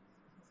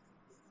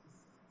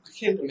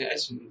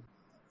imagine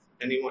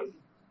anyone.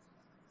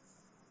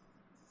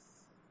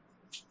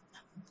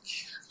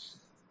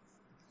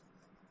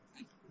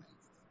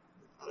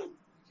 I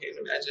can't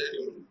imagine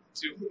anyone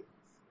doing.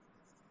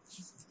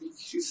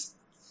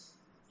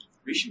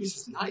 Rishi was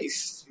just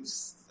nice. He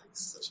was like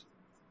such a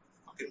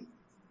fucking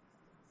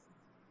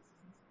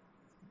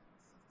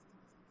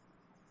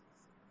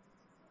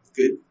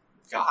good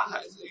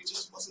guy. He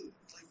just wasn't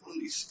like one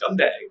of these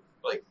scumbags.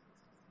 Like,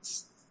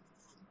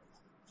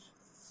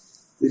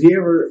 Did he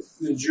ever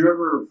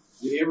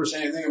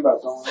say anything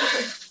about going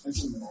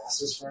into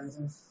Manassas for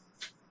anything?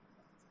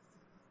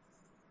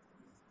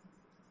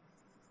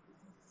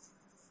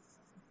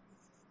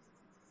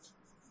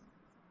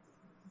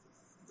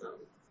 no.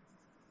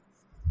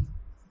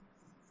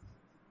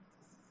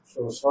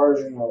 So as far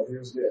as you know, he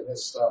was getting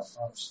his stuff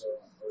from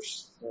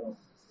the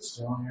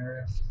Sterling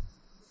area.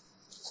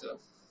 So,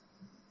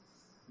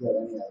 You have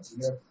any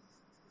idea?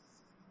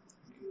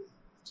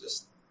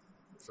 just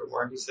from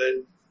where he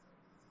said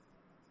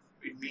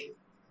we'd meet.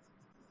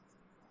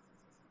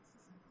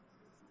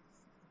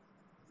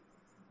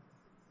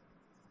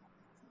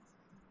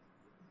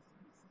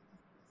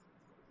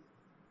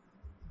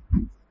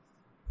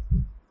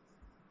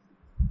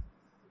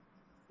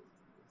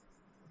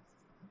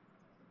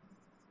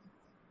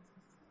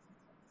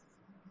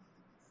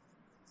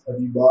 Have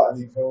you bought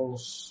any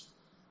pills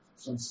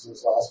since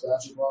this last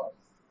batch you bought?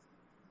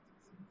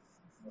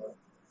 No.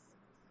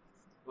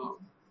 Well,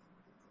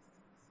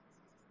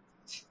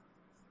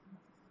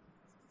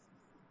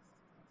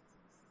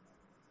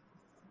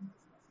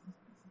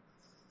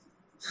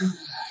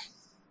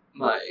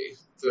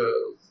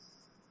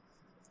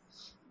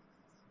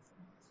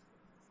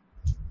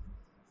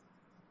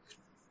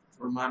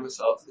 remind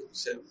myself that you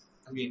said,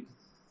 I mean,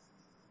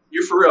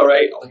 you're for real,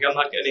 right? Like, I'm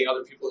not getting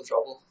other people in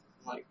trouble.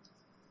 I'm, like,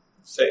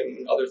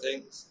 saying other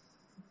things.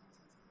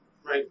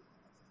 Right?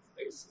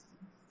 Like,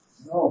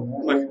 No,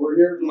 man. I mean, we're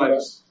here to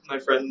my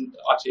friend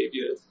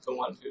Octavia, the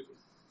one who...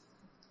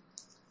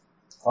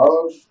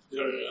 Carlos?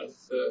 No.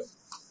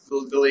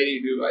 The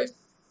lady who I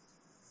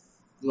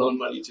loaned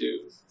money to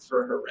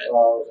for her rent.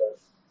 Oh, okay.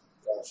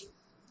 Gotcha.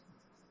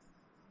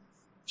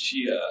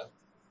 She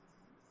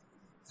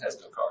has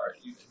no car.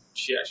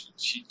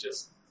 She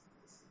just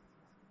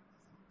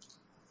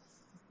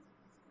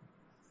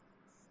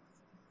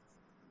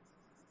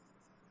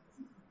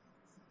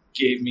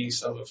gave me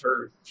some of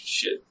her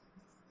shit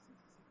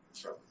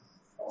from.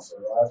 Also,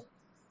 right?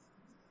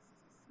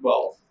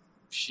 Well,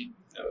 she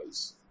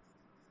knows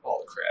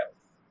all the crap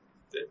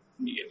that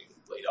me getting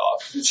laid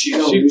off. Did she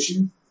know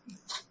Lucy?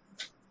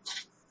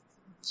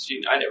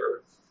 I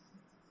never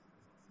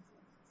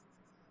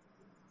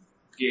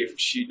gave.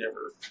 She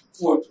never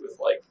worked with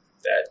like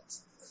that.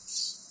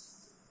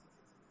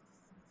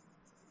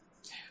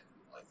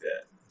 Like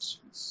that.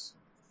 She's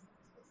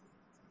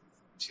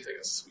like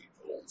a sweet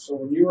little. So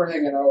when you were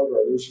hanging out over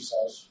at Lucy's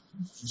house,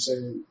 did you say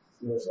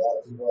there was a lot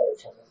of people that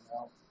would come in and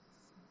out?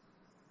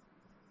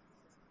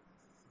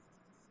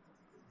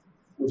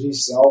 Would he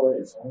sell right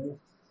in front of you?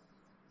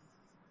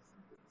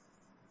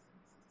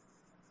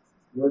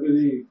 Where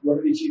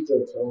did he keep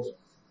the pills in?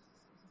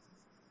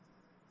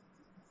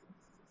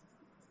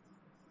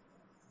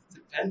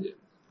 Depended.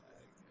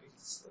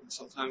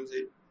 Sometimes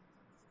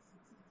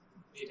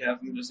he'd have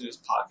them just in his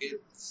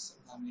pocket.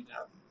 Sometimes he'd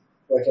have them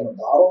like in a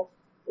bottle,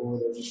 or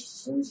they're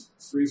just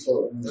free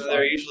floating. No,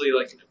 they're usually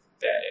like in a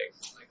bag,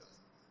 like a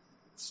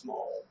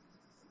small,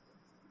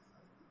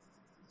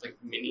 like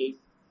mini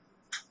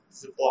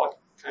Ziploc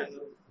kind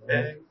of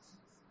bag.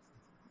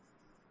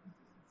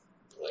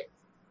 Like,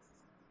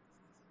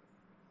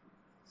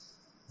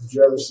 did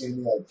you ever see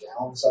any like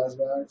gallon-sized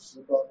bags,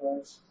 Ziploc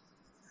bags?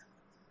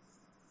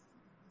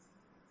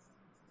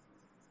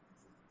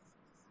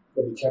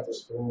 But he kept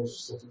his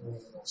pills typically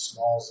in those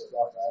small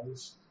Ziploc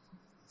bags.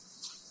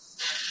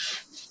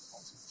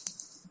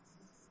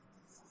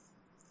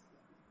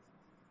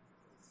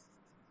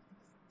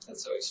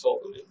 that's how he's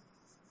folding it.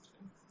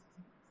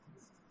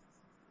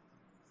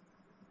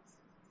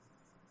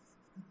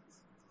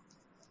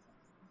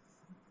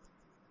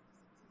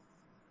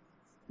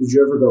 Did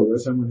you ever go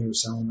with him when he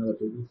was selling other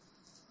people?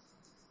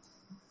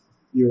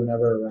 You were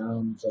never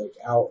around, like,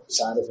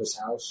 outside of his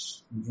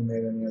house when he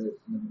made any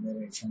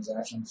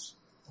transactions?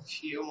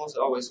 He almost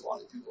always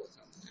wanted people to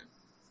come to him.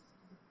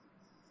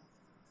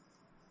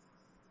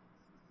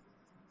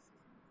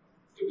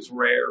 It was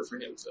rare for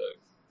him to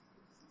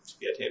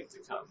get him to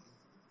come.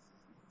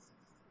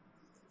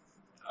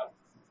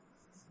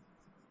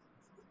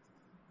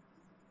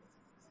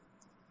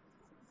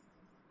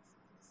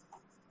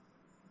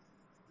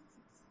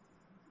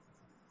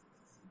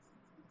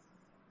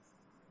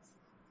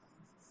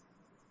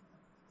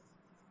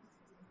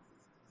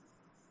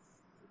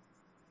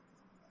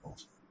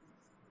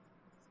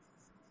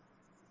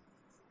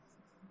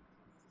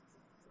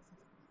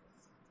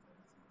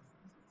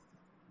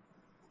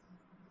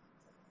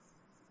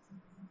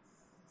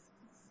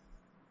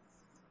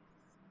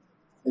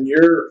 And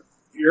you're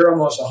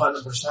almost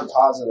 100%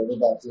 positive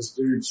about this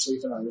dude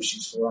sleeping on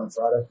Rishi's floor on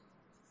Friday?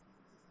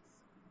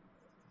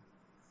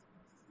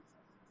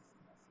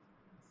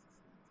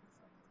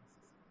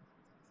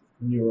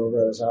 When you were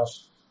over at his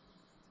house?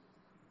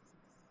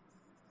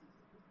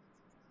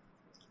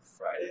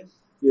 Friday?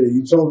 Yeah,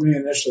 you told me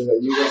initially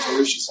that you went to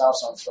Rishi's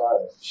house on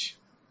Friday.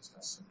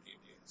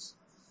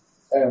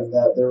 And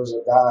that there was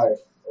a guy,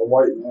 a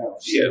white male,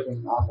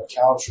 sleeping on the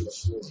couch or the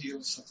floor. He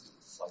was something like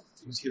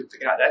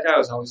that guy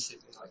was always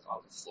sleeping like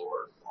on the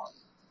floor on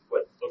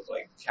what looked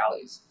like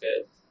Callie's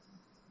bed.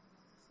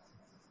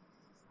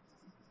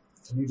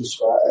 Can you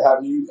describe?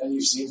 And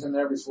you've seen him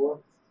there before?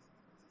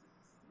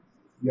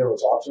 You ever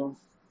talked to him?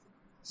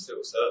 So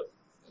what's up?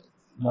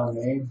 No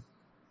name.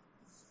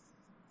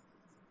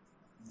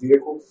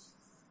 Vehicle.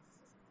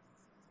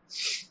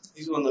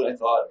 He's one that I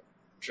thought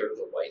drove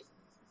the white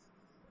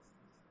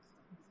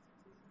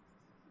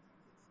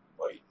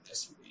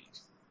SUV.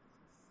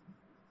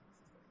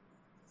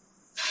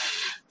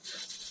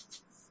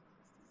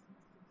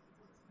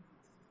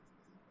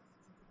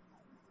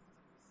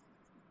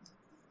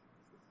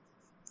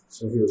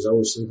 So he was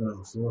always sleeping on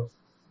the floor?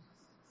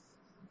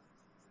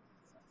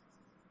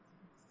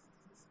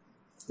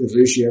 Did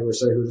Rishi ever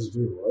say who this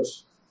dude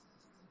was?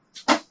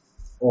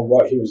 Or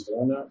what he was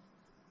doing there?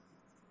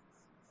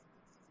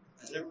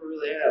 I never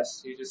really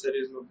asked. He just said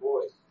he was my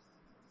boy.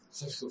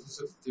 So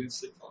the dude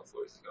sleeping on the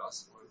floor. He's like,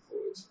 awesome, my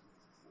boys.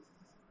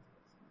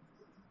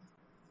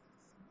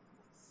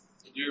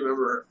 I do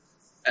remember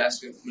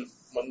asking him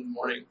one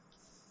morning,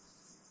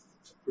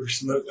 I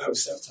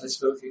was outside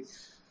smoking,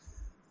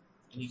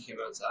 and he came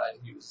outside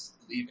and he was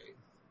leaving.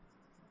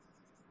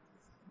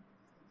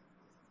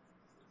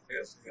 I think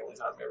that's the only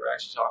time I ever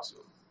actually talked to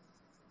him.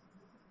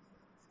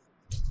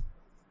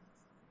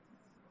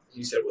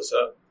 He said, "What's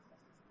up?"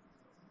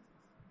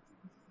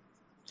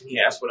 And he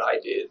asked what I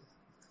did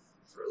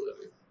for a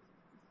living.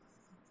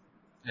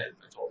 And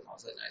I told him I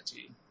was at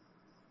IT.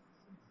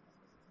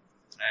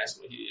 And I asked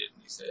him what he did,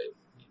 and he said,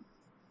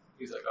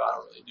 he's like, "Oh, I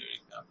don't really do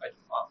anything. I'm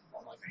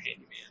like a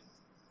handyman."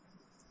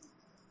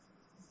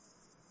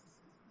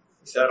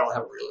 He said, "I don't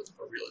have a real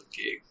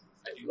gig.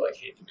 I do like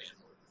handyman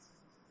work."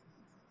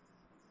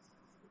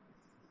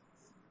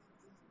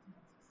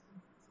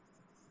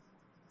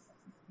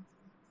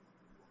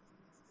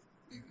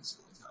 I think that's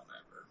the only time I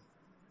ever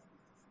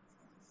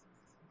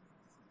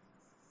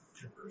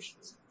conversed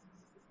with him.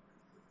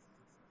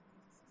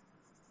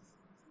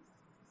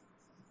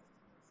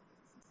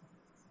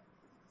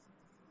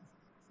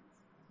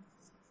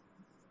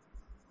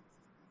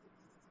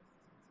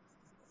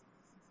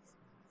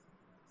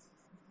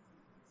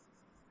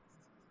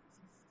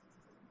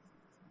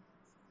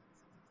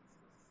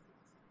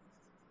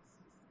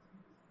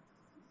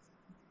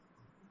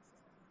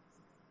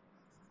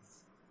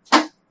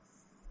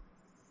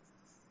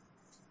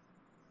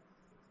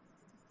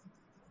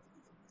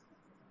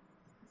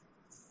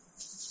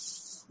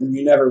 And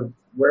you never,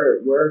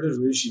 where does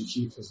Rishi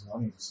keep his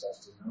money and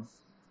stuff, do you know?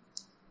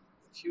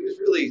 He was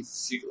really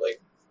secret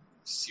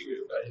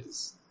about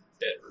his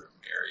bedroom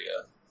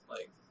area.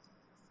 Like,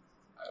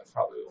 I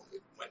probably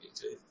only went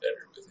into his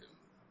bedroom with him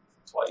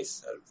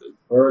twice out of the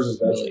Where was his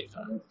bedroom? 8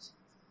 times.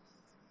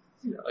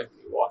 You know, like when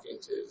you walk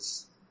into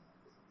his,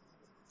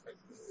 like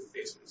the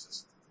basement is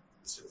just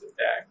to the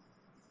back,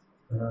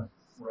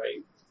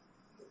 right?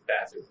 The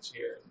bathroom was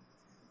here, and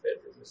the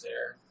bedroom was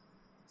there.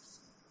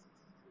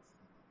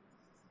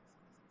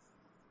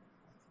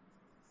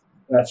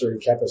 That's where he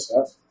kept his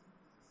stuff?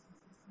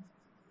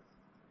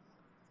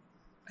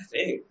 I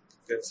think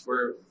that's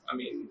where,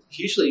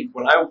 usually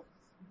whenever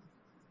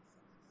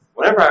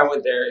I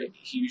went there,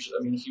 he'd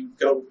run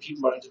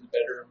into the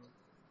bedroom,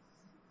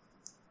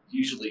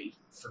 usually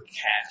for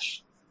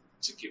cash,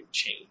 to give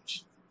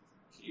change.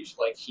 He'd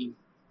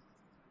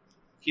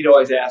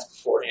always ask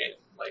beforehand,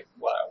 like,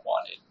 what I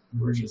wanted,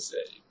 or just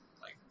said,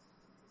 like,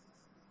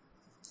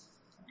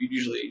 we'd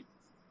usually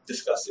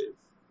discuss it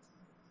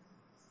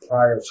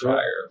prior.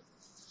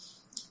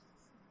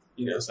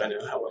 You know, so I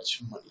know how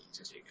much money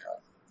to take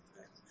out.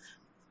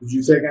 Did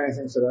you take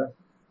anything today?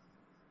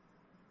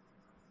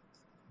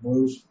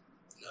 Blues?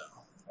 No.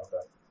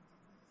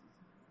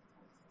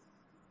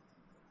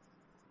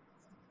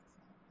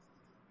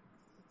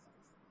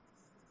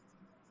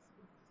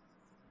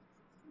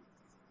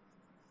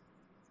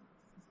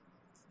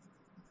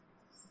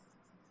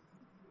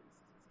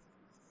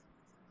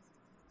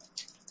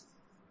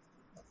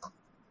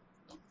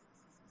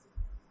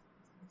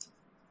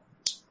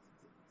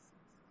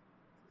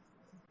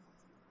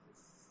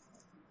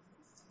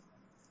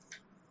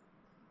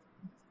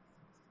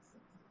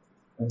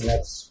 And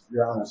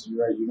you're honest.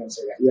 You're right. You didn't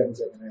say that. You haven't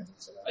taken anything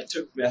to that. I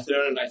took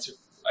methadone and I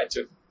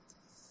took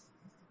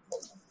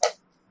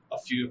a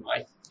few of my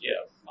 10.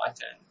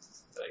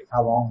 Like,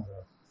 How long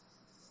ago?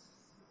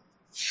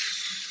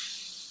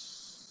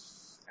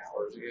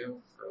 hours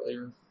ago,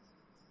 earlier.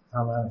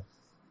 How many?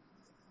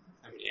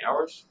 How many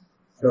hours?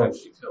 Pills.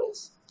 Actually,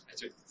 pills. I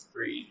took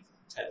 3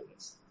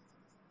 10s.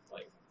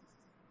 Like,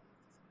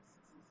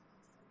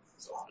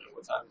 so I don't know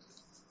what time is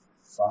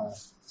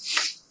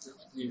it. 5.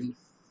 Noon.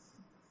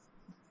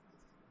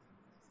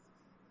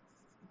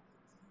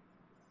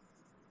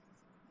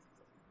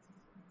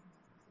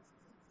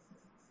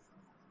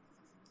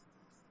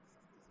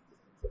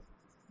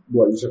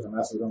 What, you took a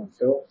methadone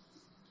pill?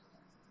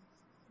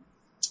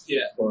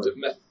 Yeah. Or The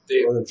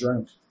or the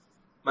drink?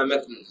 my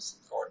methadone is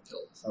hard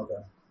pills.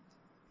 Okay.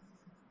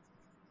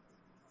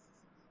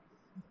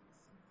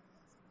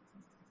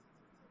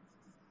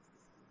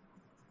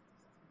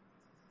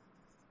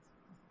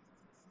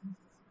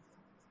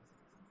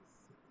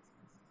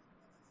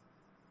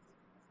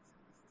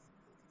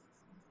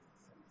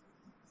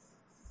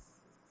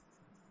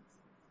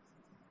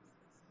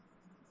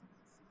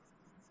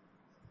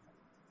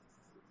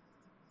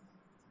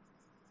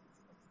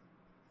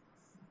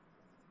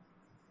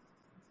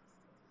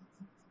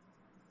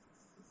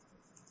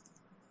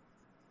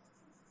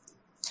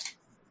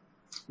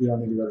 You don't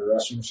need to go to the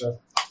restroom, sir?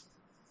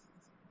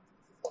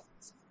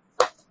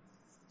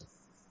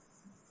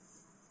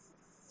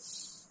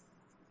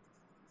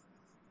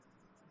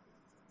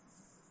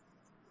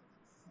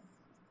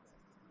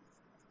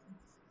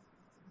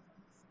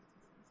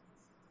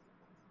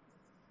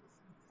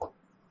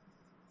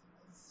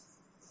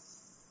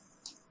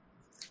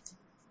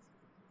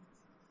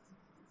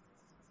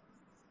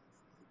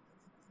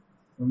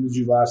 When did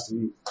you last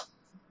eat?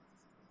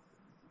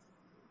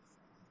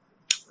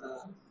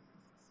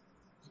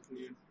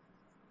 Noon.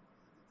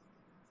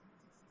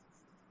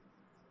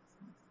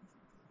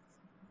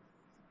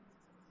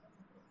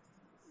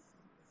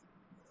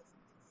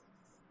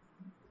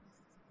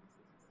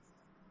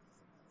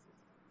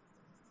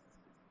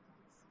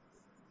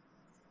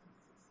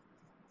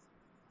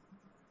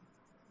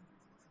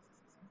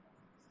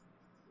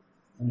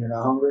 And you're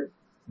not hungry?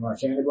 You want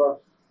a candy bar?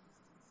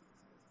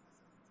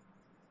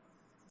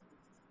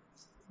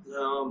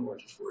 No, I'm more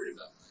just worried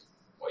about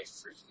my wife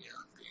freaking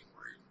out and being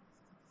worried.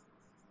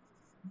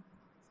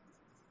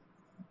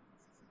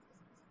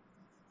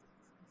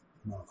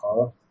 You want a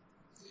cola?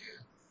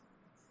 Yeah.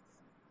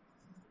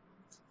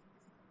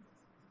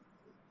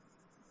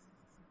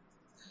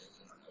 And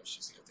I don't know,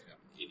 she's gonna think I'm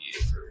an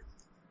idiot for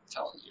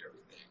telling you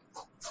everything.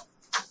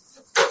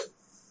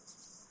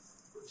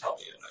 For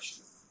telling you that I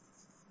should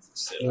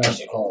sit Yeah,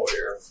 in a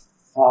lawyer.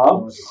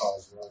 What's the call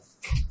for?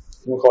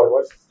 You want to call your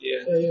wife?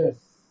 Yeah. Yeah.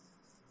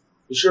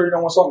 You sure you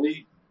don't want something to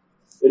eat?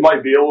 It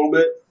might be a little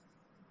bit.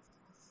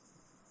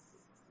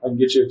 I can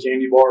get you a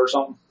candy bar or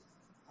something.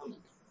 I'm okay.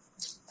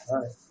 All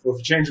right. Well, if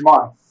you change your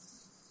mind,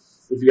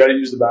 if you got to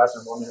use the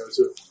bathroom, let me know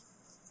too.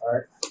 All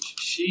right.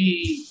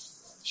 She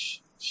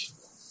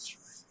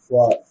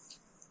What?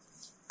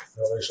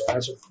 No, they shall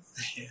answer.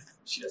 yeah,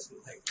 she doesn't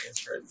like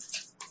answering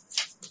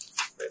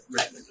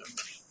random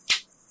numbers.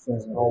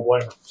 Don't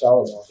blame her.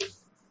 Salad muffin.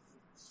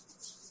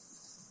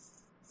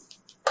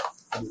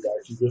 I'll be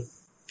back. You good?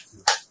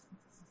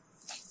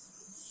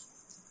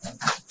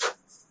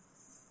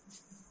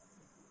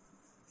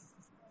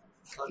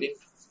 Honey.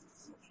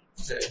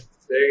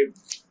 Okay.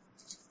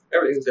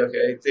 Everything's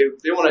okay.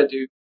 They want to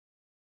do,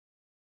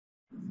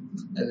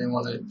 and they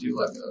want to do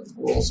like a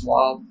oral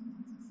swab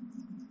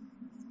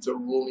to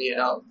rule me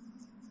out.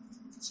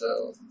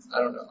 So I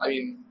don't know. I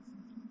mean,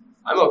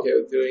 I'm okay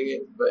with doing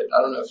it, but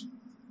I don't know if you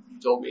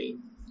told me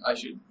I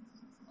should.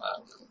 I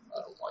don't know.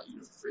 I don't want you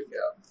to freak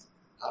out.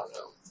 I don't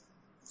know.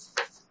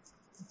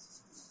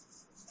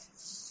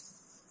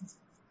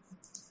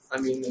 I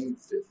mean,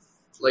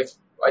 like,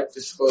 I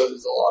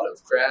disclosed a lot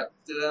of crap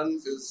to them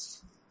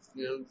because,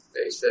 you know,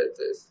 they said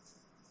that,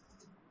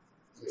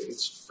 I mean,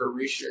 it's for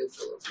research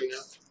or, you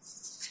know.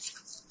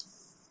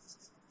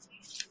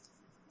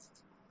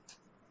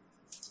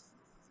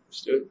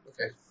 Just do it?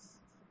 Okay.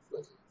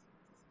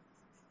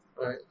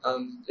 Alright,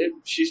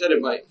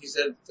 he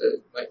said that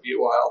it might be a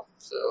while,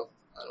 so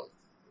I don't.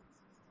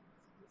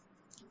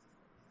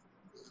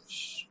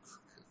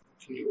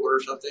 Can you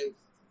order something?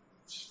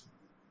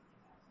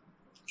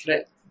 Can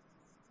I?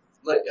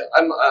 Like,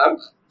 I'm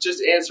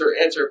just answer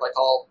if I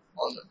call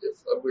on if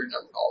a weird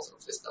number calls or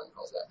if this number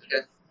calls back.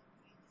 Okay.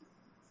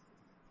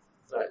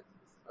 All right.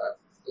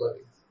 Love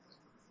you.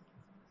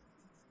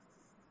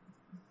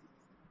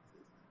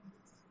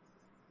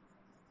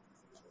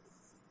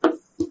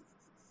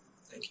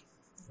 Thank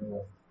you.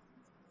 Yeah.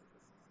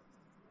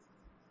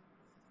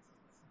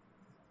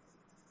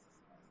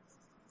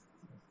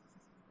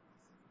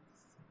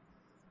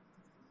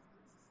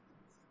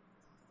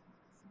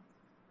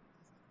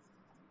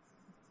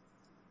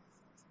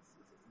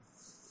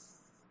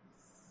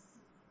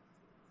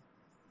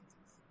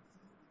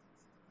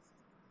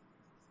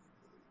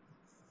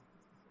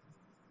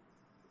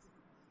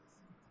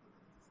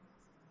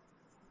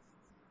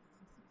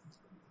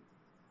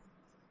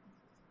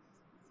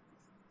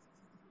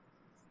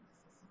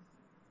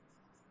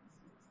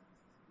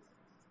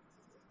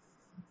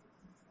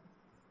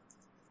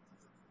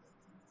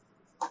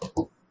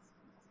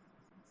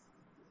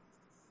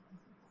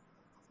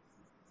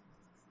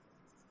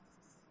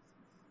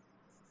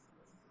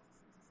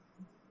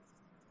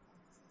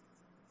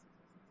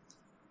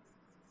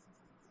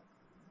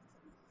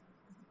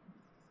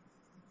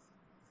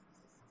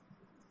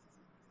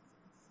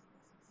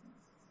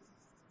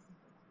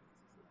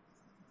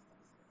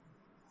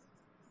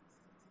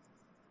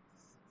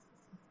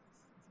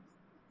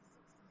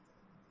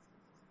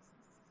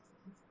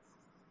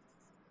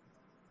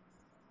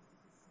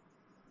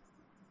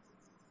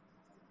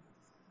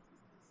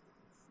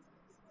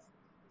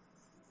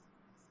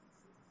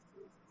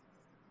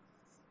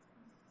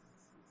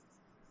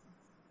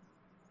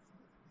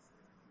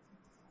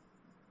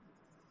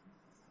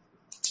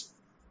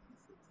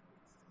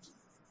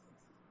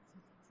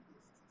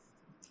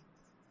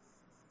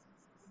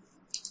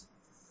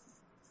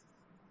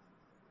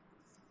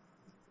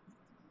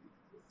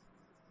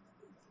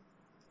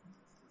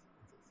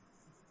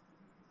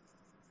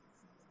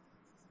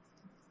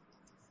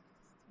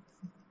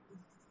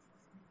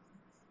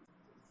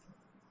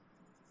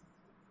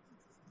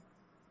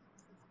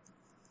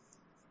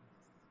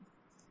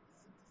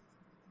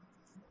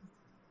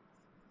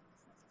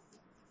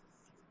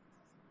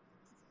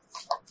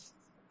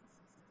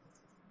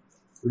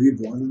 Were you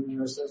born in the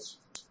United States?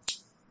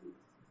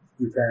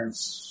 Your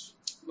parents?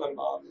 My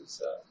mom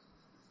is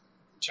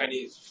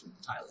Chinese from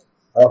Thailand.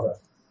 Okay.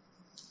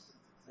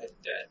 My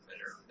dad met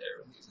her over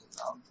there when he was in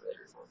Vietnam for the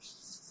Air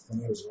Force. When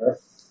he was where?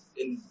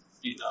 In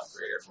Vietnam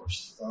for Air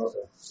Force. Oh, okay.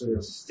 So He you're,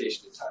 was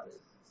stationed in Thailand.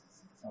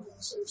 I was going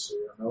to say, so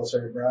you're a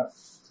military brat?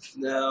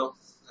 No,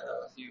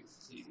 he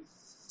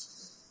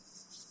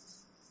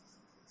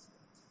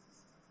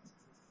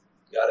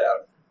got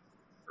out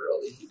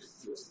early. He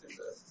wasn't in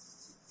the.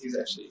 He's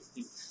actually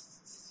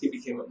he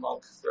became a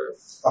monk for.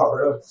 Oh,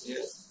 really? Yeah.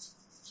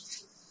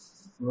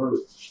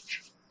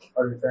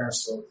 Are your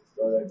parents still,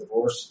 are they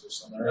divorced or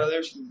something? No,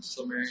 they're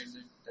still married.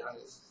 They're down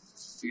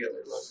together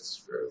in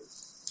Locust Grove.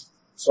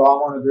 So all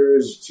I want to do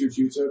is 2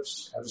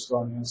 Q-tips. I just go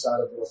on the inside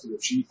of both of your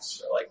cheeks.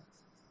 So like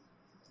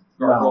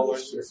No,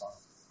 rollers. you're fine.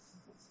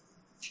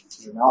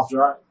 Is your mouth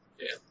dry?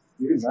 Yeah.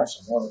 You can drink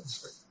some water.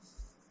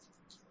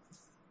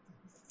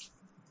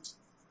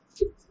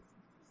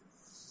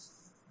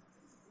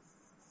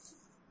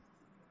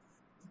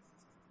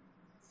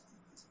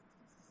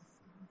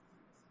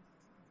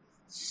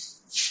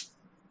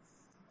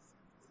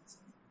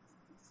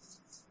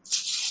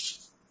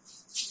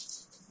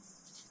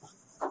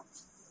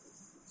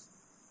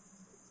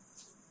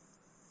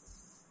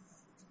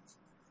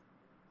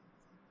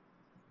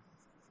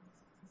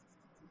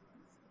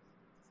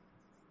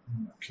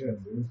 I'm not kidding,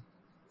 dude.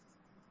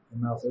 Your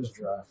mouth is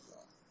dry.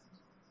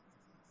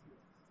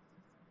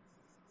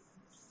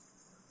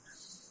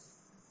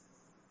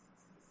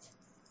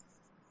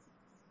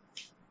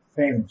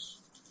 Painless.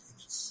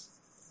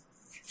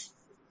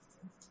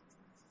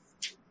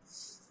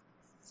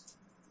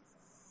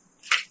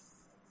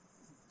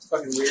 It's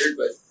fucking weird,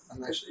 but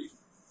I'm actually.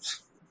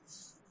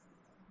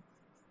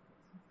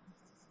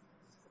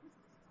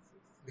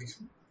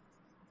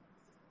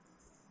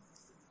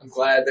 I'm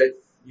glad that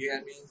you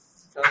had me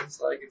come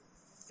so I could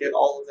get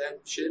all of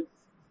that shit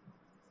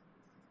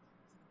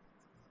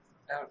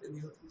out in the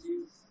open to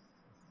you.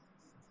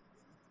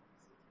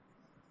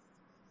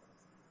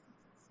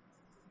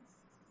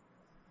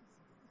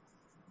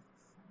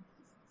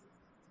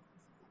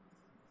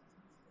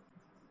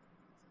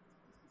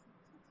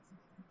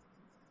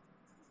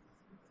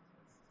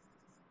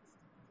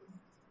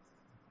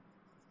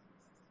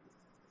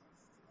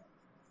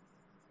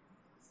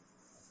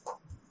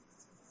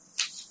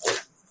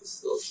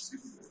 Still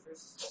super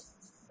nervous.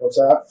 What's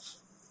that?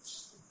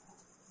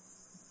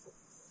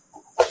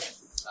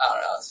 I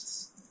don't know. It's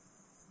just.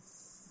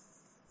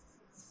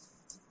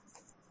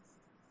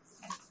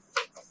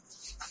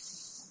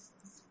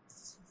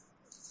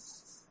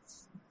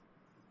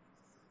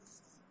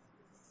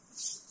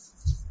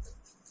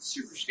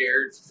 Super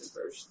scared at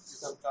first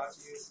to come talk to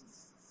you.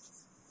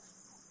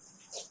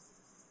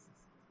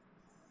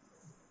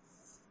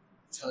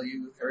 Tell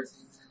you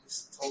everything I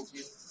just told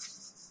you.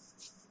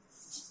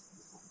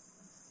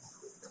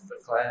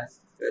 But glad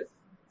that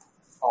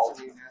you called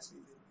me and asked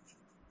me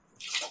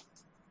to.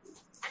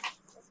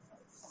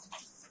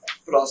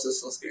 But also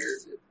still scared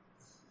that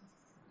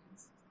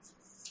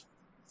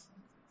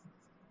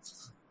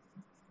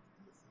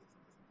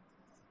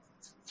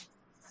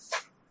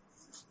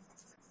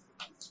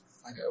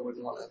like I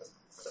wouldn't want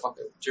to fuck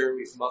up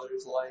Jeremy's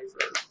mother's life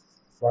or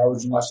Why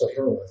would you mess up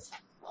her life?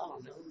 I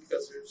don't know,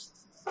 because there's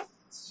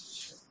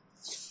shit.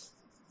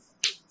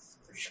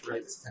 I should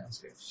write this down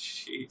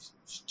too.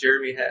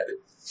 Jeremy had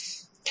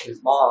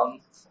his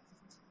mom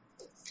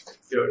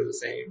go to the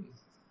same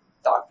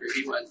doctor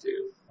he went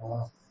to.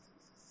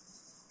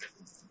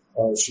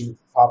 Oh, she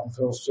popping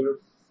pills too?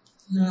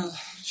 No,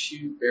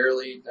 she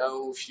barely.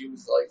 No, she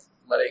was like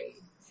letting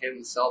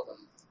him sell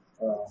them,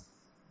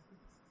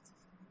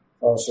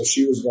 Oh, so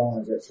she was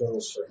going to get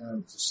pills for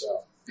him to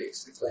sell.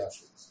 basically.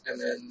 Gotcha.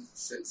 And then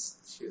since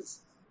his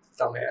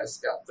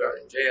dumbass got thrown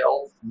in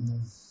jail Mm-hmm.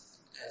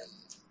 and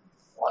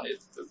wanted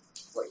the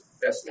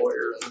best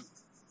lawyer and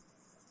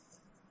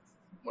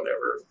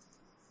whatever,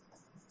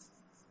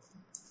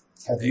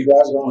 Have you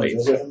guys gone to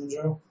visit him in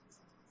jail?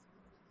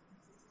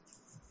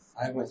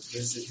 I went to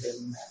visit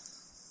him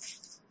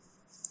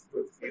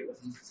with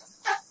him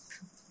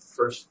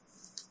first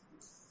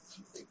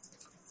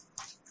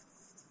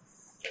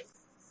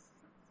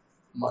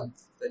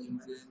month that he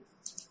went in.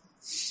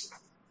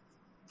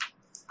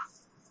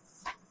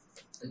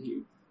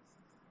 And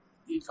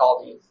he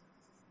called me.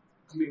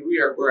 I mean,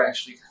 we're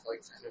actually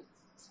kind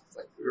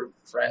of we were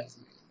friends.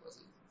 I mean, it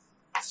wasn't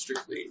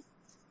strictly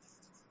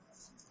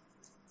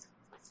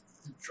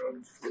a drug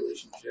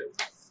relationship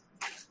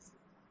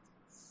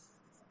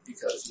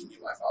because he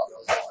knew my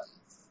father-in-law.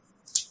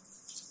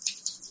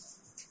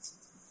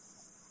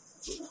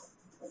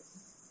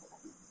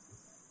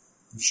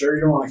 You sure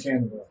you don't want a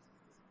cannibal?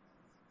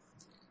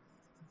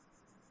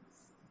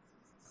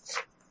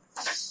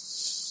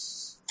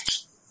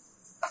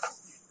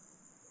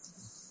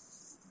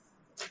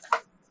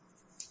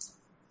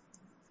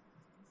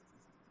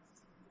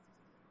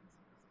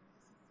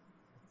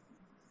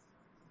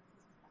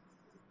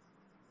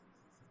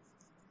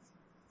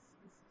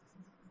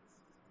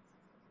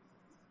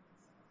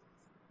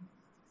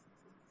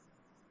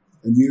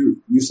 And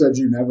you said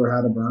you never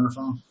had a burner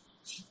phone?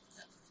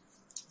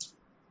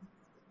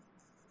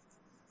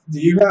 Do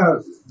you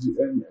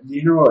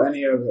know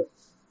any of it?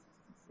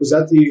 Was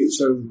that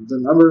the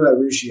number that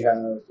Rishi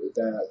had,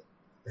 that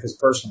his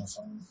personal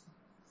phone,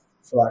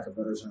 for lack of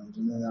better terms,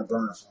 and then that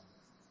burner phone?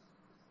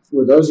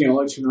 Were those the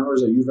only two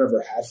numbers that you've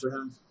ever had for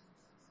him?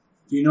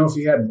 Do you know if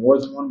he had more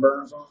than one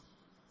burner phone?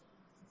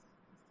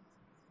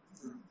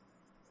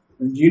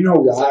 And do you know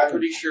why? I'm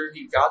pretty sure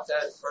he got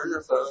that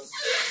burner phone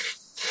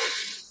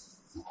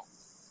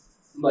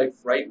like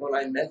right when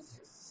I met him.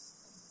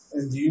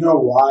 And do you know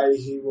why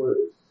he would?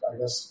 I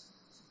guess,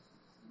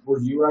 were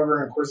you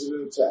ever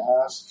inquisitive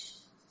to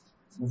ask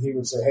when he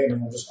would say, "Hey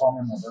man, just call me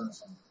on my burner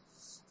phone,"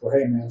 or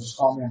 "Hey man, just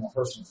call me on my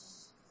personal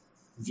phone"?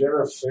 Did you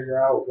ever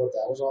figure out what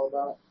that was all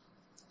about?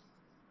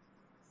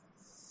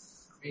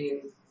 I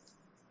mean,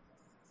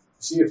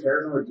 is he a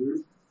paranoid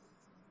dude?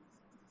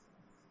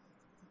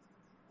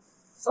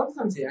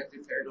 Sometimes he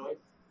acted paranoid,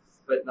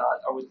 but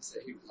not. I wouldn't say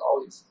he was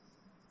always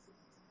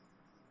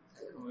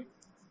paranoid.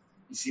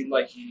 He seemed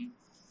like he.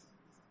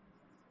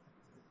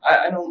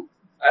 I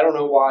don't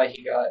know why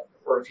he got,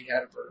 or if he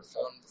had a burner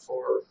phone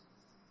before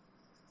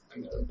I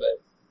met him.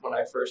 But when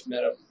I first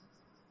met him,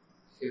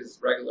 his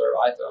regular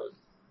iPhone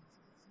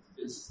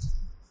is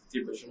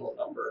the original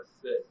number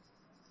that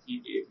he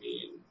gave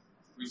me, and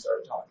we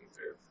started talking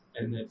through.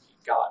 And then he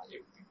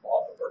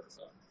bought a burner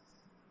phone,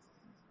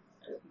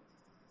 and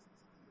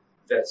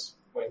that's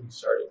when he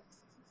started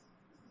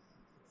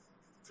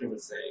pretty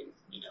much saying,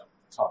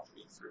 talk to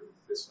me through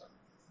this phone.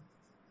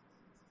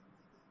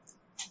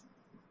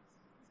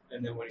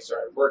 And then when he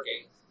started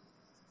working,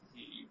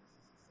 he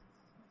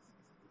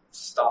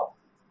stopped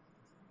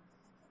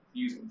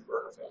using the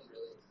burner phone,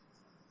 really,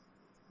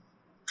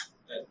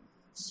 and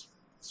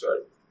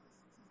started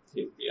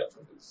hitting me up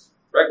from his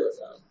regular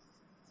phone.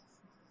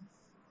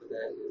 But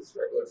then his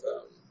regular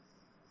phone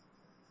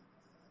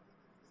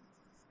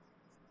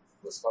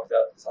was fucked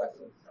up. His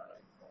iPhone,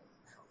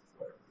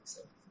 whatever he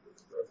said, it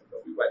was broken.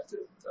 But we went to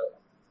the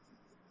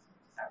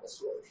Apple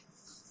stores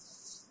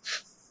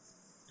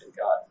and he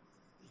got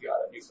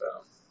a new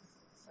phone,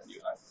 a new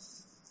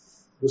iPhone.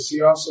 Was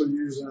he also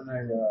using an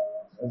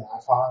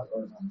iPod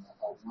or an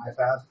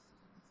iPad?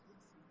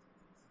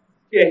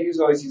 Yeah, he was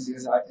always using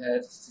his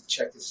iPad to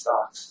check his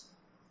stocks.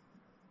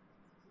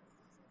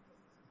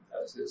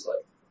 That was his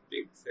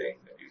big thing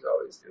that he was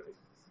always doing.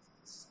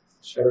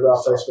 What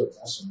about Facebook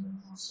Messenger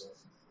and stuff?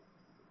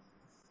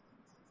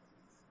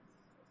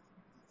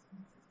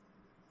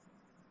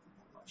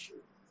 I'm not sure.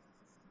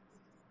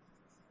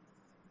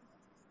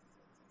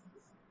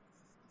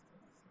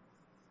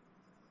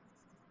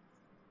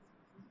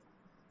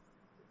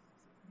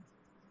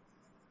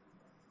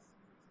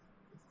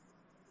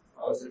 I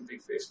was in a big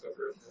Facebook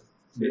room.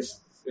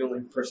 The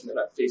only person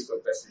that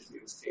Facebook messaged me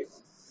was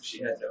Caitlin.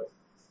 She had no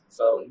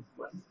phone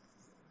when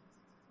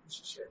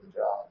she had a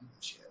job.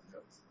 She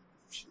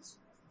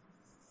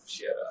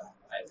had an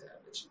iPad,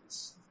 but she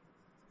was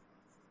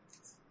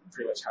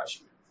pretty much how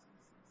she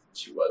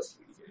was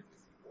communicating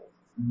with people.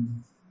 Mm-hmm.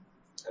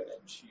 And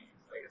then she,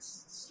 I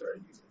guess,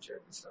 started using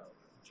Jeremy's phone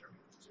when Jeremy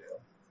went to jail.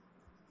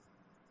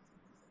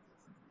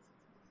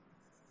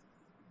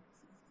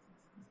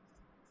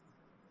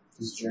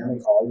 Does Jeremy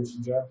call you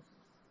from jail?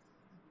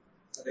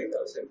 I think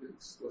that was him who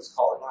was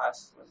calling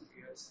last when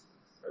you guys,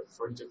 right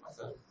before he took my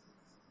phone.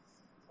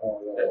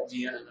 Oh, yeah. That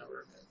Vienna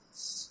number, that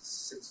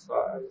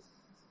 65.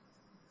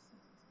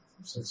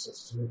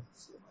 662.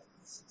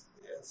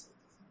 Yeah,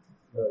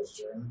 That was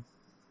Jeremy.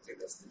 I think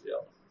that's the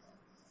jail number.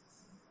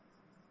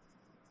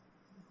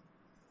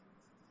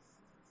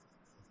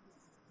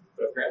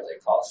 But apparently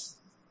it costs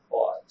a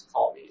lot to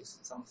call me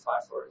since I'm a 5'4"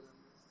 number.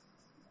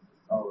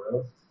 Oh,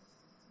 really?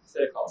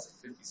 Said it costs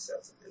 50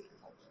 cents a minute or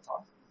something to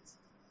talk to me.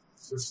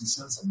 50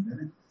 cents a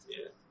minute?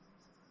 Yeah.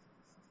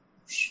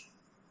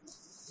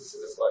 So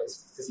that's why,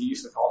 because he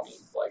used to call me,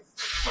 when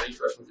he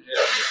first went to jail,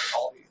 he used to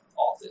call me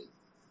often.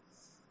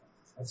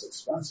 That's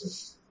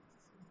expensive.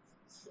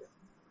 Yeah.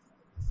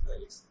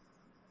 Thanks.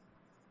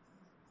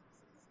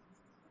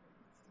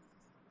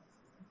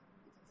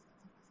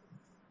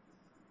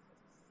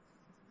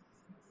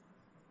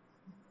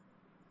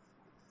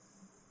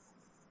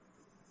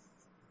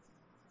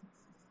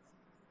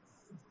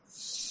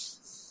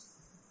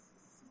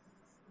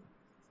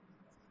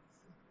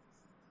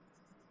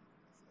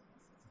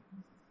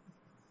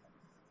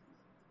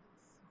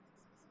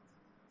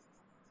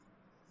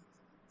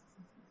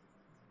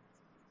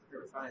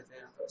 Never find anything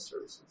about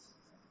services.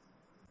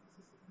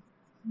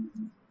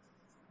 Mm-hmm.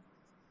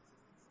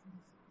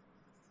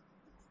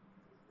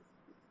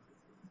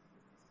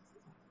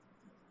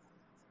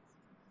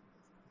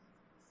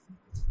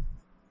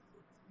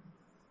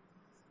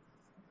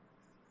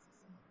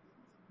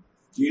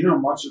 Do you know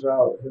much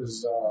about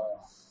his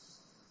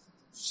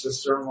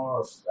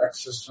sister-in-law or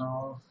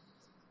ex-sister-in-law?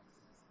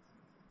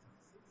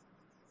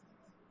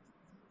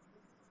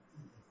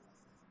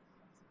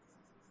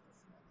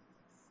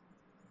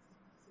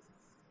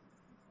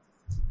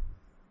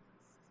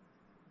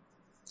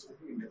 I think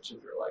you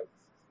mentioned her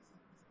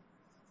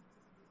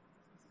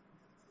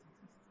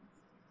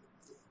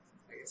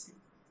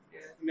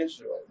I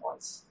mentioned it like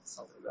once,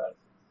 something about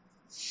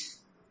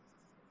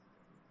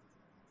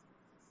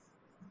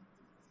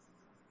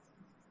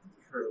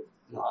her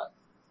not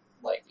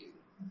liking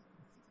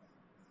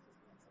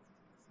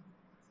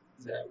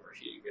them, or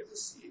she didn't get to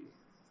see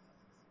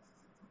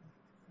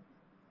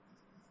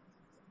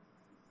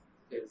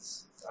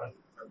his, I don't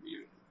remember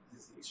even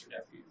his niece or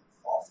nephew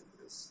often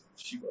because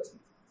she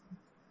wasn't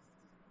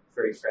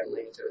very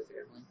friendly to the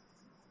family.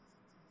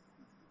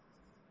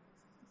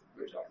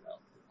 We were talking about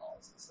the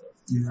moms and stuff.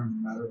 You never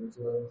met her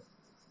before?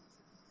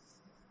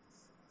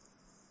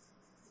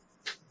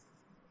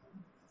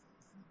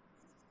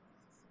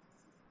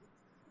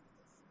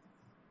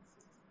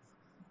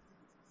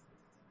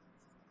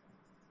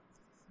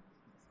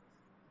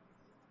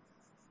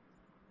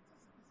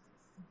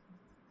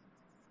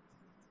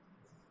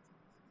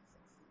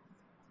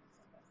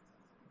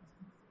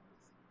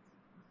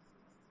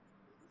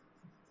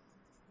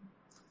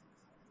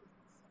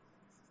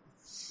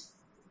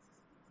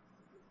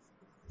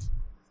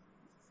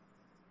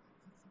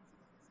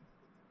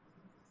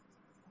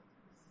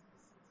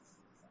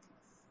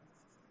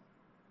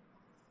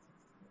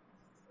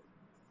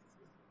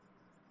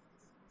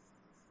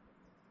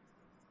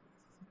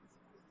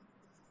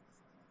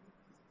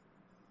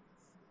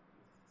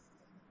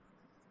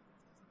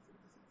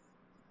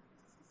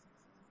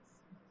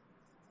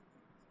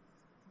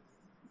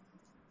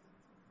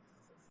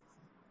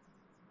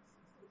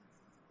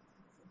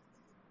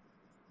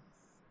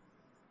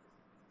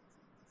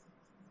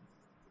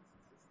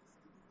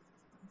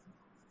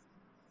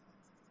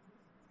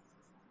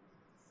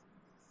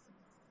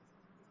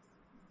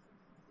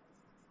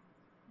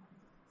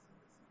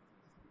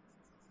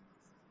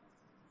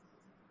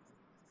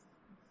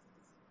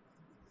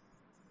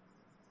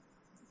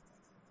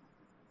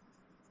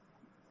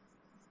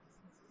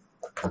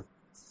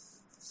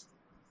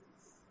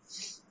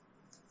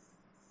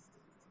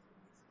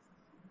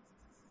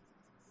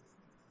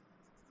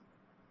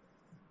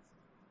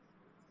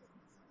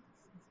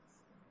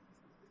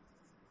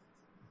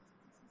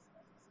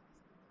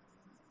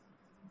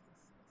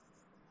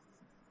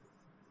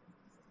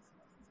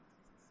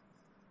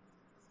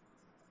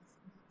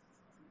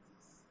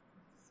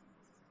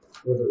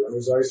 Were the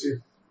roads icy?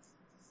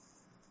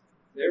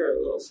 They were a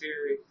little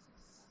scary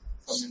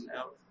coming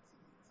out.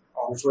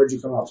 Which way did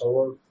you come out,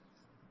 Toll?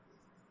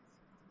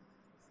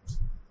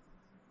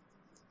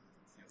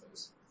 It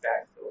was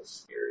back little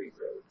scary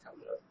road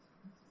coming up.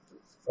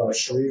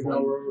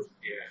 Shreveville Road?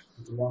 Yeah.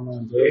 With the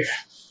one-man bridge?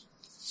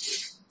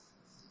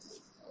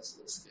 That was a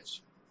little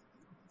sketchy.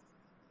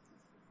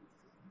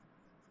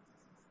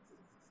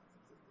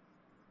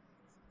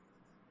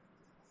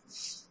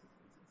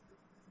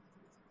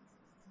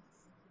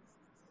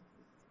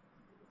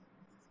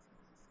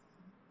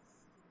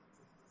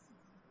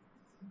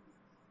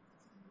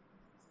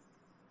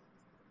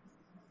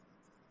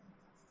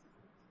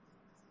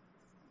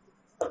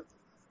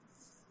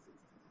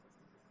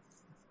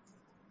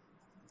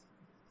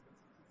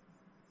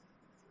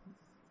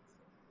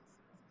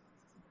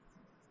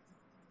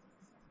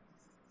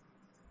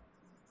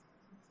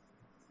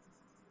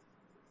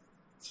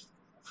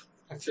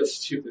 I feel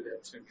stupid that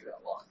it took me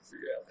that long to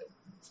figure out that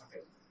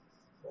fucking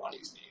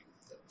Lonnie's name.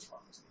 That was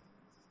Lonnie's name.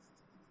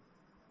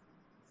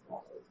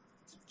 Lonnie,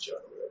 Judd,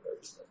 or whatever. I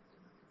just like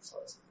his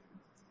last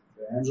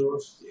name. The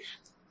Angeles? Yeah.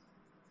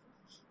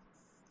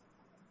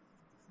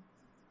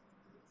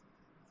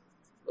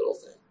 Little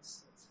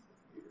things. That's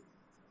weird.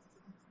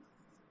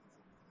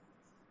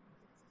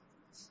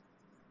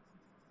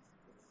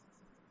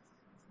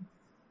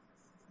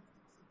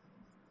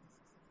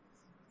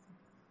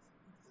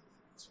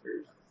 It's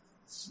weird how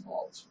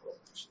small this world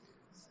actually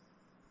is.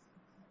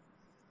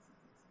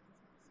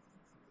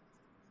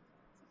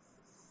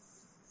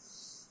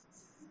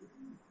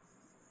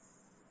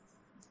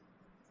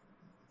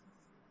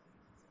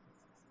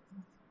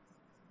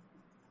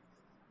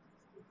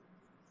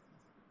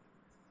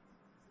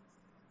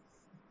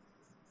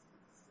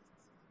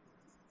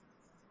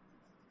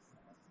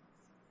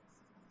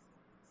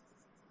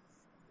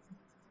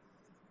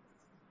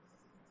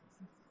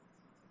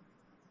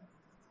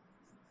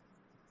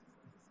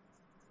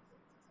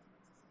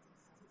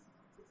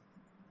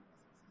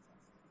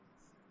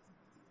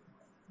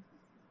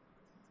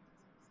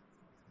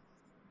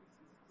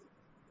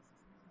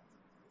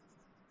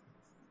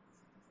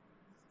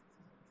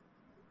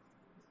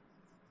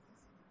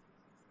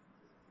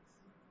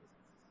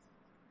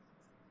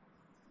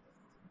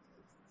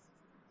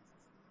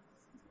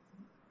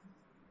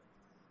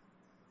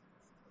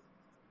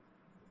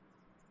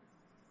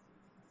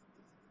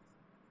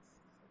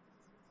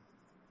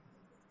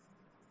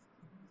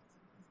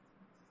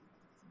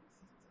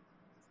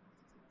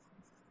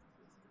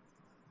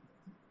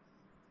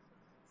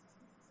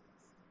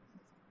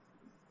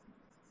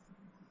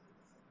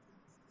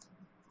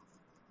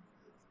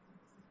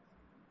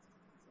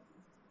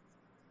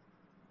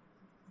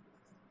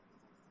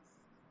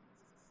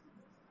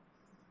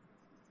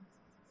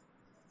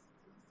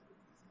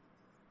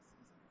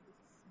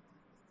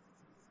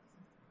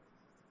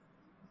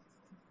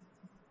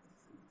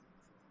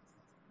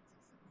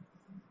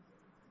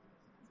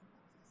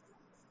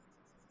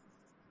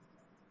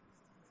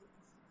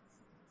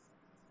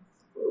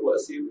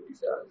 was he when you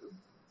found him?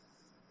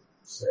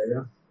 Say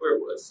yeah. Where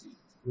was he?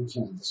 We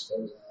can't disclose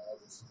any of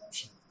that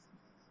information.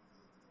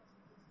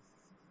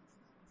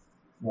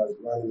 Why do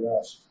you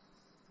ask?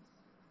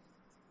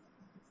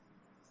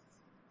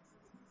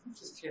 I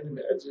just can't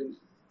imagine.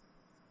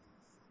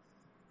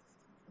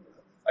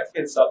 I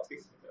can't stop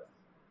thinking about it.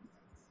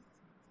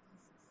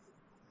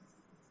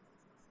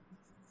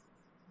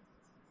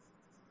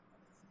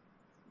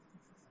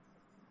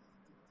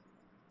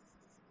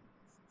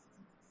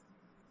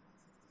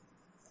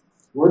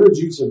 Where did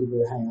you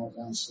typically hang out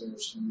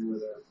downstairs when you were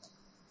there?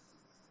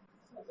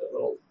 At that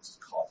little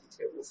coffee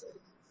table thing.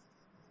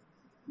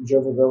 Did you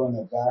ever go in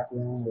the back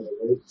room where the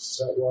wait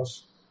set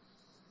was?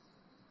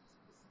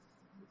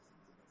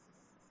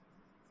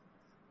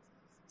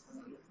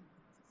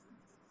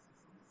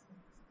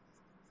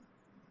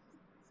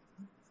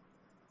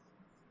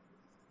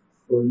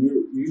 Well,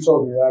 you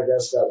told me that, I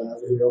guess, that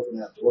whenever he opened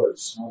that door, it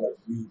smelled like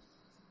weed.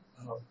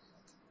 Oh,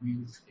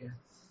 weed, yeah.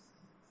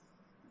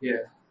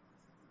 Yeah.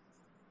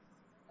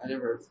 I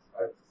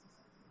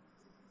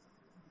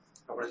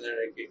went in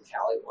there to get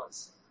Callie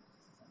once.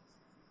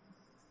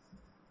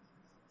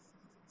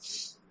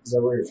 Is that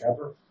where you kept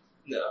her?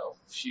 No,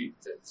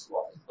 that's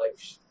why.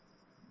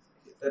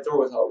 That door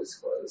was always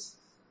closed.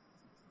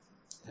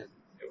 And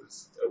it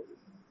was open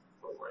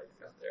one morning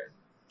I got there.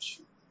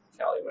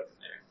 Callie went in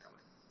there. And I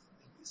went,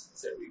 he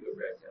said, we go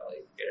grab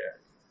Callie, get her.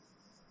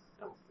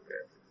 I went to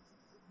grab her.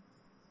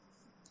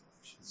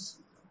 She's.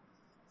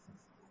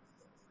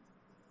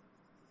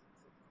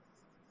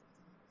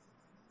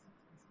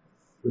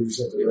 Where you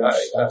said the room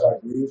smelled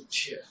like weed?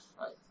 Yeah,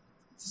 I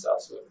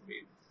stopped smoking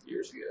weed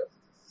years ago.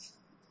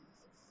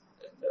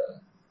 And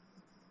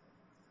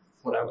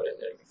when I went in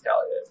there to get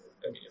Callie, it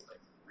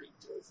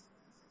reeked of.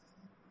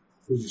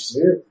 Did you see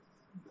it?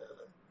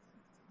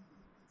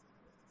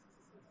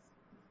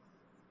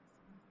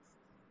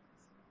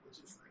 It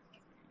just reeked of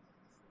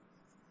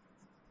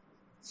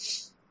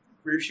weed.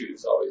 Rear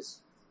shoes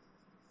always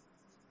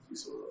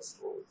use one of those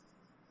little.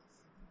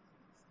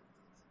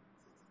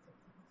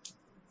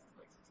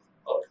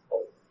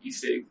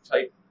 E-cig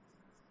type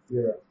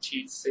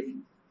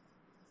THC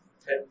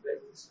pen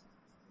things.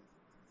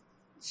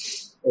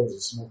 Oh, was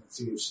it smoking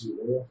THC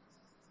oil?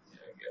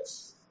 Yeah, I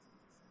guess.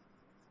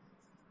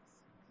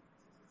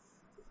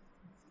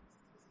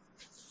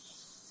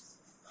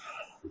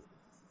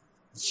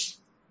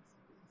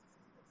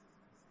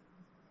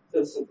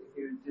 That's something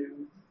he would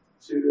do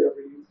too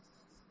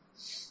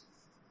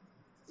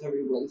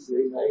every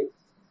Wednesday night.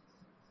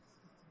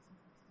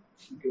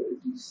 He'd go to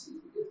DC to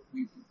get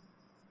weed.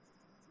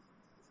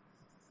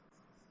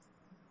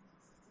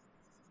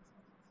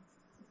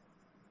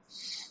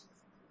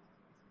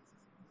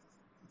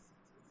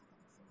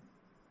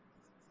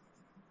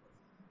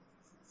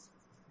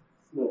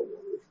 No.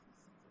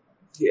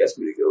 He asked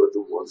me to go with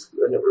them once,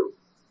 but I never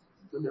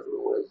went.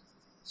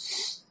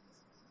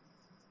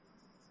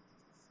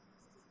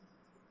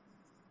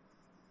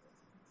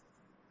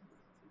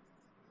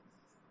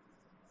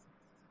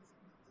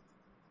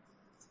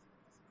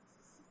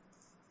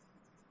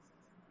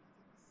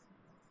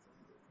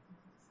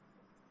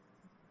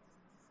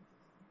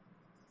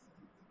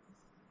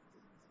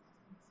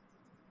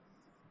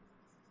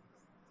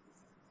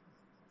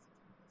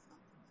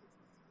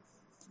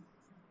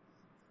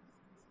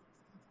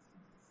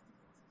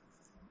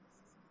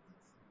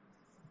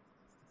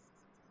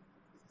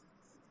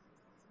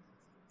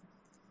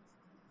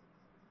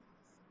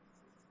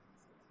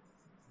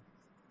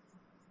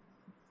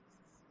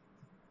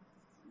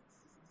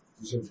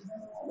 You said you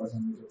never went with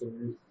him to get the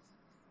weed?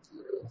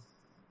 Yeah.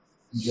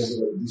 Did you ever go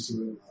to DC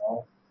with him at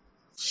all?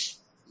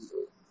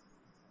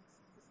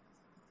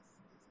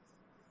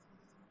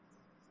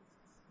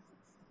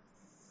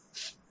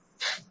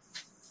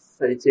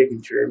 I had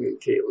taken Jeremy and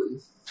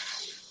Caitlin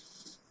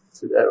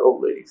to that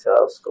old lady's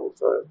house a couple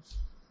times.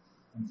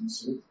 In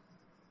DC?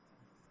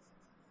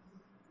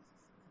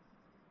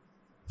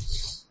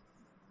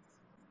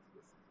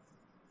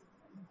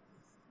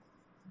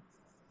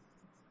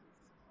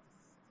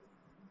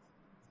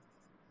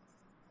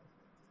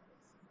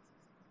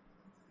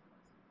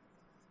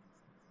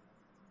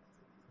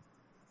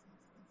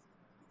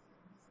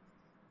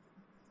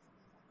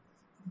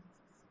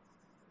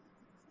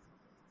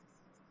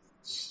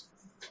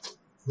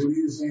 Who do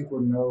you think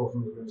would know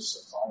who his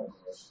supplier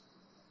was?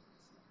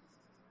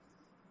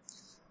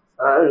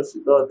 I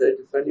honestly thought that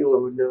if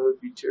anyone would know, it would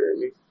be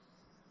Jeremy.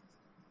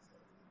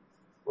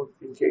 Or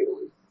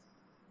Caitlin.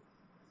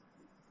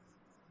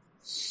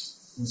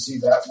 Was he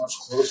that much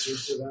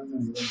closer to them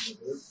than he was to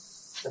her?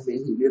 I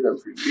mean, he knew them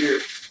for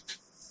years.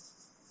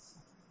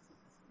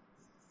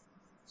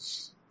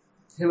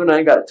 Him and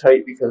I got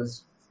tight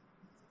because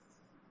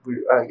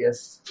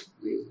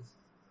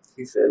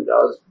he said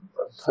I was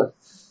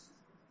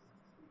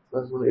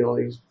one of the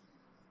only,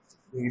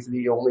 he's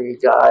the only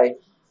guy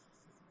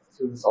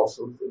who was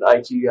also an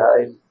IT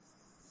guy.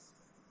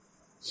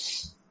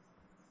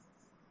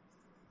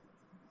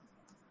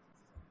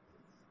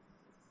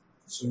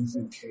 So you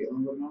think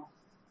Caitlin would know?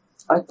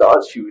 I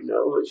thought she would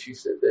know, but she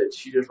said that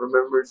she just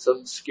remembered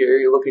some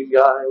scary-looking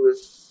guy with...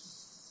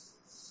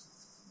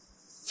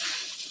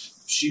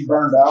 She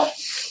burned out.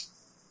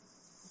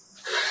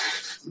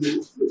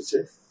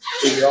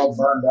 We all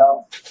burned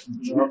out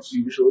from drugs.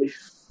 Usually.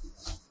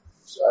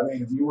 So, I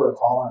mean, if you were to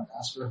call her and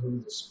ask her who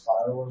the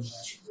supplier was,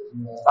 and she would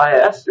do that. I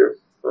asked her.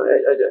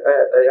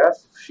 I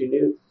asked if she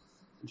knew.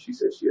 And she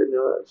said she had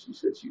no... She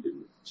said she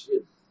didn't. She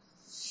had...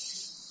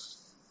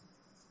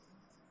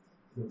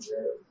 Would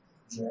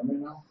Jeremy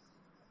know?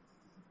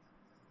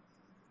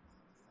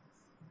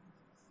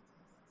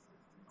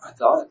 I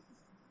thought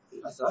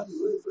he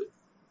would, but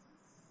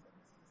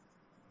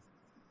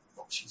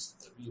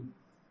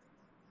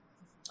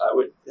I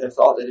would have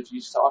thought that if you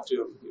talked to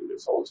him, he would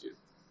have told you.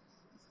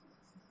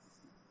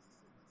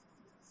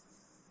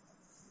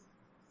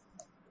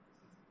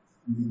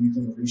 Do you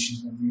think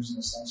Rishi's been using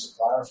the same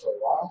supplier for a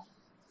while?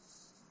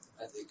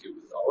 I think it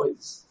was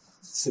always,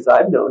 since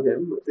I've known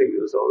him, I think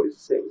it was always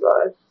the same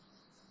guy.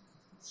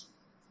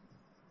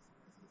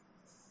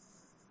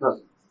 Huh.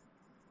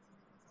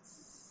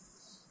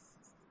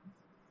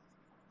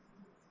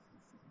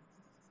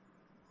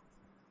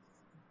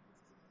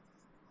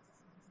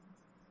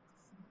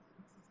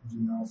 Do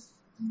you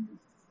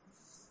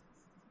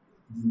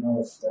know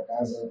if that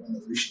guy's ever been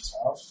to Rishi's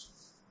house?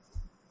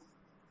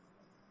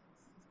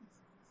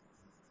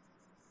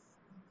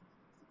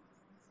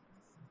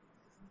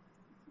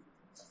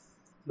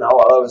 Not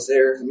while I was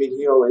there. I mean,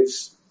 he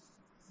was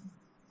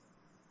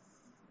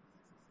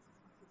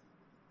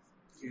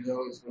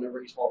always,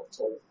 whenever he told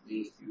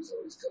me, he was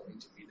always going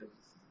to meet him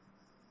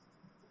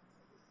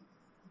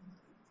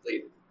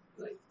later at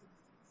night.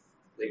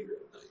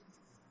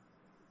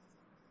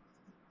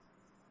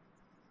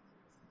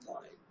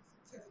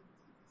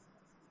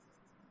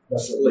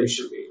 That's what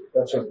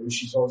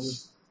Rishi told you?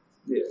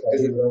 Yeah. That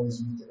he would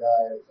always meet the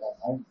guy at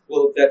night?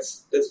 Well,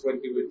 that's when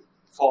he would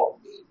call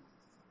me,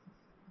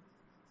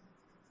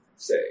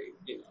 say,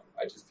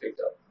 I just picked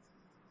up.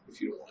 If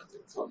you don't want to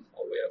come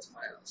all the way out to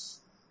my house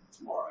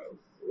tomorrow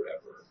or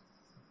whatever,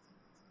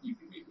 you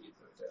can meet me at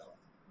the hotel.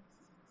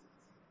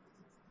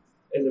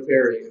 And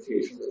very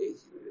occasionally,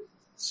 he would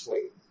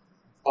swing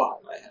by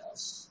my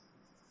house,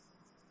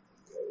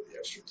 go the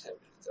extra 10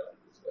 minutes out of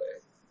his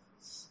way.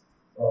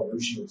 Oh,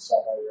 Rishi would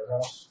stop by your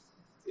house?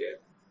 Yeah.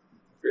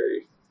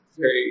 Very,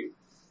 very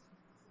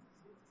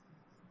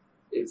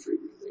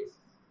infrequently.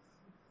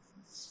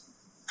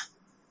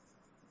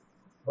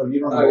 But you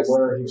don't know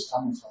where he was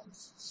coming from.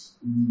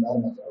 You met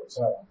him at the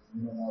hotel.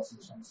 You don't know if he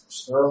was coming from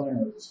Sterling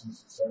or if he was coming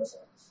from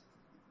Fairfax.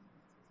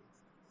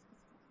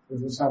 If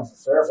he was coming from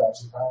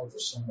Fairfax, he probably would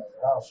just swing by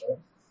your house,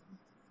 right?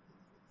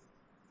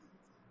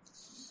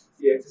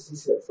 Yeah, because he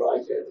said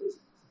Frank was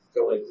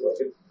going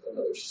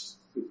another,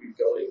 would be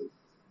going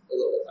a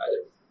little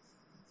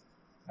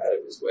out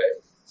of his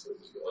way. So he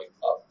was going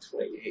up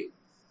 28.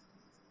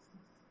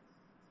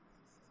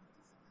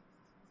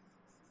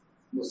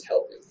 Was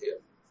helping him.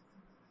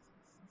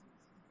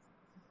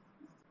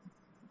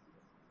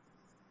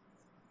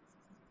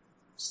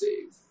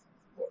 Save,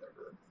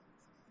 whatever,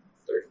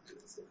 30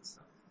 minutes of his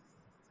time.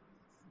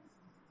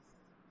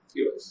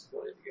 He always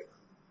wanted to get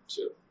home,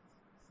 chill.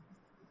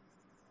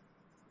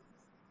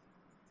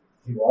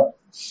 He what?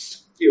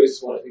 He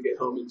always wanted to get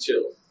home and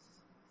chill.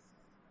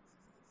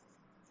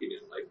 He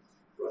didn't like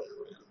running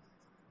around.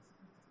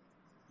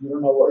 You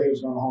don't know what he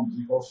was going to Home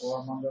Depot for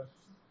on Monday?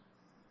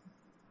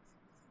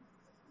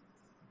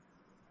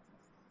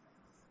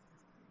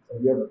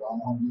 Have you ever gone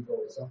to Home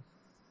Depot with him?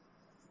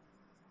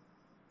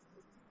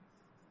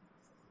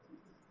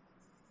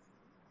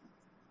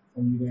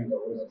 And you didn't go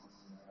with him on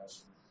Monday,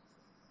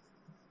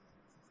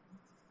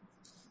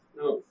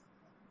 No.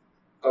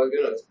 I was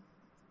going to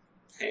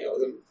hang out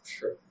with him,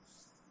 sure.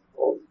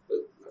 Well, but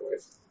my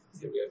wife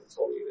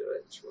told me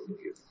that she wanted me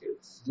to get the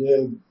kids.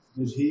 Did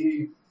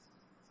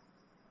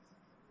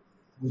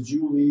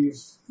you leave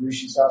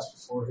Rishi's house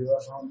before he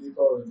left Home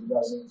Depot, or did you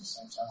guys leave at the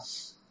same time?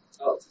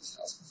 I left his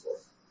house before.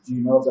 Do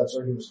you know if that's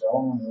where he was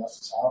going when he left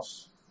his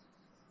house?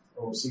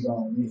 Or was he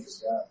going to meet his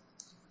guy?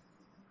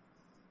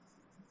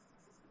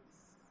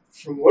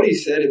 From what he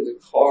said in the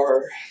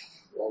car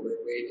while we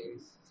were waiting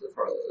for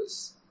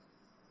Carlos,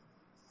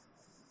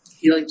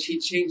 he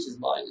changed his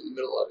mind in the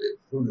middle of it.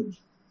 Who did?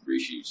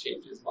 Rishi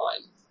changed his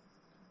mind.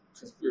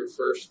 Because we were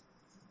first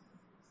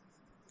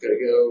going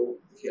to go,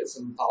 he had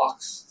some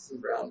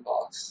brown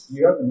box. Do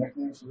you have a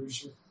nickname for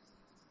Rishi?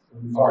 Or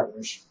do you call it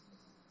Rishi?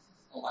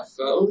 On my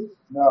phone?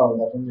 No,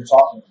 like when you're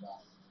talking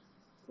about it.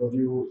 Or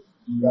do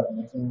you have a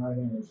nickname or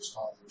anything, or you just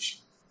call it Rishi?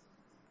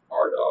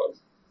 R-Dog.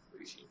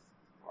 Rishi.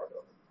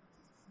 R-Dog.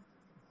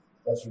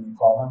 That's what you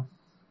call him?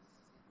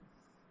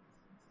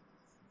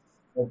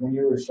 Like when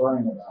you're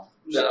referring about him.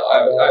 No,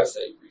 I would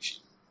say Rishi.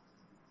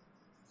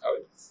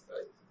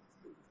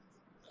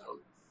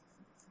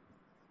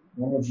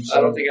 When would you say?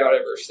 I don't think I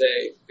would ever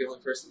say, the only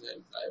person that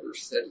I ever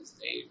said his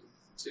name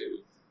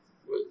to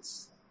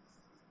was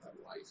my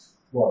wife.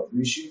 What,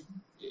 Rishi?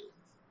 Yeah.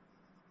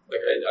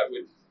 Like, I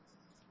would,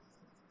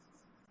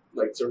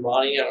 like, to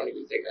Ronnie, I don't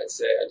even think I'd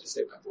say, I'd just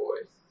say my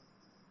boy.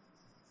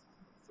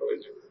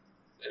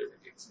 but I never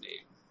get his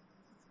name.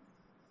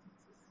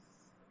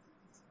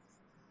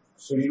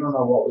 So you don't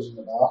know what was in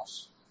the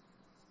box?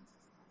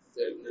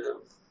 Didn't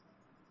know.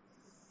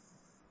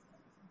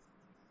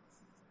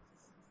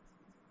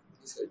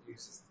 He said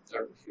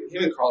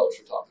him and Carlos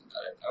were talking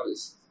about it.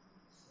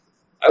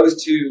 I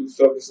was too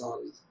focused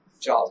on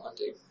job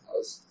hunting. I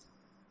was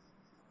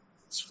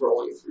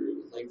scrolling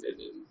through LinkedIn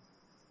and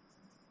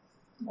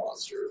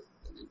Monster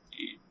and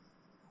Indeed.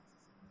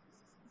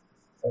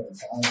 Haven't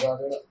found a job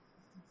yet?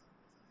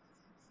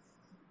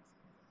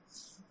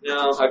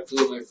 No, I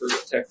blew my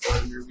first tech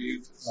firm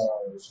interview.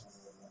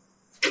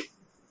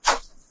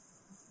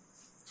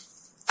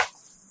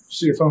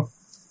 See your phone.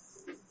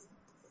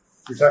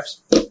 Your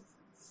text.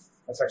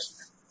 I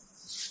texted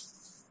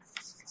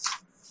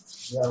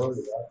you. Yeah, I wrote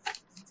it out.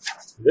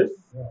 You did?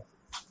 Yeah.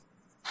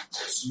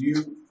 So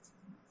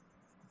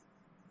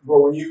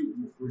when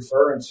you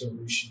refer to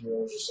Rishi,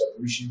 or just said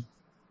Rishi,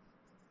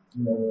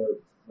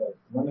 like,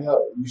 when the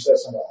hell, you said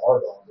something about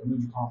Argon. When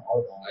did you call him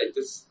Argon?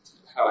 That's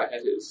how I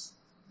had his.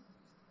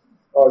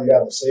 Oh, you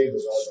got him saved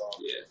as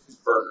Argon. Yeah, his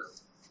burner.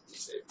 He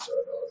saved his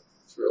Argon.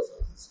 His real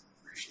phone is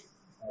Rishi.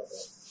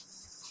 Okay.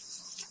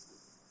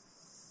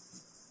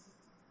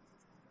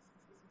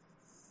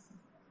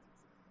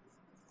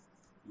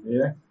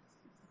 Yeah.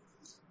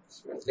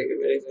 Just trying to think of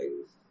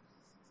anything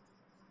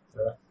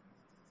Yeah.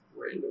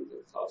 random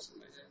that pops in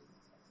my head.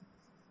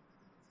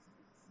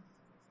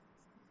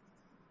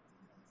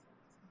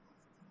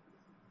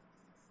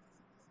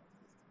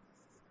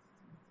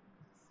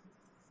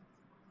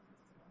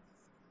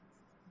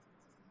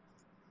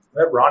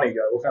 That Ronnie guy,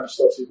 what kind of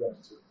stuff he been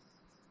into?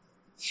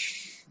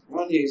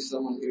 Ronnie is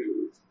someone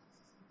who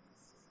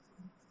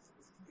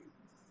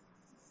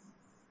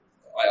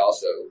I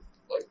also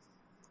like.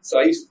 So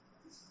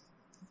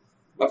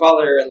my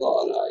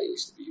father-in-law and I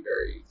used to be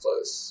very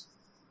close,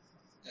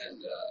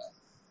 and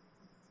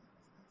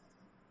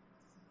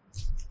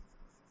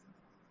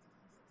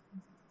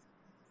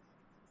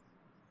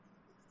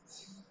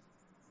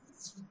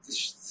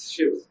this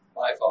shit with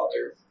my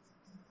father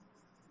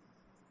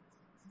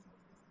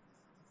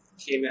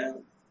came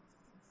out.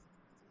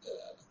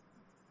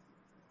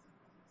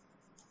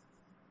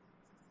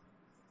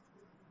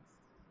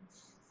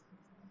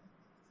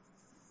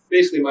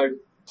 Basically, my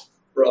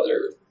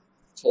brother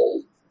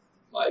told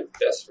my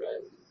best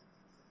friend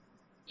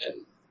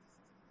and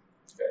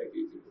this guy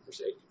who did the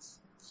Mercedes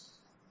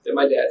that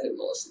my dad had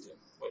molested him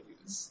when he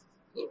was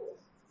little.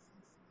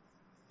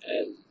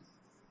 And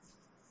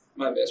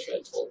my best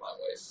friend told my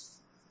wife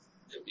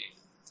and me.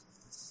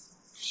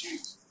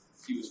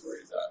 He was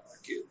worried about our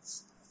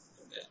kids.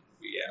 And then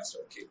we asked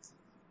our kids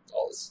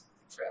all this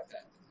crap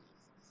happened.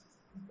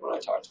 When I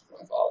talked to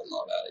my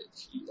father-in-law about it,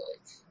 he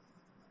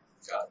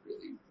got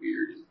really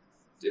weird and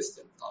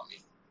distant on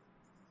me.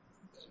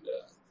 And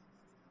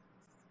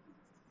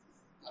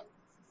I don't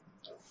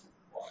know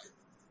why,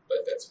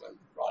 but that's when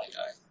Ronnie and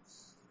I,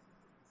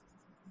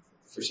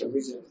 for some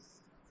reason,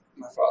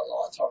 my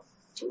father-in-law talked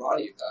to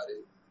Ronnie about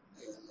it,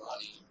 and then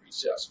Ronnie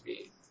reached out to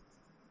me.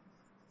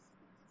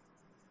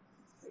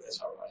 And that's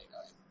how Ronnie and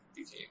I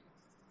became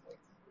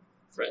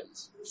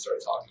friends. We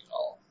started talking at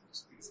all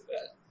just because of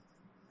that.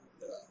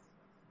 And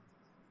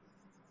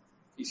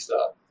he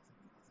stopped.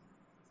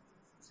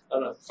 I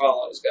don't know,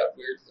 father-in-law just got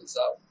weird and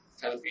stopped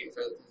kind of being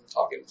friends and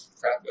talking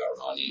crap about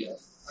Ronnie. I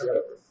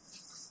gotta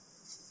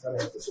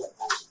have this one.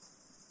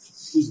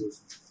 Who's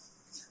listening?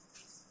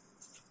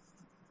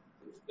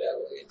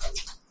 Battling.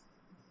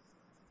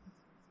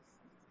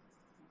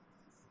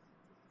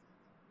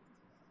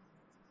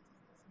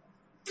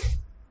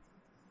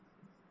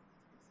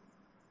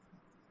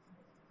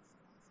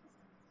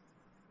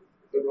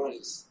 But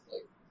Ronnie's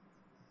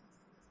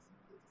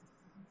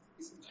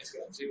he's a nice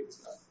guy too. He's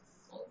not,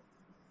 well,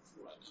 from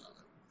what I know.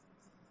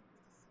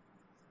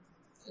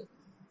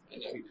 I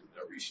know he didn't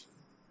know Rishi.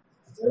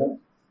 Yeah.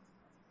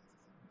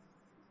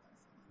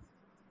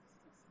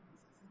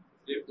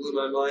 It blew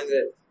my mind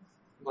that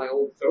my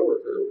old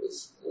coworker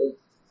was old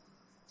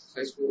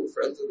high school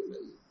friends with him,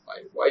 and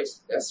my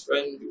wife's best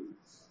friend, whose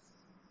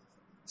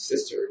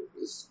sister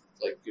was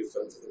good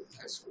friends with him in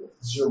high school.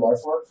 Does your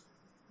wife work?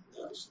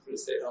 No, she's been a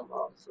stay-at-home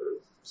mom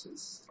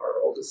since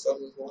our oldest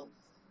son was born.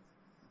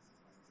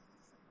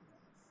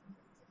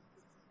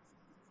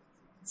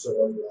 So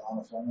are you on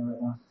a family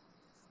right now?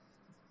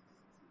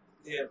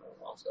 Yeah,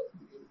 my mom's up.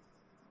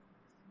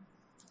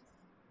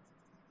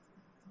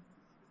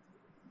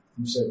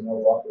 You said no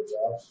luck with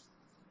jobs?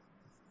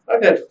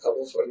 I've had a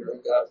couple, so I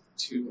got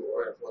 2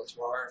 more, one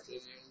tomorrow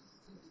afternoon.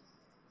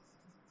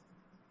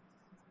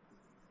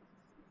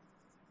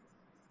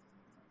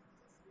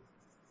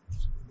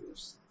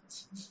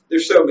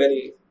 There's so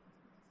many,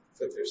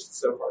 but they're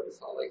so hard to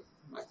find.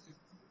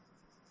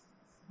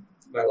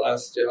 My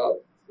last job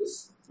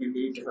was, we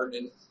moved to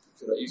Herndon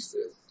because I used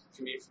to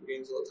commute from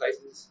Gainesville to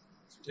Titans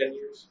for 10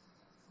 years.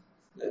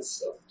 That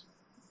sucked.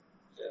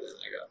 And then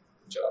I got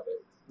a job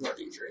at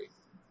Martin Tree.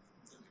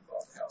 And we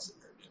bought the house in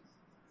Herndon.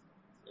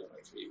 And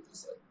my commute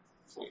was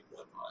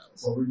 0.1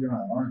 miles. What were you doing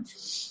at Orange?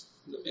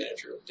 The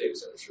manager of data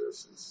center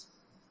services.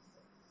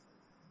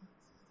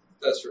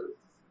 That's for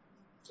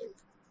like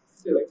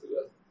they're like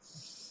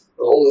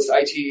the oldest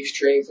IT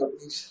training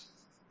companies.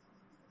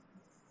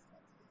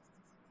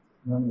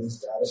 None of these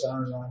data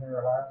centers on here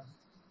are hiring.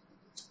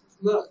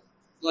 Not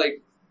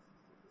like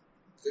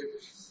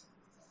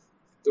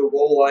the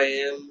role I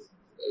am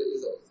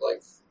is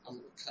like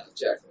I'm kind of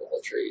jack of all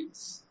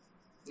trades,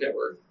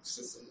 network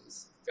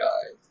systems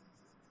guy.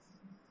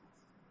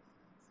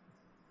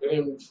 I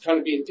mean, I'm kind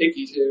of being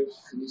picky too.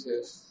 I need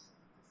to.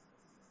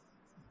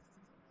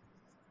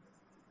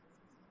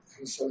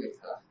 I'm something.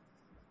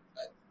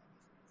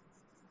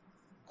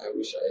 I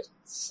wish I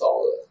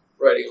saw the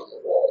writing on the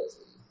walls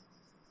when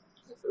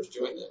I first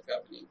joined that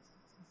company.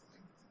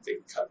 They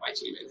cut my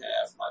team in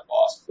half. My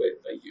boss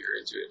quit a year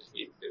into it.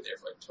 He'd been there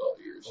for like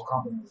 12 years. What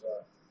company was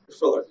that?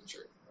 For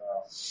Furniture.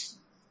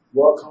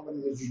 What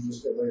company did you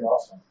just get laid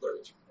off from?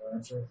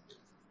 Furniture.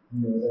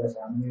 And you were there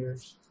for how many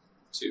years?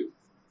 2.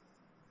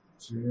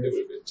 2 It years?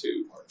 would have been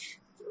 2 March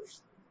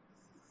 1st.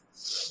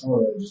 Or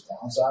were they just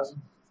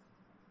downsizing?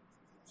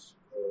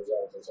 Or was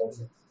that what they told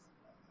you?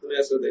 And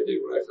that's what they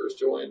did when I first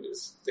joined.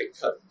 Is they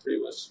cut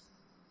pretty much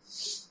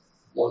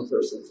one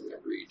person from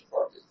every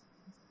department.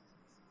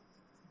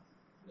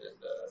 And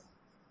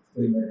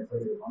Did you make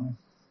pretty good money?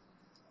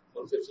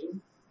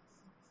 115.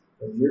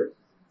 A year?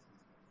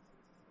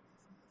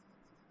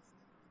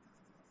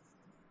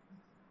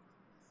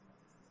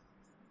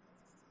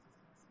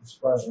 I'm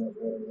surprised you're not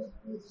better than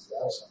any of these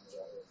data centers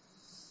out here.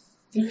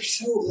 They're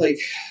so like,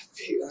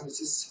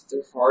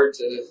 they're hard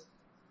to.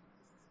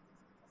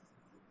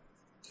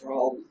 They're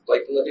all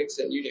like Linux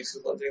and Unix is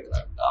one thing that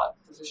I'm not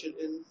proficient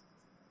in.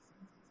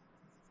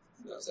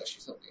 And that was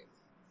actually something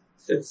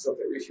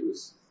Rishi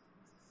was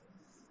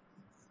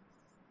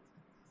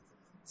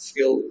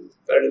skilled and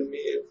better than me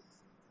in.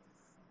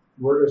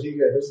 Where did he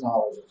get his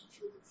knowledge of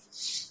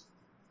computers?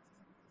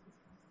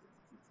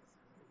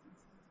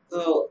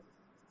 Well,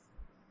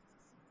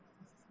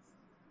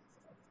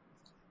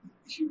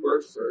 he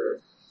worked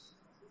for.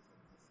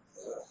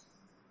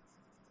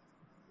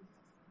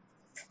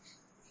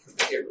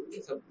 I can't remember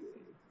the company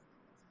name.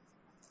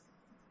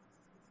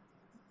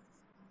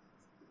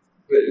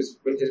 But it was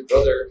when his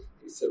brother,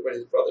 he said when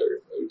his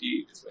brother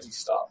OD'd is when he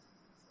stopped.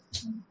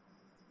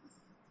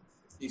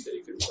 He said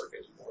he couldn't work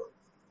anymore.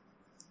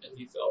 And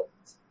he felt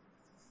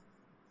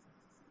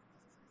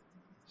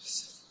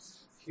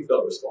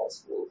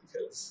responsible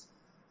because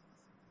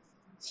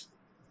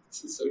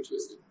this is so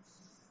twisted.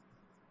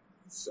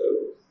 So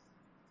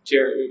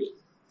Jeremy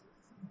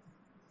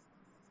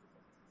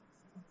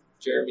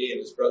and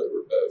his brother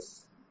were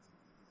both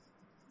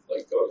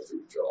like going through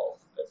withdrawal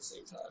at the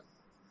same time.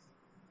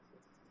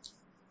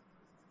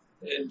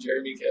 And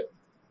Jeremy kept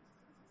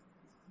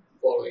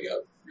blowing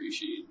up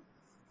Rishi,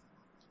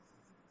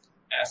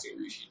 asking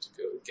Rishi to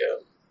go get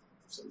him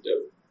some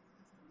dope.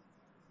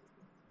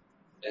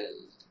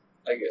 And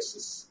I guess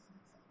this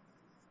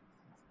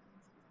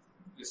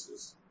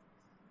is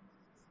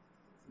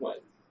when.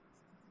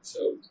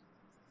 So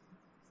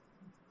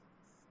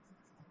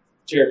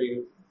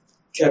Jeremy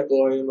kept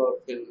blowing him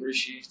up, and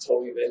Rishi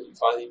told me that he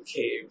finally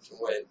caved and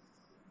went.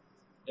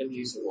 And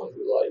he's the one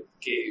who like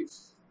gave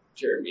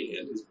Jeremy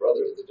and his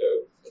brother the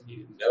dope, and he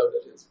didn't know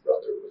that his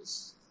brother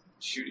was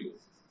shooting.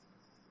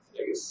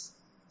 I guess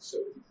so.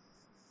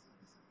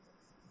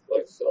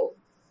 Like felt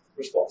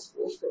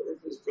responsible for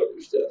his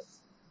brother's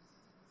death.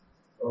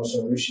 Oh,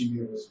 so Rishi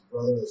gave his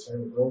brother the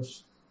favorite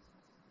dose?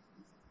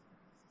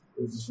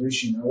 Does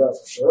Rishi know that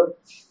for sure?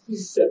 He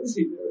says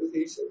he knows.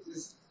 He said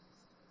this.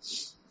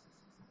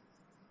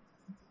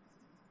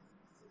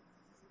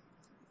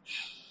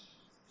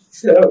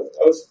 He said I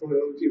was one of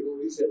the only people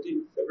he said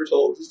he ever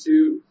told this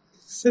to,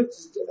 except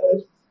his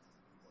dad.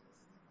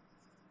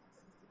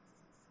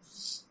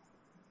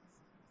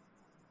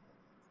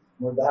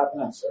 What did that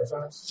happen at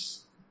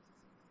Fairfax?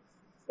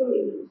 I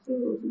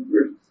don't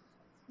remember.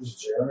 Does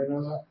Jeremy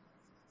know that?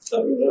 I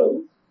don't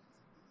know.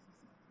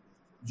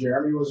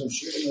 Jeremy wasn't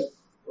shooting it,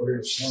 or he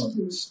was snoring.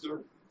 He was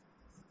snoring.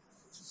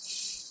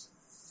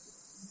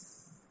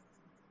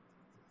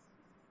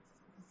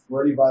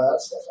 Where do you buy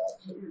that stuff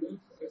at? I don't know.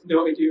 I have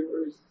no idea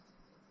where he.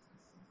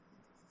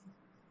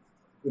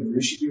 Did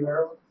Rishi do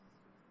heroin?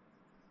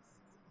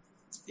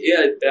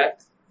 Yeah,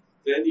 back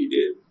then he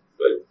did,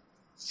 but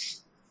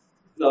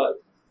not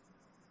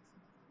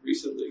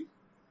recently.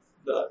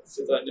 Not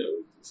since I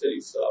know. He said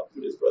he stopped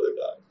when his brother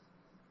died.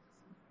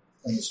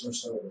 And he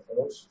switched over to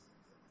pills?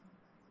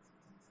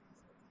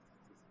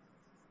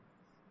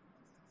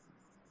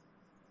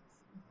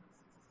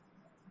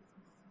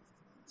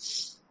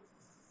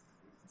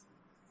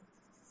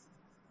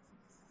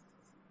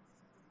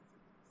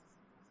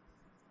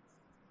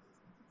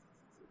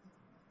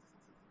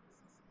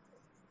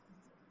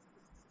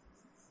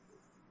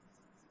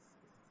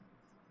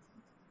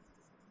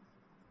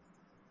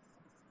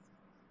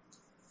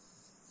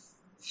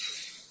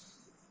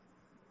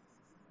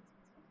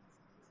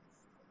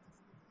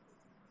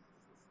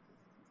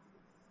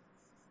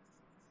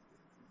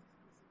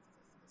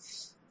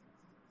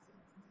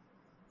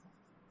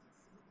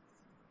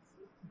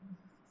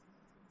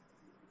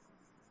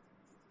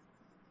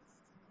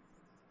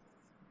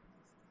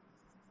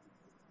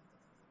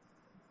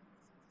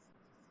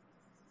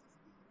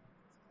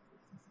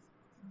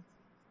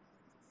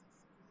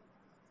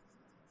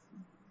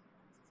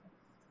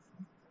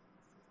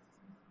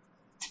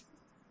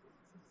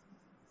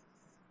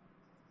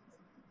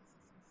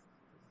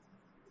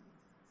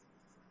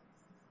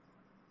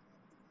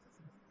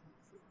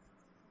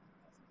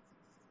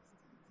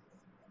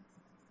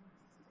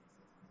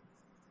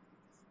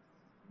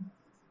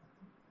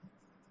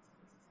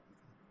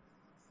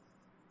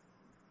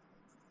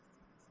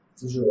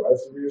 Does your wife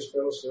abuse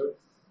pills too?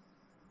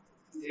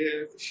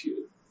 Yeah, but she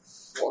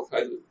had all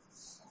kinds of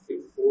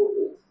fucking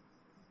horrible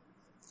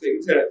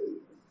things happen.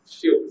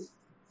 She was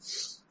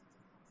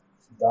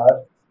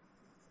Died?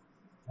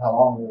 How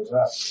long ago was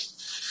that?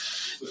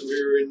 when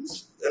we were in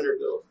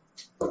Centerville.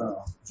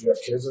 Oh, did you have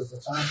kids at the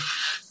time?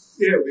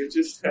 Yeah, we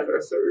just had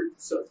our third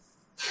son.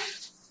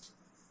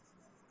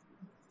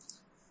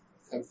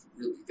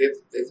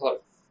 They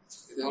thought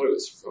it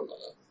was from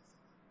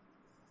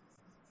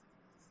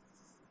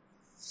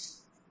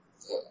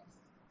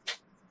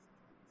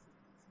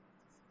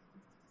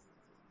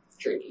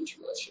drinking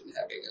too much and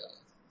having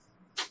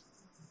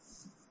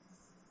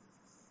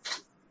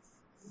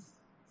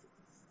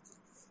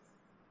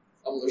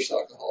I'm allergic to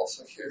alcohol,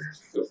 so I can't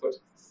remember what